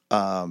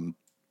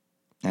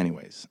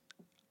 anyways,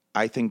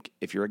 I think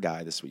if you're a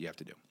guy, this is what you have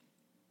to do.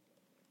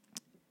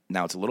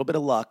 Now, it's a little bit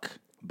of luck,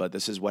 but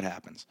this is what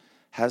happens.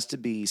 Has to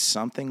be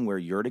something where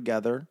you're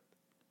together,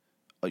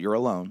 you're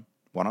alone,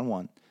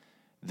 one-on-one,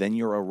 then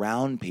you're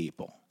around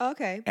people.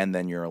 Okay. And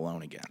then you're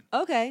alone again.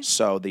 Okay.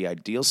 So the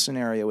ideal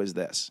scenario is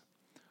this.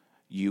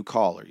 You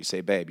call her. You say,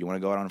 babe, you want to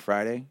go out on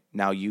Friday?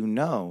 Now you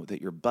know that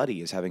your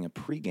buddy is having a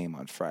pregame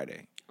on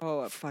Friday.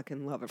 Oh, I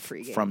fucking love a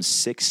pregame. From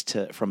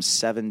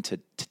 7 to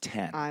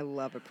 10. I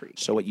love a pregame.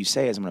 So what you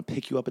say is, I'm going to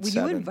pick you up at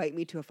 7. Will you invite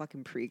me to a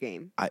fucking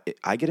pregame?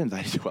 I get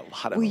invited to a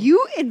lot of them. Will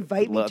you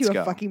invite me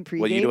to a fucking pregame?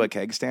 Will you do a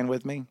keg stand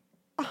with me?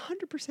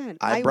 100%.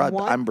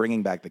 I'm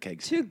bringing back the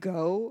cake stand. To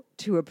go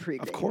to a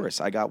pregame. Of course,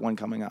 I got one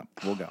coming up.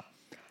 We'll go.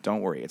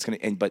 Don't worry. It's gonna.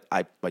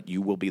 But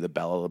you will be the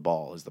belle of the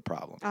ball. Is the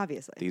problem?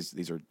 Obviously.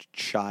 These are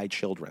shy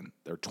children.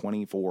 They're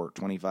 24,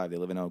 25. They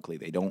live in Oakley.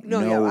 They don't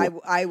know.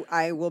 No,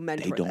 I will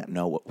mentor them. They don't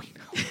know what we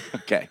know.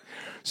 Okay,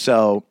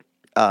 so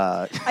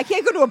I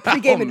can't go to a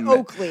pregame in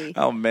Oakley.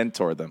 I'll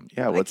mentor them.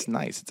 Yeah, well, it's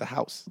nice. It's a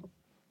house.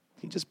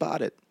 He just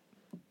bought it.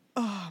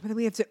 Oh, but then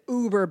we have to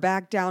Uber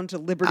back down to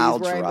Liberties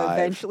I'm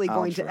eventually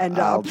going to end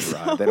I'll up.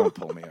 Drive. They don't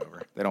pull me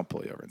over. They don't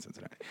pull you over in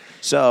Cincinnati.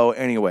 So,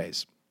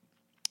 anyways,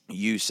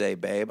 you say,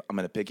 babe, I'm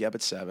going to pick you up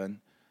at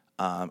 7.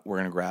 We're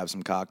going to grab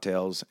some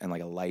cocktails and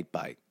like a light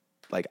bite.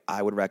 Like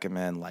I would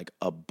recommend like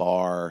a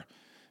bar.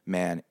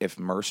 Man, if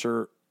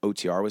Mercer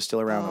OTR was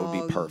still around, it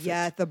would be perfect.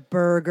 Yeah, the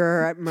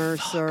burger at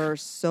Mercer,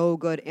 so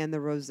good, and the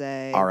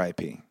rosé.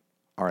 R.I.P.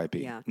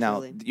 Yeah, now,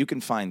 truly. You can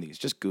find these.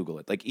 Just Google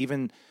it. Like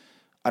even...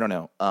 I don't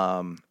know.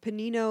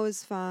 Panino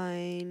is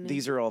fine.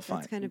 These are all fine.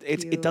 That's kind of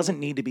it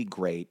doesn't need to be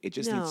great. It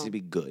just needs to be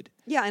good.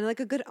 Yeah, and like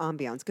a good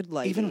ambiance, good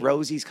lighting. Even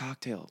Rosie's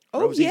Cocktail. Oh,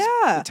 Rosie's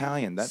yeah.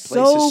 Italian. That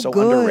place is so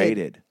good.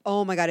 underrated.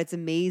 Oh, my God. It's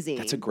amazing.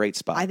 That's a great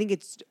spot. I think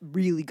it's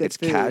really good It's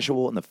food.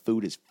 casual, and the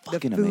food is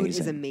fucking amazing. The food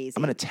is amazing.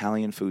 I'm an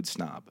Italian food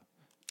snob.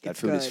 That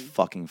It's food is good.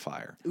 fucking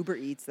fire. Uber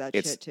Eats that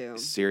It's shit too.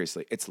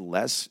 seriously, it's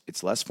less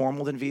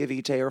formal than Via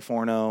Vite or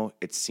Forno.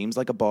 It seems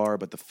like a bar,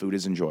 but the food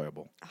is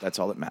enjoyable. That's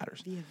all that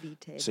matters. Via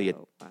Vite. So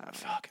though. Wow.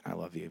 fucking, I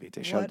love Via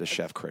Vite. Shout out What to a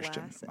Chef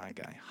Christian, classic. my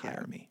guy.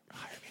 Hire me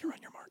to run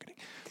your marketing.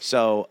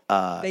 So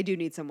They do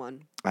need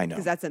someone. I know.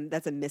 Because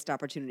that's a missed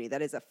opportunity.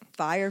 That is a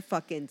fire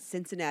fucking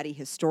Cincinnati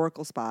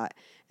historical spot,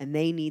 and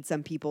they need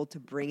some people to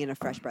bring in a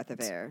fresh breath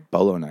of air.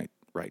 Bolo night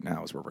right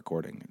now as we're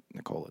recording at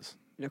Nicola's.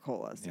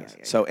 Nicola's. Yes.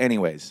 Yeah. So,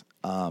 anyways,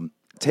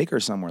 take her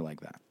somewhere like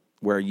that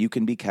where you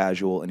can be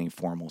casual in a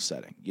formal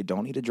setting. You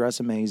don't need to dress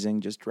amazing;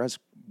 just dress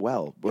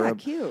well. Wear a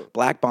cute.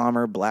 black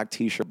bomber, black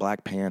t-shirt,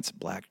 black pants,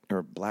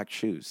 black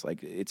shoes.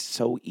 Like it's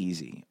so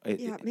easy.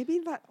 Maybe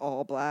not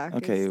all black.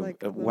 Okay, It's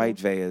like white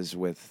Veas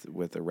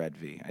with a red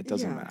V. It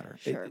doesn't Yeah, matter.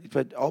 sure.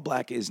 But all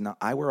black is not.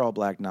 I wear all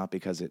black not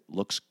because it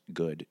looks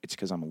good. It's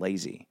because I'm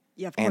lazy.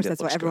 Yeah, of and course. it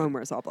That's why looks everyone good.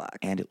 wears all black.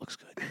 And it looks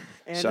good.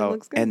 And so, it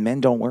looks good. And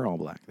men don't wear all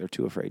black. They're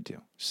too afraid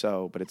to.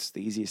 So, but it's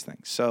the easiest thing.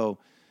 So,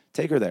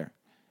 take her there.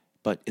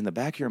 But in the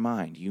back of your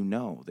mind, you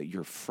know that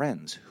your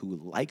friends who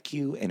like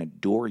you and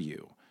adore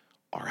you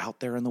are out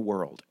there in the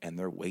world and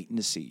they're waiting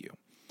to see you.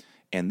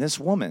 And this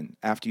woman,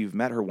 after you've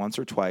met her once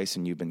or twice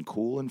and you've been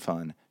cool and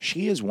fun,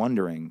 she is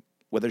wondering,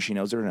 whether she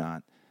knows it or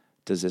not,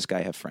 does this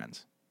guy have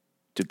friends?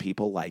 Do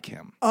people like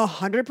him?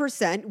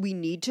 100%. We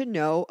need to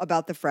know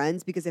about the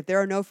friends because if there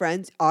are no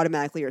friends,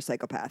 automatically you're a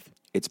psychopath.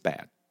 It's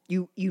bad.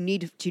 You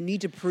need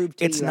to prove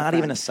to me It's you have not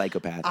even a friends.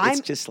 psychopath. I'm-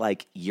 It's just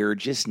like, you're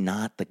just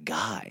not the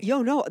guy.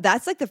 Yo, no,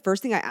 that's like the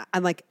first thing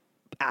I'm like,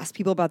 ask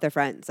people about their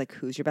friends. Like,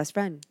 who's your best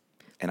friend?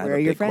 And I Where have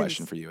are a your big friends?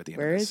 question for you at the end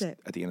Where of this. is it?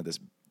 At the end of this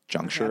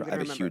juncture, I'm I gonna have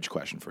a remember. huge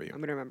question for you I'm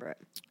going to remember it.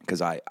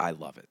 because I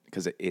love it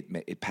because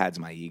it pads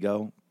my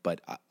ego,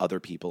 but other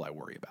people I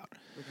worry about.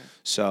 Okay.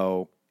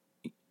 So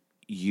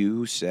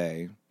you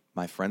say,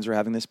 my friends are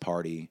having this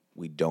party.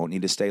 We don't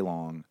need to stay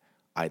long.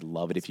 I'd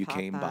love it if you pop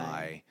came by.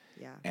 by.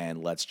 Yeah.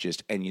 And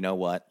and you know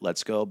what?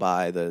 Let's go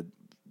by the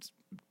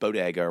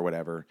bodega or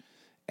whatever.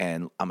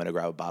 And I'm going to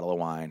grab a bottle of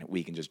wine.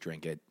 We can just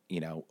drink it,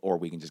 or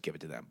we can just give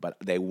it to them. But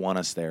they want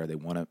us there. They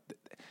want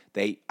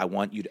to, I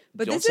want you to.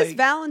 But don't this say, is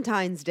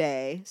Valentine's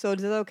Day. So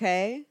is it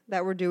okay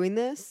that we're doing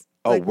this?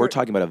 Oh, Like, we're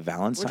talking about a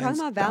Valentine's, talking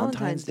about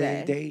Valentine's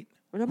Day. date?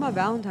 We're talking about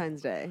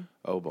Valentine's Day.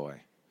 Oh,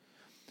 boy.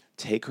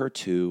 Take her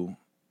to,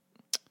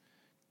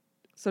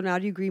 So now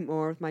do you agree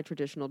more with my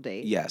traditional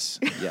date? yes,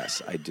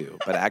 I do.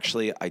 But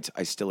actually,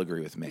 I still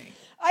agree with me.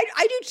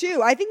 I do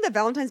too. I think that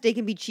Valentine's Day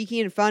can be cheeky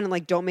and fun and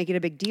like don't make it a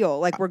big deal.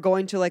 Like we're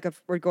going to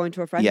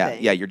a friend Yeah,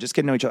 thing. yeah, you're just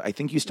getting to know each other. I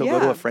think you still go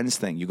to Yeah. a friend's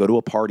thing. You go to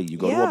a party. You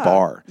go to a Yeah.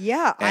 bar.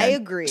 Yeah, I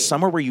And agree.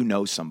 Somewhere where you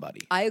know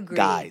somebody. I agree.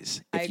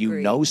 Guys, I if you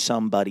agree. know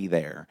somebody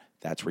there,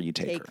 that's where you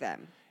take her.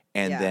 them.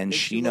 And Yeah, then makes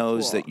she you look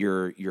knows cool. that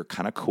you're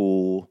kind of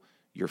cool,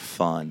 you're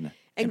fun.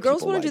 And girls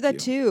people want to do like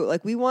that you. too.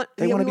 Like we want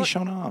They yeah, wanna we be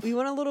shown off. We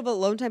want a little bit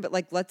alone time, but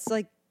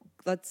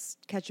let's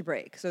catch a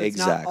break. So it's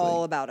Exactly. not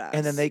all about us.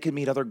 And then they can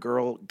meet other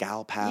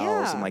gal pals,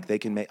 Yeah. and like they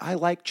can make. I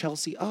like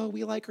Chelsea. Oh,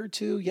 we like her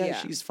too. Yeah, Yeah.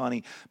 she's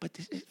funny. But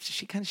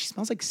she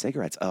smells like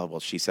cigarettes. Oh well,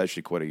 she says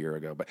she quit a year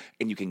ago.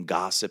 And you can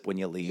gossip when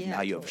you leave. Yeah,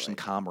 Now you have totally. some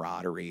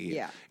camaraderie.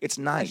 Yeah. it's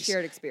nice. shared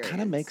Kind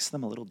experience. of makes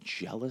them a little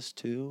jealous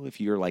too. If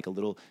you're like a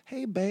little,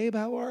 hey babe,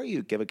 how are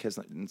you? Give a kiss.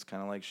 And it's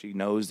kind of like she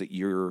knows that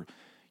you're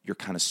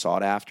kind of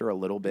sought after a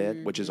little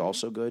bit, which is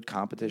also good.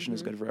 Competition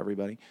is good for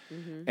everybody.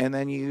 And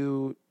then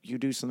you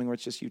do something where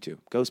it's just you two.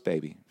 Ghost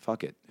baby.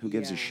 Fuck it. Who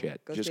gives a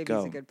shit? Ghost Just Baby's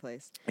go. a good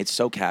place. It's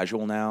so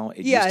casual now.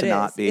 It Yeah, used to it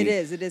not is. be. It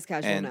is. It is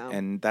casual and, now.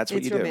 And that's what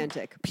It's you do.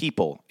 romantic.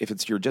 People.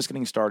 If you're just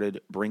getting started,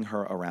 bring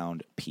her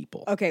around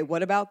people. Okay,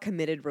 what about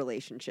committed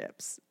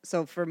relationships?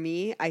 So for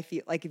me, I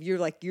feel like if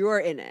you're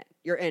in it.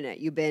 You're in it.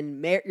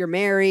 You're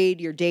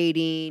married, you're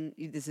dating,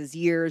 this is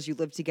years, you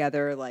live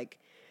together, like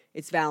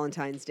it's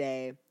Valentine's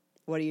Day.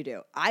 What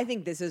do? I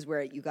think this is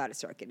where you got to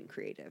start getting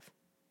creative.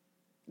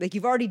 Like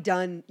you've already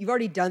done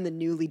the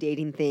newly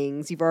dating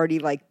things. You've already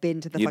like been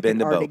to the You've fucking been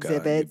to art Boca.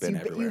 exhibits. You've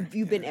been everywhere.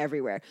 You've been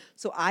everywhere.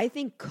 So I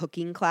think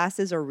cooking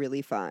classes are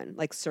really fun,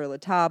 like sur la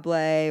table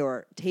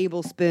or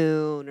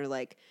tablespoon or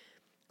like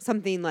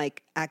something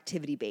like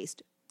activity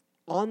based.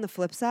 On the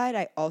flip side,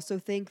 I also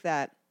think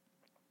that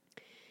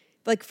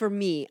like for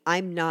me,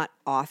 I'm not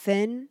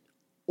often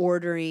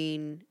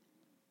ordering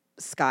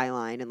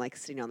Skyline and like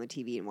sitting on the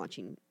TV and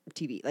watching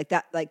TV like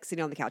that, like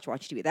sitting on the couch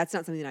watching TV. That's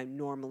not something that I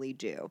normally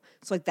do.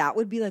 So like that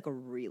would be like a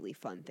really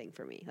fun thing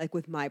for me. Like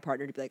with my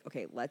partner to be like,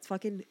 okay, let's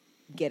fucking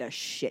get a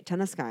shit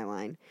ton of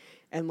Skyline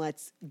and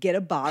let's get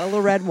a bottle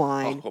of red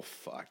wine. Oh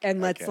fuck!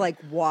 And let's Okay. like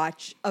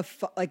watch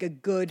like a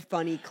good,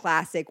 funny,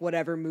 classic,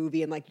 whatever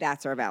movie, and like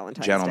that's our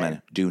Valentine's Gentlemen,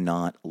 Day. do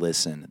not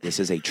listen. This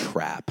is a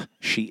trap.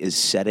 She is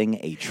setting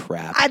a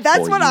trap.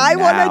 That's for what you I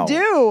now. want to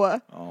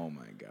do. Oh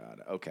my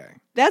god. Okay.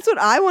 That's what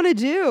I want to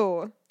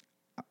do.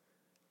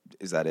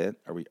 Is that it?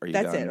 Are you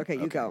That's done? it. Okay,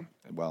 you go.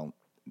 Well,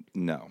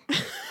 no.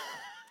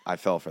 I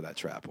fell for that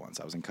trap once.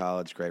 I was in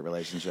college, great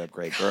relationship,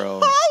 great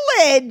girl.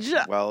 College.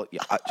 Well,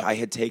 yeah, I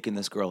had taken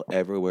this girl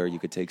everywhere you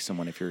could take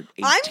someone if you're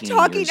 18 I'm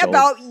talking years old.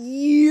 about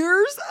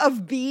years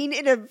of being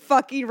in a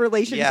fucking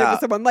relationship Yeah.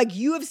 with someone. Like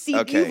you have seen,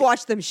 Okay. you've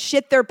watched them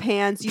shit their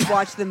pants, you've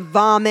watched them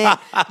vomit,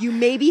 you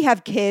maybe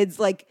have kids.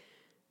 Like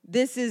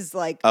this is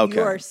like Okay.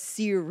 you are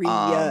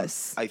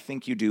serious. I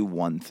think you do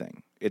one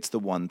thing. It's the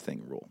one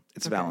thing rule.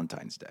 It's Okay.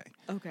 Valentine's Day.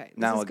 Okay.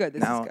 Now, This is good.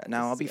 This is good. Now This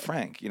I'll is be good.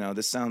 frank. You know,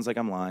 this sounds like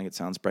I'm lying. It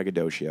sounds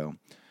braggadocio.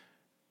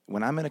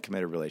 When I'm in a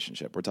committed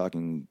relationship, we're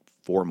talking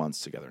 4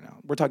 months together now.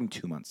 We're talking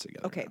 2 months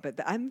together. Okay, now.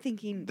 but I'm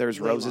thinking There's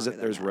way roses. longer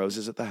than There's that.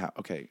 roses at the house.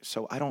 Okay,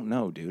 so I don't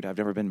know, dude. I've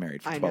never been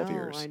married for 12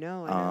 years. I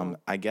know.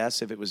 I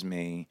guess if it was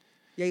me,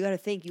 Yeah, you got to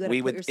think. You got to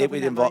we put would. yourself It would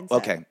in that involve. mindset.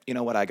 Okay, you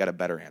know what? I got a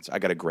better answer. I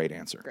got a great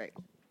answer. Great.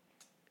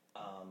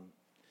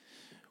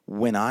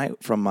 When I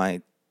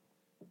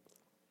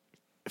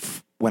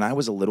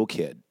was a little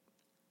kid,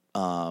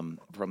 from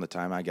the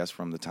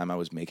time I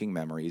was making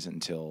memories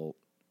until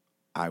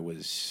I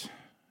was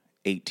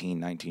 18,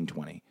 19,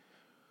 20.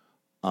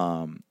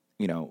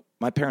 You know,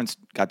 my parents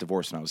got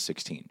divorced when I was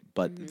 16,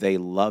 but they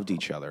loved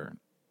each other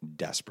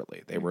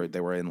desperately. They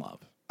were in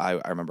love. I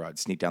remember I'd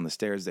sneak down the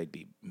stairs. They'd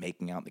be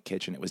making out in the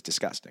kitchen. It was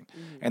disgusting.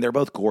 And they're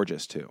both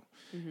gorgeous too.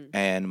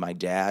 And my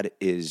dad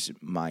is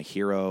my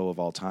hero of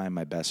all time,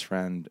 my best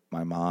friend.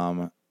 My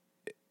mom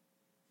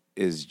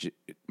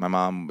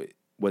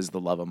was the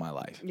love of my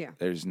life. Yeah.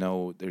 There's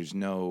no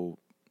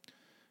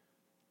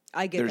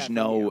I get that from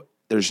you.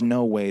 there's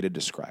no way to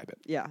describe it.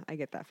 Yeah, I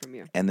get that from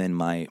you. And then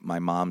my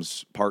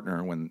mom's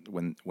partner,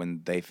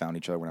 when they found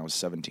each other when I was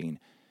 17,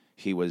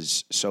 he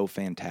was so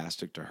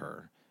fantastic to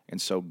her and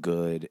so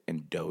good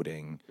and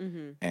doting.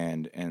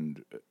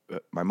 And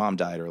my mom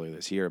died earlier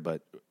this year,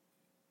 but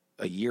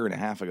a year and a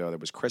half ago there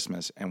was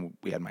Christmas, and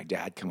we had my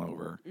dad come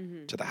over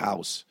to the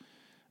house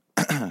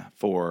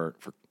for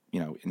you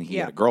know, and he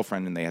had a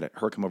girlfriend, and they had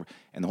her come over,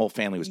 and the whole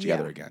family was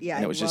together again. Yeah,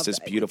 and it I was just love this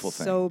that. beautiful It's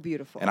thing. so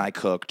beautiful. And I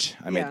cooked.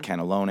 I made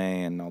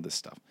cannelloni and all this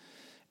stuff.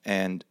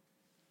 And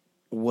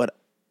what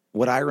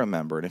I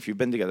remember, and if you've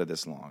been together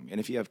this long, and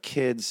if you have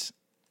kids,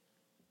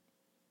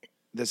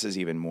 this is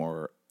even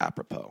more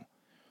apropos.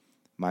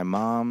 My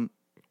mom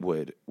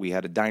we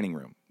had a dining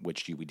room,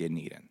 which we didn't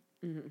eat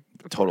in.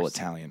 Total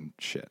Italian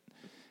shit.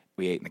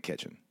 We ate in the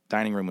kitchen.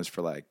 Dining room was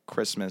for like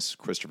Christmas,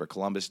 Christopher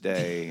Columbus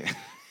Day,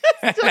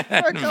 and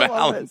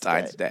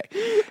Valentine's Day.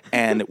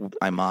 And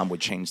my mom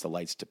would change the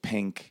lights to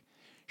pink.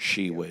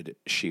 She would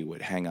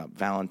hang up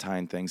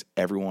Valentine things.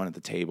 Everyone at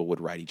the table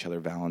would write each other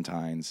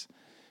Valentines.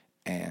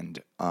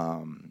 And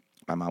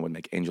my mom would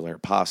make angel hair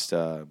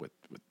pasta with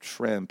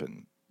shrimp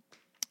and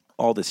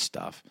all this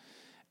stuff.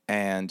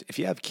 And if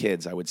you have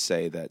kids, I would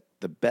say that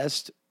the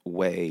best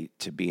way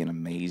to be an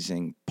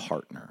amazing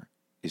partner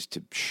is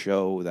to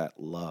show that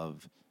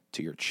love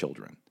to your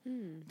children.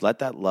 Let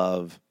that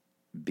love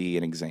be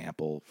an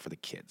example for the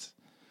kids,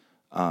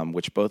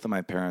 which both of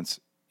my parents,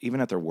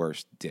 even at their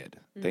worst, did.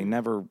 They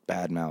never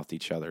badmouthed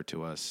each other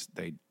to us.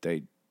 They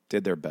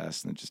did their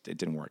best, and it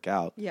didn't work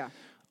out. Yeah.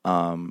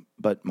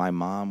 But my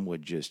mom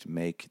would just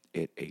make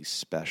it a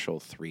special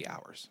 3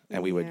 hours,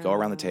 and we would go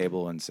around the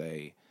table and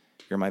say,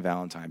 "You're my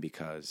Valentine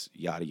because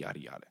yada yada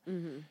yada."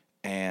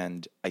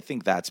 And I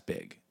think that's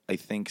big. I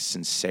think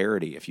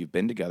sincerity, if you've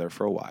been together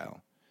for a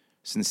while,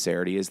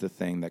 sincerity is the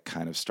thing that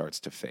kind of starts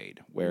to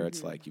fade, where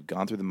it's like you've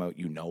gone through the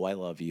you know I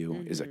love you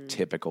is a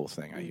typical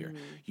thing I hear.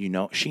 You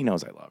know, she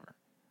knows I love her.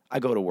 I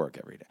go to work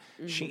every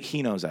day.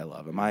 He knows I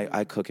love him.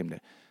 I cook him.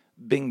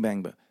 Bing,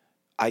 bang, but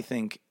I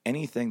think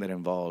anything that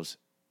involves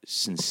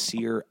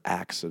sincere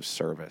acts of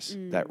service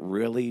that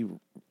really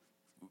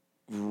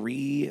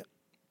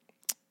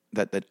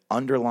that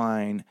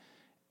underline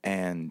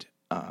and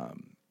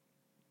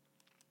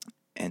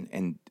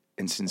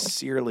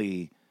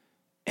sincerely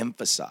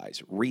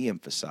emphasize,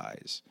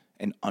 re-emphasize,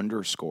 and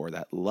underscore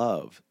that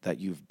love that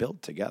you've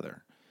built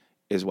together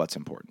is what's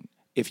important.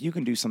 If you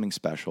can do something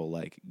special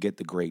like get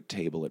the great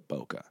table at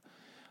Boca,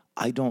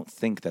 I don't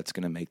think that's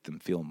going to make them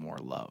feel more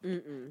loved.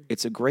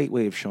 It's a great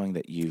way of showing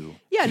that you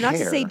care. Not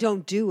to say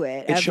don't do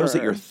it. It shows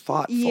that you're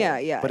thoughtful.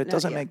 But it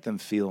doesn't make them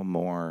feel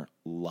more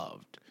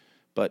loved.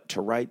 But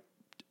to write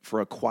for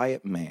a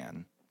quiet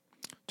man,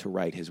 to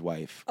write his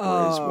wife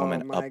or his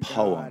woman a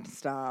poem,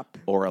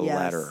 or a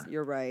letter.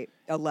 You're right.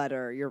 A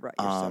letter. You're right.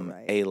 You're so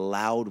right. A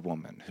loud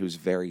woman who's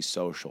very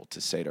social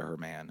to say to her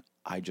man,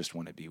 "I just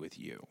want to be with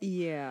you."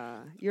 Yeah,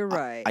 you're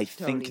right.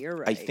 Tony, you're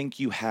right. I think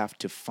you have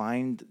to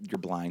find your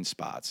blind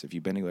spots if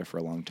you've been together for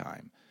a long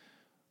time,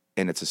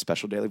 and it's a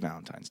special day like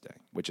Valentine's Day,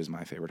 which is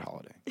my favorite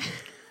holiday.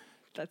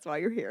 That's why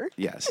you're here.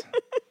 Yes.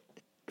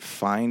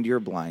 Find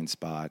your blind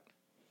spot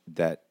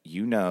that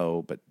you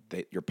know, but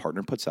that your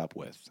partner puts up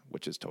with,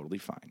 which is totally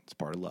fine. It's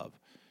part of love.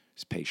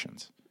 It's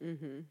patience.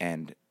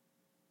 And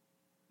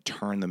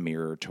turn the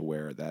mirror to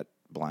where that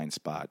blind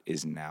spot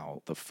is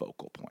now the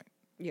focal point.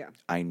 Yeah.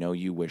 I know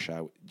you wish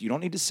you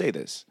don't need to say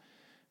this,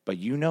 but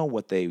you know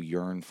what they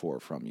yearn for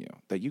from you,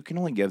 that you can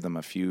only give them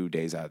a few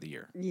days out of the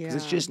year. Because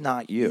it's just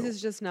not you. This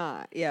is just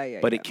not.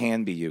 Yeah. But it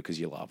can be you because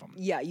you love them.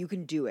 Yeah, you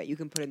can do it. You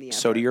can put in the effort.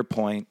 So to your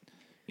point,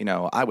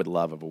 I would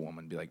love if a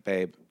woman be like,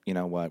 babe, you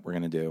know what we're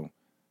going to do?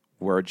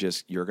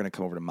 You're going to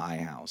come over to my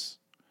house.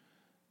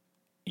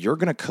 You're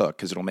going to cook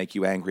because it'll make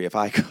you angry if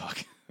I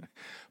cook.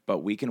 But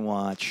we can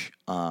watch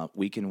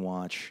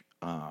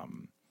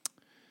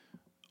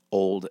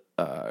old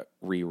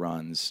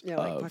reruns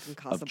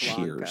of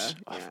Cheers.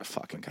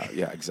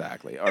 Yeah,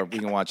 exactly. Or we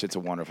can watch It's a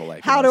Wonderful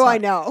Life. How do I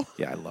know?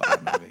 Yeah, I love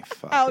that movie.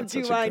 Fuck, How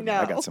do I know?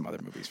 I got some other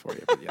movies for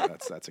you, but yeah,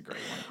 that's a great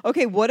one.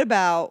 Okay, what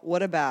about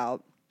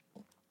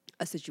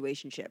a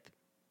situationship?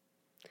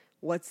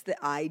 What's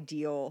the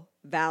ideal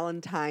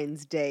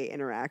Valentine's Day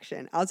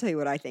interaction? I'll tell you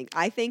what I think.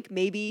 I think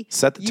maybe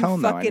set the tone,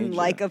 you fucking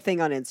like a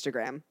thing on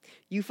Instagram.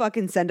 You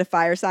fucking send a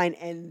fire sign,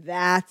 and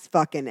that's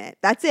fucking it.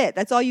 That's it.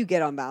 That's all you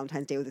get on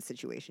Valentine's Day with a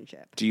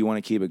situationship. Do you want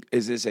to keep it?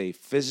 Is this a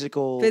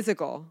physical?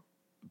 Physical.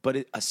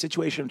 But a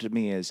situation to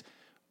me is.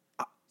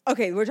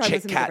 Okay, we're talking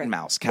about cat and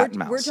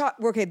mouse.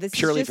 Okay, this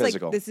purely is just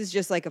physical. This is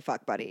just like a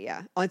fuck buddy.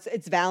 Yeah,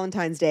 it's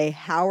Valentine's Day.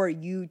 How are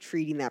you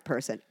treating that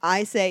person?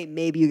 I say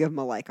maybe you give them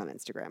a like on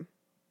Instagram.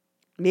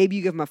 Maybe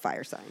you give them a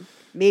fire sign.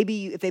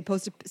 Maybe if they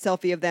post a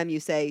selfie of them, you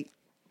say,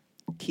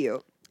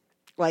 cute.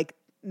 Like,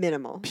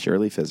 minimal.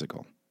 Purely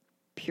physical.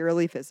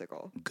 Purely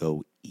physical.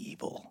 Go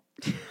evil.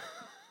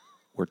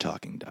 We're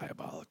talking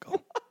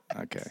diabolical.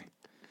 Okay.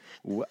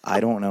 I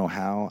don't know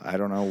how. I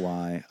don't know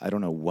why. I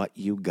don't know what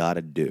you got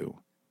to do.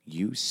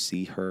 You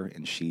see her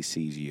and she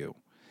sees you.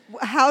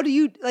 How do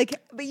you,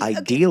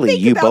 ideally,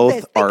 you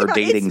both are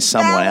dating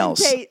someone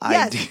else.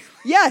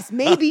 Yes,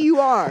 maybe you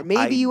are.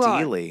 Maybe you are.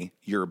 Ideally,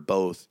 you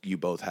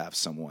both have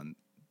someone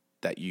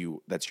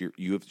you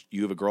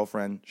have a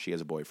girlfriend, she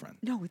has a boyfriend.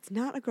 No, it's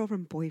not a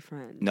girlfriend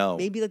boyfriend. No.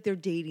 Maybe they're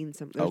dating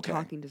they're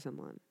talking to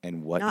someone.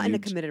 And not in a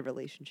committed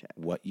relationship.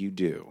 What you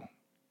do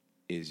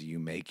is you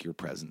make your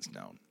presence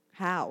known.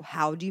 How?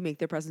 How do you make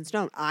their presence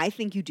known? I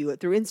think you do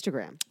it through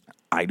Instagram.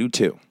 I do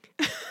too.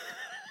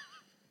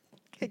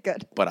 Okay,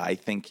 good. But I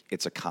think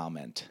it's a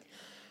comment.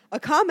 A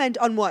comment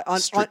on what? On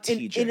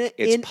strategic.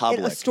 It's public.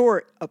 In a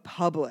store. A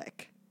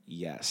public.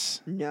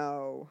 Yes.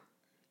 No.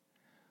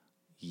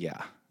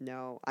 Yeah.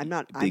 No, I'm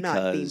not being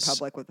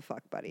public with the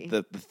fuck buddy.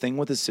 The thing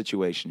with a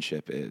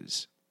situationship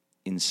is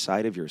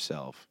inside of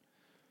yourself,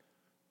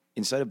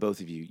 inside of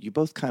both of you, you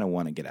both kind of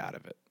want to get out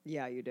of it.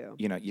 Yeah, you do.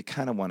 You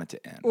kind of want it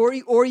to end. Or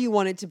you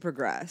want it to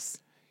progress.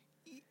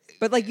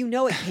 But it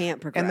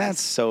can't progress. And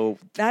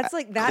that's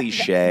like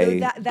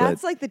cliche.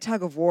 That's like the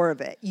tug of war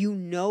of it.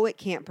 It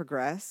can't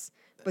progress,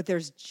 but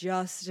there's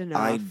just enough.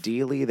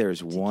 Ideally,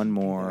 there's one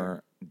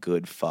more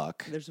good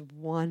fuck. There's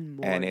one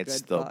more and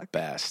it's good the fuck.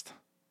 best.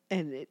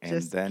 And it and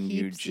just then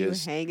keeps you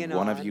just hanging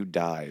one on. of you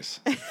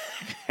dies.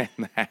 And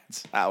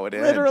that's how it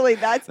ends. Literally,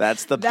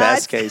 that's the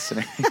best case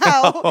scenario.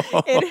 How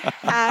it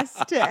has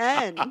to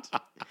end.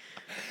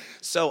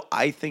 So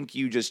I think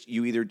you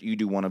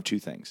do one of two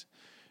things.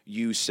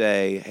 You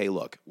say, hey,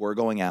 look, we're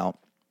going out.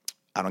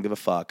 I don't give a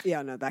fuck.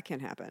 Yeah, no, that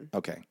can't happen.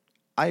 Okay.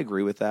 I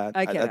agree with that.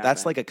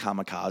 That's like a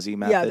kamikaze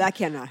method. Yeah, that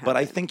cannot happen. But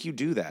I think you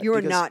do that. You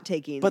are not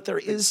taking... But there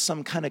is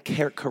some kind of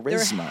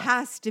charisma. There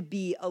has to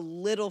be a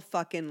little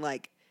fucking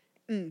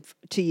oomph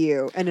to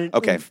you and an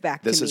oomph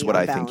back to me. This is what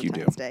I think you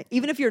do. Day.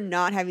 Even if you're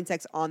not having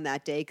sex on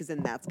that day, because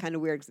then that's kind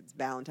of weird because it's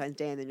Valentine's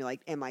Day and then you're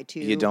like, am I too?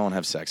 You don't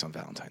have sex on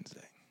Valentine's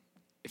Day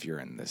if you're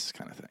in this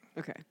kind of thing.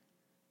 Okay.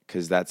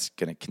 Because that's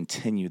going to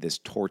continue this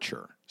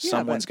torture. Yeah,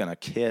 someone's going to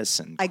kiss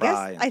and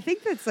cry. I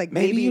think that's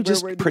maybe you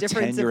just where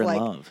pretend you're in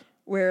love.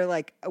 Where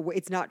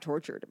it's not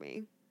torture to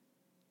me.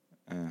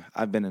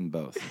 I've been in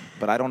both,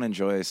 but I don't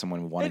enjoy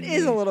someone wanting me. It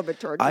is a little bit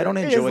torture. I don't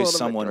enjoy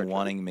someone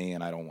wanting me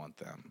and I don't want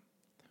them.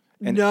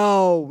 And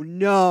no.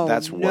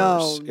 That's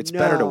worse. It's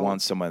better to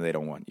want someone they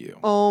don't want you.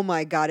 Oh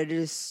my God, it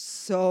is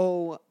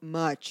so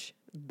much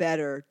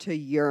better to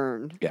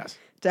yearn. Yes.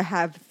 To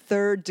have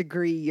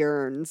third-degree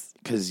yearns.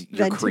 Because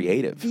you're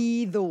creative. To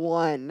be the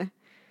one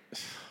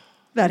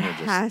that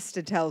has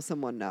to tell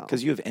someone no.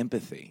 Because you have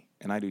empathy,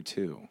 and I do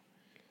too.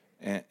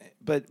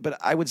 But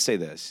I would say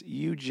this: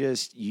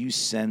 you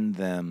send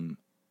them,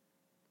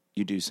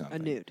 you do something.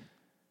 A nude.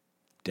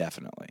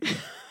 Definitely.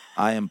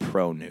 I am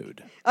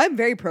pro-nude. I'm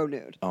very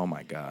pro-nude. Oh,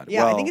 my God.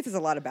 Yeah, I think it says a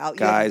lot about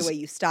guys, you, the way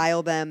you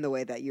style them, the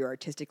way that you're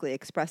artistically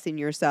expressing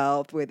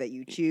yourself, the way that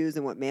you choose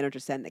and what manner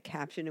to send the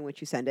caption in which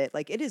you send it.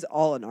 It is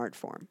all an art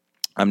form.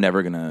 I'm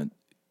never going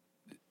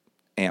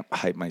to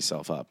hype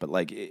myself up, but,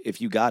 if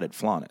you got it,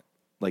 flaunt it.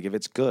 If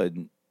it's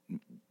good,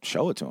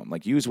 show it to them.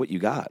 Use what you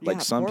got. Yeah,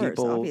 some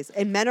people... Obvious.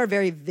 And men are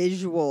very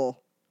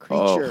visual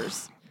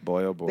creatures. Oh,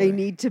 boy, oh, boy. They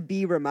need to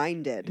be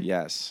reminded.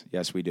 Yes,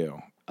 we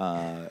do.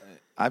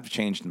 I've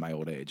changed in my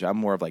old age. I'm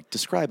more of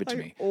describe it to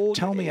me.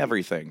 Tell me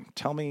everything.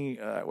 Tell me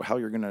how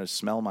you're going to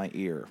smell my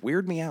ear.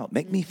 Weird me out.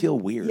 Make me feel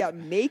weird. Yeah,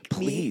 me feel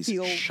Please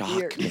shock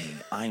weird. me.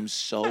 I'm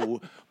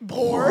so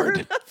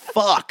bored.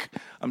 Fuck.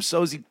 I'm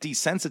so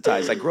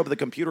desensitized. I grew up with a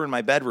computer in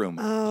my bedroom.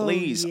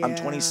 Please, yeah. I'm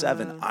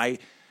 27. I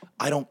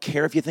don't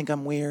care if you think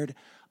I'm weird.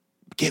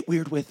 Get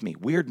weird with me.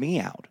 Weird me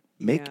out.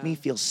 Make me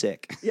feel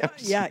sick.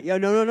 Yeah.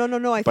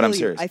 No. I But feel I'm you.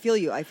 serious. I feel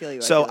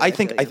you. So I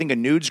think a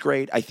nude's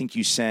great. I think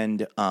you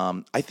send.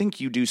 I think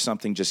you do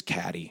something just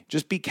catty.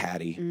 Just be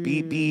catty.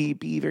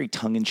 Be very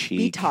tongue in cheek.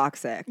 Be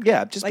toxic.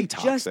 Yeah, just be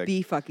toxic. Just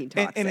be fucking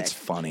toxic. And it's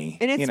funny.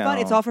 And it's fun.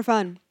 It's all for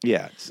fun.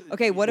 Yeah.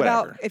 Okay. What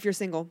whatever. about if you're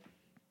single?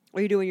 What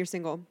do you do when you're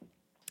single?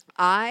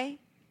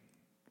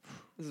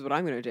 This is what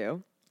I'm going to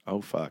do. Oh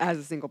fuck! As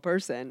a single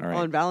person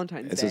on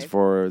Valentine's Day. This is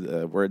for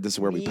this is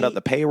where we put up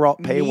the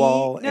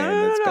paywall.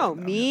 No.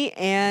 Me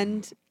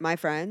and my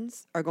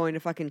friends are going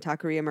to fucking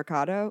Taqueria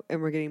Mercado, and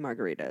we're getting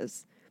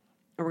margaritas,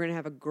 and we're gonna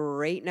have a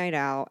great night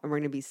out, and we're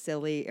gonna be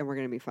silly, and we're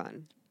gonna be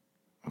fun.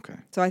 Okay.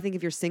 So I think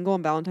if you're single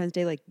on Valentine's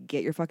Day, like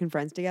get your fucking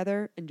friends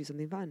together and do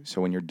something fun. So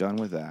when you're done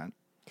with that,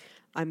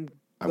 I'm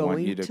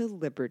going to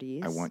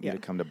Liberties. I want you to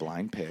come to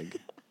Blind Pig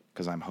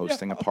because I'm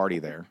hosting a party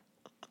there.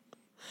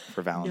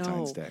 For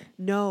Valentine's Day.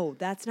 No,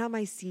 that's not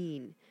my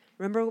scene.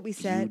 Remember what we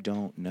said? You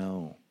don't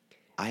know.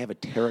 I have a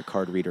tarot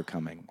card reader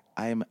coming.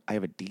 I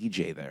have a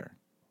DJ there.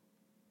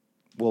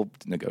 We'll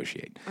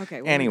negotiate.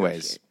 Okay.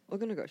 Anyways.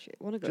 We'll negotiate.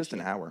 Just an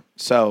hour.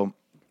 So.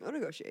 We'll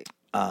negotiate.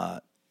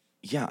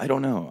 Yeah, I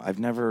don't know. I've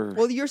never.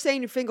 Well, you're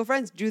saying your single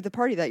friends do the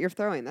party that you're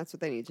throwing. That's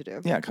what they need to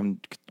do. Yeah,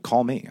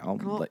 call me.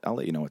 I'll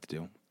let you know what to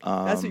do.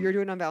 That's what you're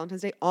doing on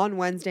Valentine's Day. On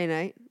Wednesday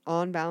night.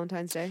 On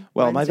Valentine's Day.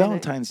 Well, my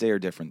Valentine's Day are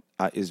different.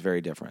 Is very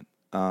different.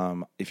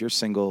 If you're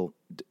single,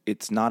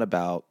 it's not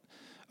about,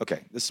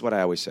 okay, this is what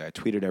I always say. I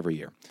tweet it every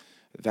year.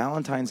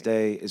 Valentine's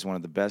Day is one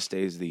of the best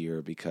days of the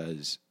year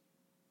because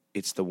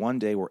it's the one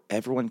day where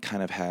everyone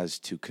kind of has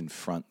to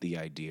confront the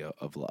idea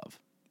of love.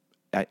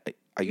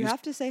 You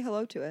have to say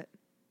hello to it.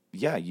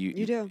 Yeah,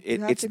 you do.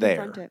 It's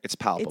there. It's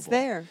palpable. It's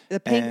there. The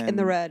pink and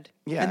the red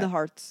and the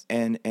hearts.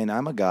 And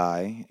I'm a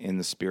guy, in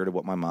the spirit of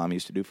what my mom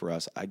used to do for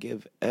us, I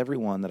give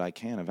everyone that I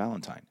can a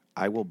Valentine.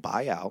 I will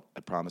buy out,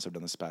 I promise I've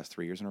done this past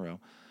 3 years in a row,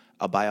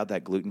 I'll buy out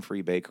that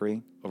gluten-free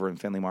bakery over in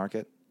Findlay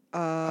Market.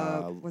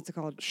 What's it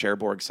called?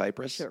 Cherbourg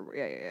Cypress.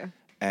 Yeah.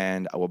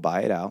 And I will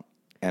buy it out,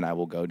 and I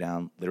will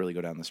literally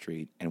go down the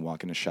street and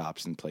walk into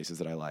shops and places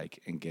that I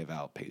like and give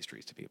out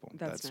pastries to people.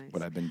 That's nice.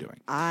 What I've been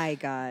doing. I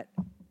got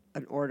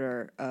an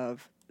order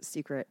of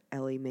secret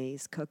Ellie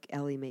makes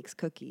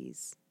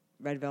cookies,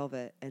 red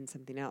velvet, and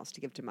something else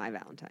to give to my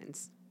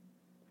Valentines.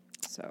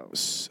 So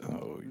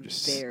you're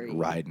just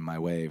riding my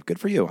wave. Good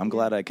for you. I'm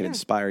glad I could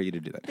inspire you to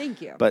do that.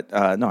 Thank you. But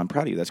no, I'm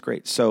proud of you. That's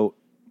great. So,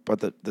 but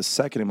the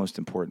second and most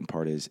important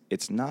part is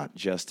it's not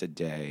just a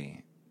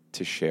day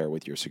to share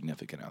with your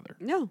significant other.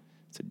 No.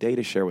 It's a day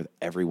to share with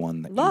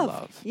everyone that you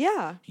love.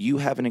 Yeah. You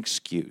have an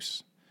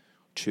excuse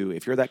to,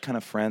 if you're that kind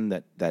of friend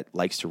that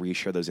likes to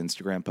reshare those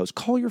Instagram posts,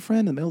 call your friend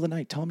in the middle of the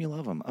night, tell them you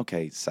love them.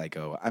 Okay,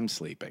 psycho, I'm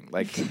sleeping.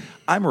 Like,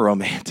 I'm a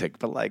romantic,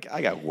 but like,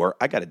 I got work,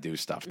 I got to do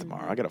stuff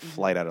tomorrow. I got a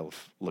flight out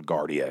of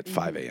LaGuardia at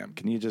 5 a.m.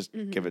 Can you just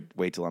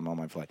wait till I'm on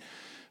my flight?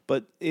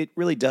 But it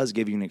really does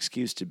give you an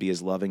excuse to be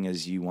as loving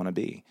as you want to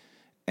be.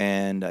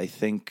 And I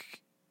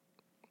think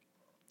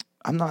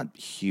I'm not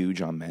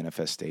huge on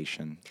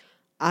manifestation.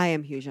 I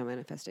am huge on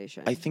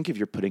manifestation. I think if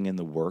you're putting in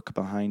the work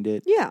behind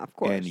it, yeah, of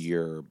course, and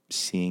you're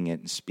seeing it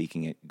and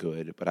speaking it,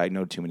 good. But I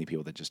know too many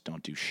people that just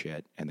don't do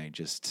shit and they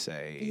just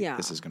say,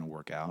 "This is going to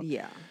work out."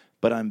 Yeah.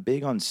 But I'm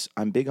big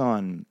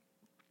on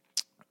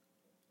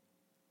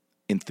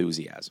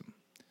enthusiasm,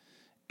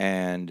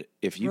 and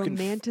if you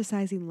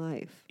romanticizing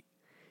life.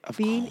 Of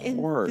being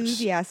course.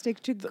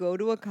 Enthusiastic to go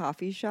to a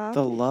coffee shop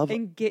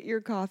and get your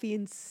coffee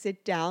and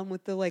sit down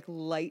with the like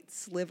light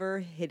sliver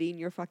hitting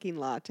your fucking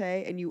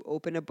latte, and you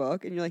open a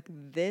book and you're like,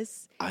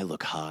 this I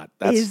look hot.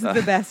 Is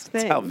the best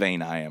thing. That's how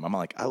vain I am. I'm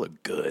like, I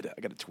look good.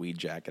 I got a tweed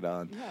jacket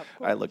on. Yeah,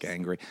 I look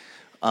angry.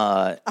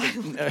 I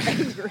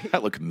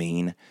look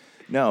mean.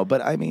 No,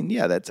 but I mean,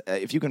 yeah, that's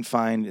if you can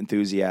find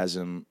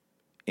enthusiasm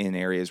in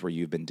areas where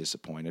you've been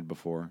disappointed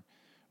before,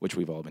 which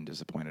we've all been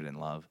disappointed in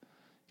love.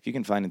 If you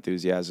can find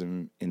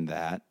enthusiasm in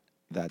that,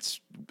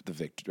 that's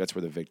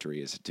where the victory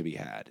is to be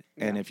had.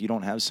 Yeah. And if you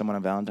don't have someone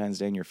on Valentine's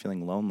Day and you're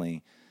feeling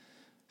lonely,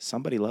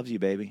 somebody loves you,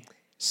 baby.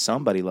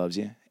 Somebody loves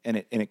you,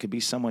 and it could be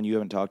someone you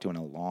haven't talked to in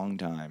a long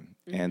time,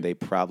 and they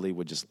probably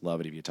would just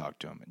love it if you talk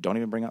to them. Don't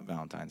even bring up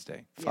Valentine's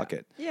Day. Fuck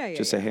it. Yeah.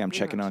 Just say, hey, I'm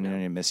checking on you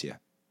and I miss you.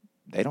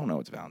 They don't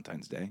know it's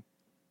Valentine's Day.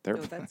 No,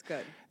 that's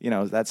good.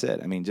 That's it.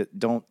 I mean, just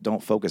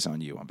don't focus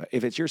on you.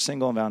 If it's you're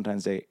single on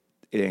Valentine's Day,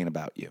 it ain't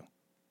about you.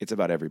 It's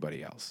about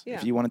everybody else. Yeah.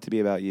 If you want it to be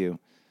about you,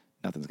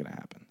 nothing's going to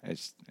happen.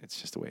 It's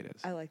just the way it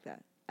is. I like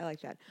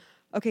that.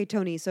 Okay,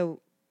 Tony,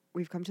 so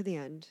we've come to the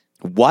end.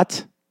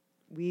 What?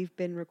 We've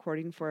been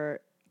recording for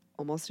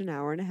almost an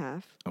hour and a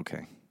half.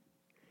 Okay.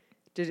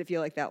 Did it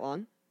feel like that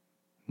long?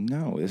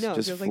 No, it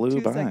just feels flew like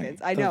 2 by. Seconds.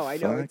 I know.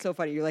 It's so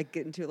funny. You're like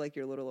getting to like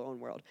your little own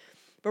world.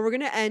 But we're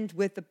going to end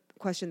with the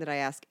question that I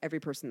ask every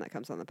person that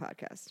comes on the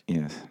podcast.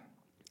 Yes.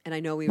 And I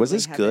know we was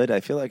this good?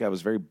 I feel like I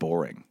was very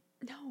boring.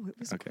 No, it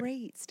was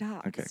great.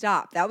 Stop. Okay.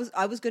 Stop.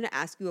 I was going to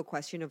ask you a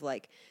question of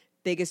like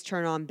biggest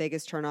turn on,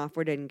 biggest turn off.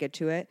 We didn't get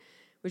to it,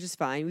 which is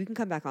fine. We can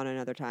come back on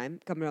another time.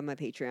 Come on my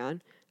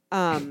Patreon.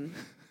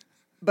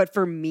 But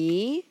for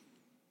me,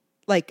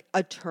 like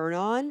a turn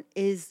on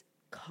is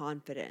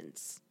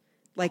confidence.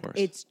 Like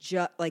it's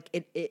just like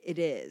it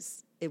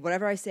is.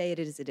 Whatever I say it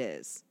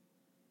is.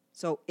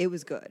 So it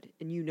was good,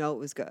 and you know it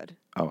was good.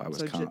 Oh, I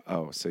was.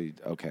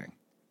 Okay.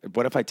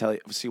 What if I tell you?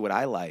 See, what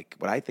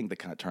I think the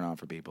kind of turn on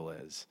for people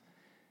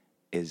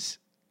is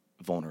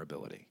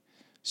vulnerability.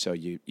 So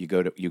you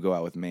go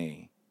out with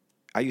me.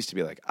 I used to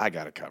be like, I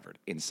got it covered.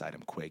 Inside,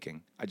 I'm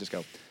quaking. I just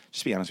go.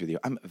 Just be honest with you.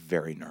 I'm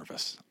very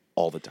nervous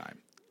all the time.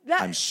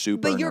 I'm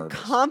super nervous. But you're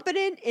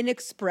confident in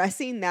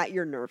expressing that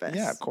you're nervous.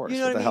 Yeah, of course. You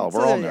know what the I mean? hell?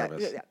 We're all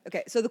nervous. Yeah.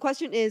 Okay, so the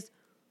question is,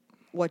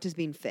 what does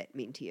being fit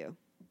mean to you?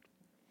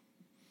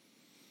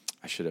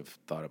 I should have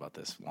thought about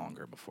this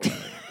longer before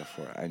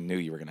I knew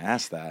you were going to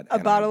ask that. A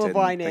bottle of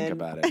wine think in.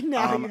 about it.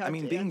 I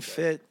mean, being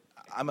fit.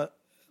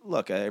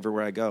 Look.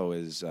 Everywhere I go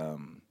is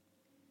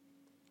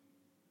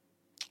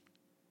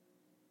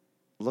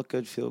look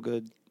good, feel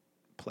good,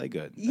 play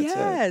good.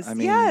 That's it. I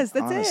mean, that's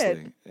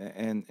honestly,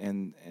 it.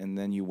 And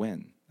then you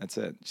win. That's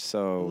it.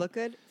 So look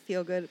good,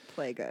 feel good,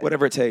 play good.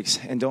 Whatever it takes,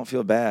 and don't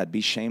feel bad.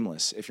 Be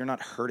shameless. If you're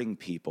not hurting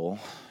people,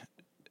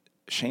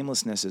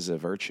 shamelessness is a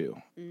virtue.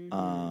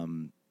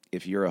 Mm-hmm.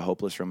 If you're a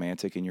hopeless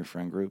romantic in your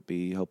friend group,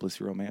 be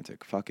hopelessly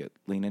romantic. Fuck it.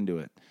 Lean into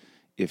it.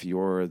 If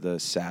you're the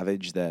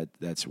savage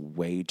that's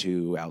way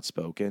too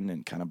outspoken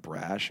and kind of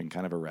brash and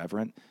kind of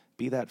irreverent,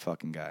 be that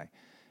fucking guy.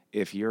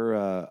 If you're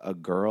a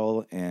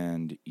girl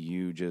and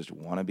you just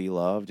want to be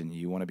loved and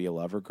you want to be a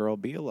lover girl,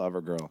 be a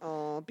lover girl.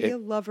 Oh, be a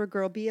lover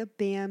girl. Be a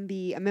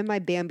Bambi. I'm in my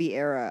Bambi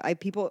era.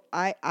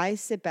 I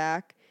sit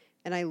back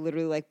and I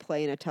literally like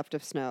play in a tuft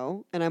of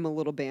snow and I'm a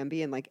little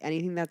Bambi and like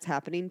anything that's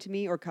happening to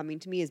me or coming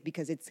to me is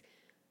because it's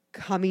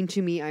coming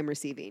to me, I'm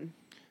receiving.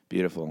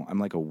 Beautiful. I'm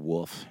like a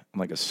wolf. I'm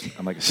like a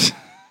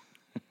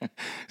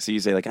So you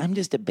say like, I'm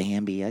just a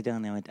Bambi. I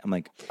don't know. I'm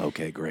like,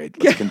 okay,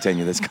 great. Let's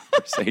continue this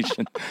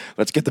conversation.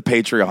 Let's get the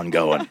Patreon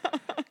going.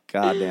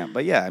 Goddamn.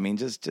 But yeah, I mean,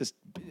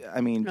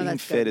 being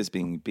fit is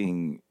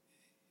being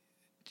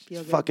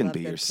fucking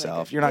be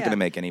yourself. You're not going to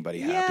make anybody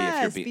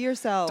happy if you're be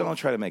yourself. Don't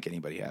try to make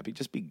anybody happy.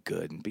 Just be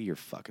good and be your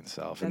fucking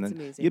self. That's and then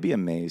amazing. You'll be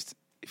amazed.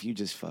 If you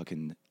just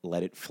fucking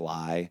let it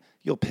fly,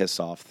 you'll piss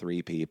off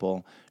 3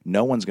 people.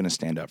 No one's going to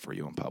stand up for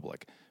you in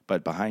public.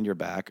 But behind your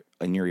back,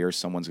 in your ear,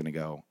 someone's going to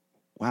go,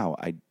 wow,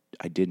 I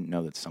didn't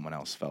know that someone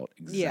else felt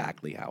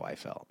exactly how I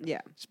felt.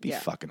 Yeah. Just be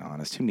fucking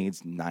honest. Who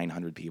needs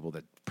 900 people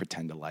that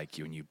pretend to like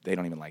you and they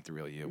don't even like the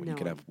real you when you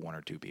could have 1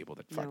 or 2 people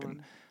that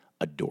fucking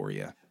adore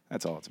you.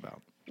 That's all it's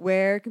about.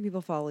 Where can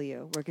people follow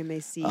you? Where can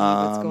they see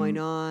what's going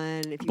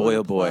on? If you boy,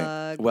 oh boy.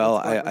 Plug, well,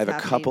 I have a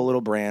couple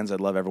little brands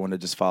I'd love everyone to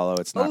just follow.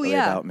 It's not really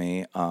about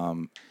me.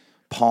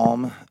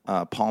 Palm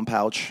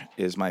Pouch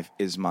is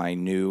my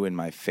new and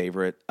my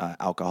favorite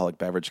alcoholic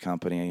beverage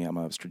company. I'm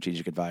a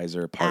strategic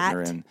advisor,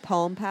 partner in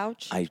Palm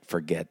Pouch. I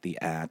forget the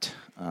at.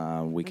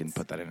 We can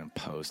put that in a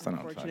post. I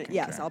don't fucking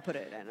Yes, care. I'll put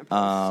it in a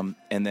post.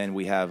 And then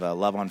we have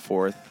Love on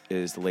 4th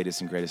is the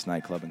latest and greatest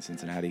nightclub in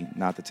Cincinnati.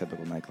 Not the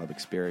typical nightclub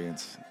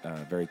experience.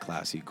 Very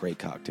classy, great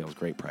cocktails,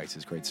 great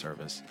prices, great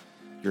service.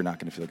 You're not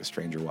going to feel like a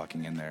stranger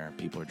walking in there.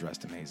 People are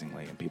dressed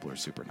amazingly, and people are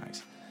super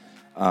nice.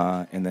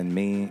 And then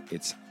me,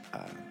 it's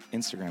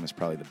Instagram is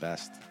probably the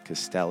best.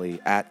 Castelli,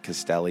 at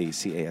Castelli,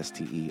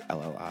 CASTELLI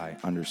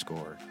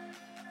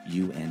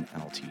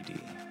 _UNLTD.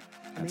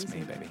 That's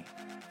me, baby.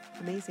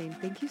 Amazing.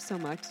 Thank you so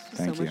much.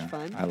 Thank you. Much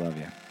fun. I love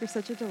you. You're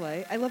such a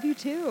delight. I love you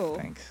too.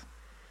 Thanks.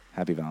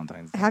 Happy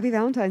Valentine's Day. Happy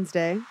Valentine's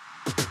Day.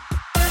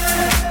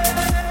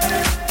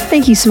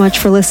 Thank you so much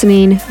for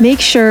listening.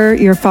 Make sure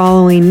you're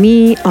following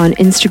me on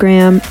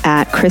Instagram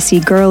at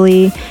Chrissy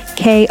Gurley,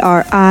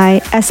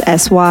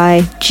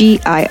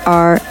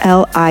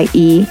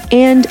 KRISSYGIRLIE,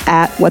 and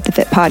at What the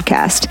Fit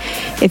Podcast.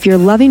 If you're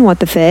loving What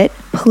the Fit,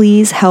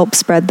 please help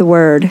spread the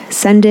word.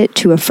 Send it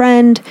to a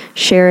friend,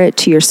 share it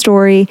to your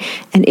story,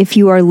 and if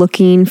you are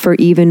looking for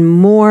even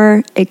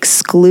more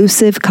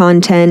exclusive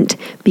content,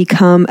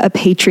 become a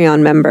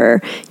Patreon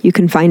member. You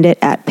can find it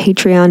at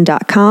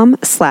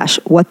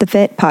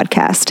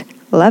patreon.com/whatthefitpodcast.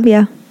 Love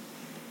ya.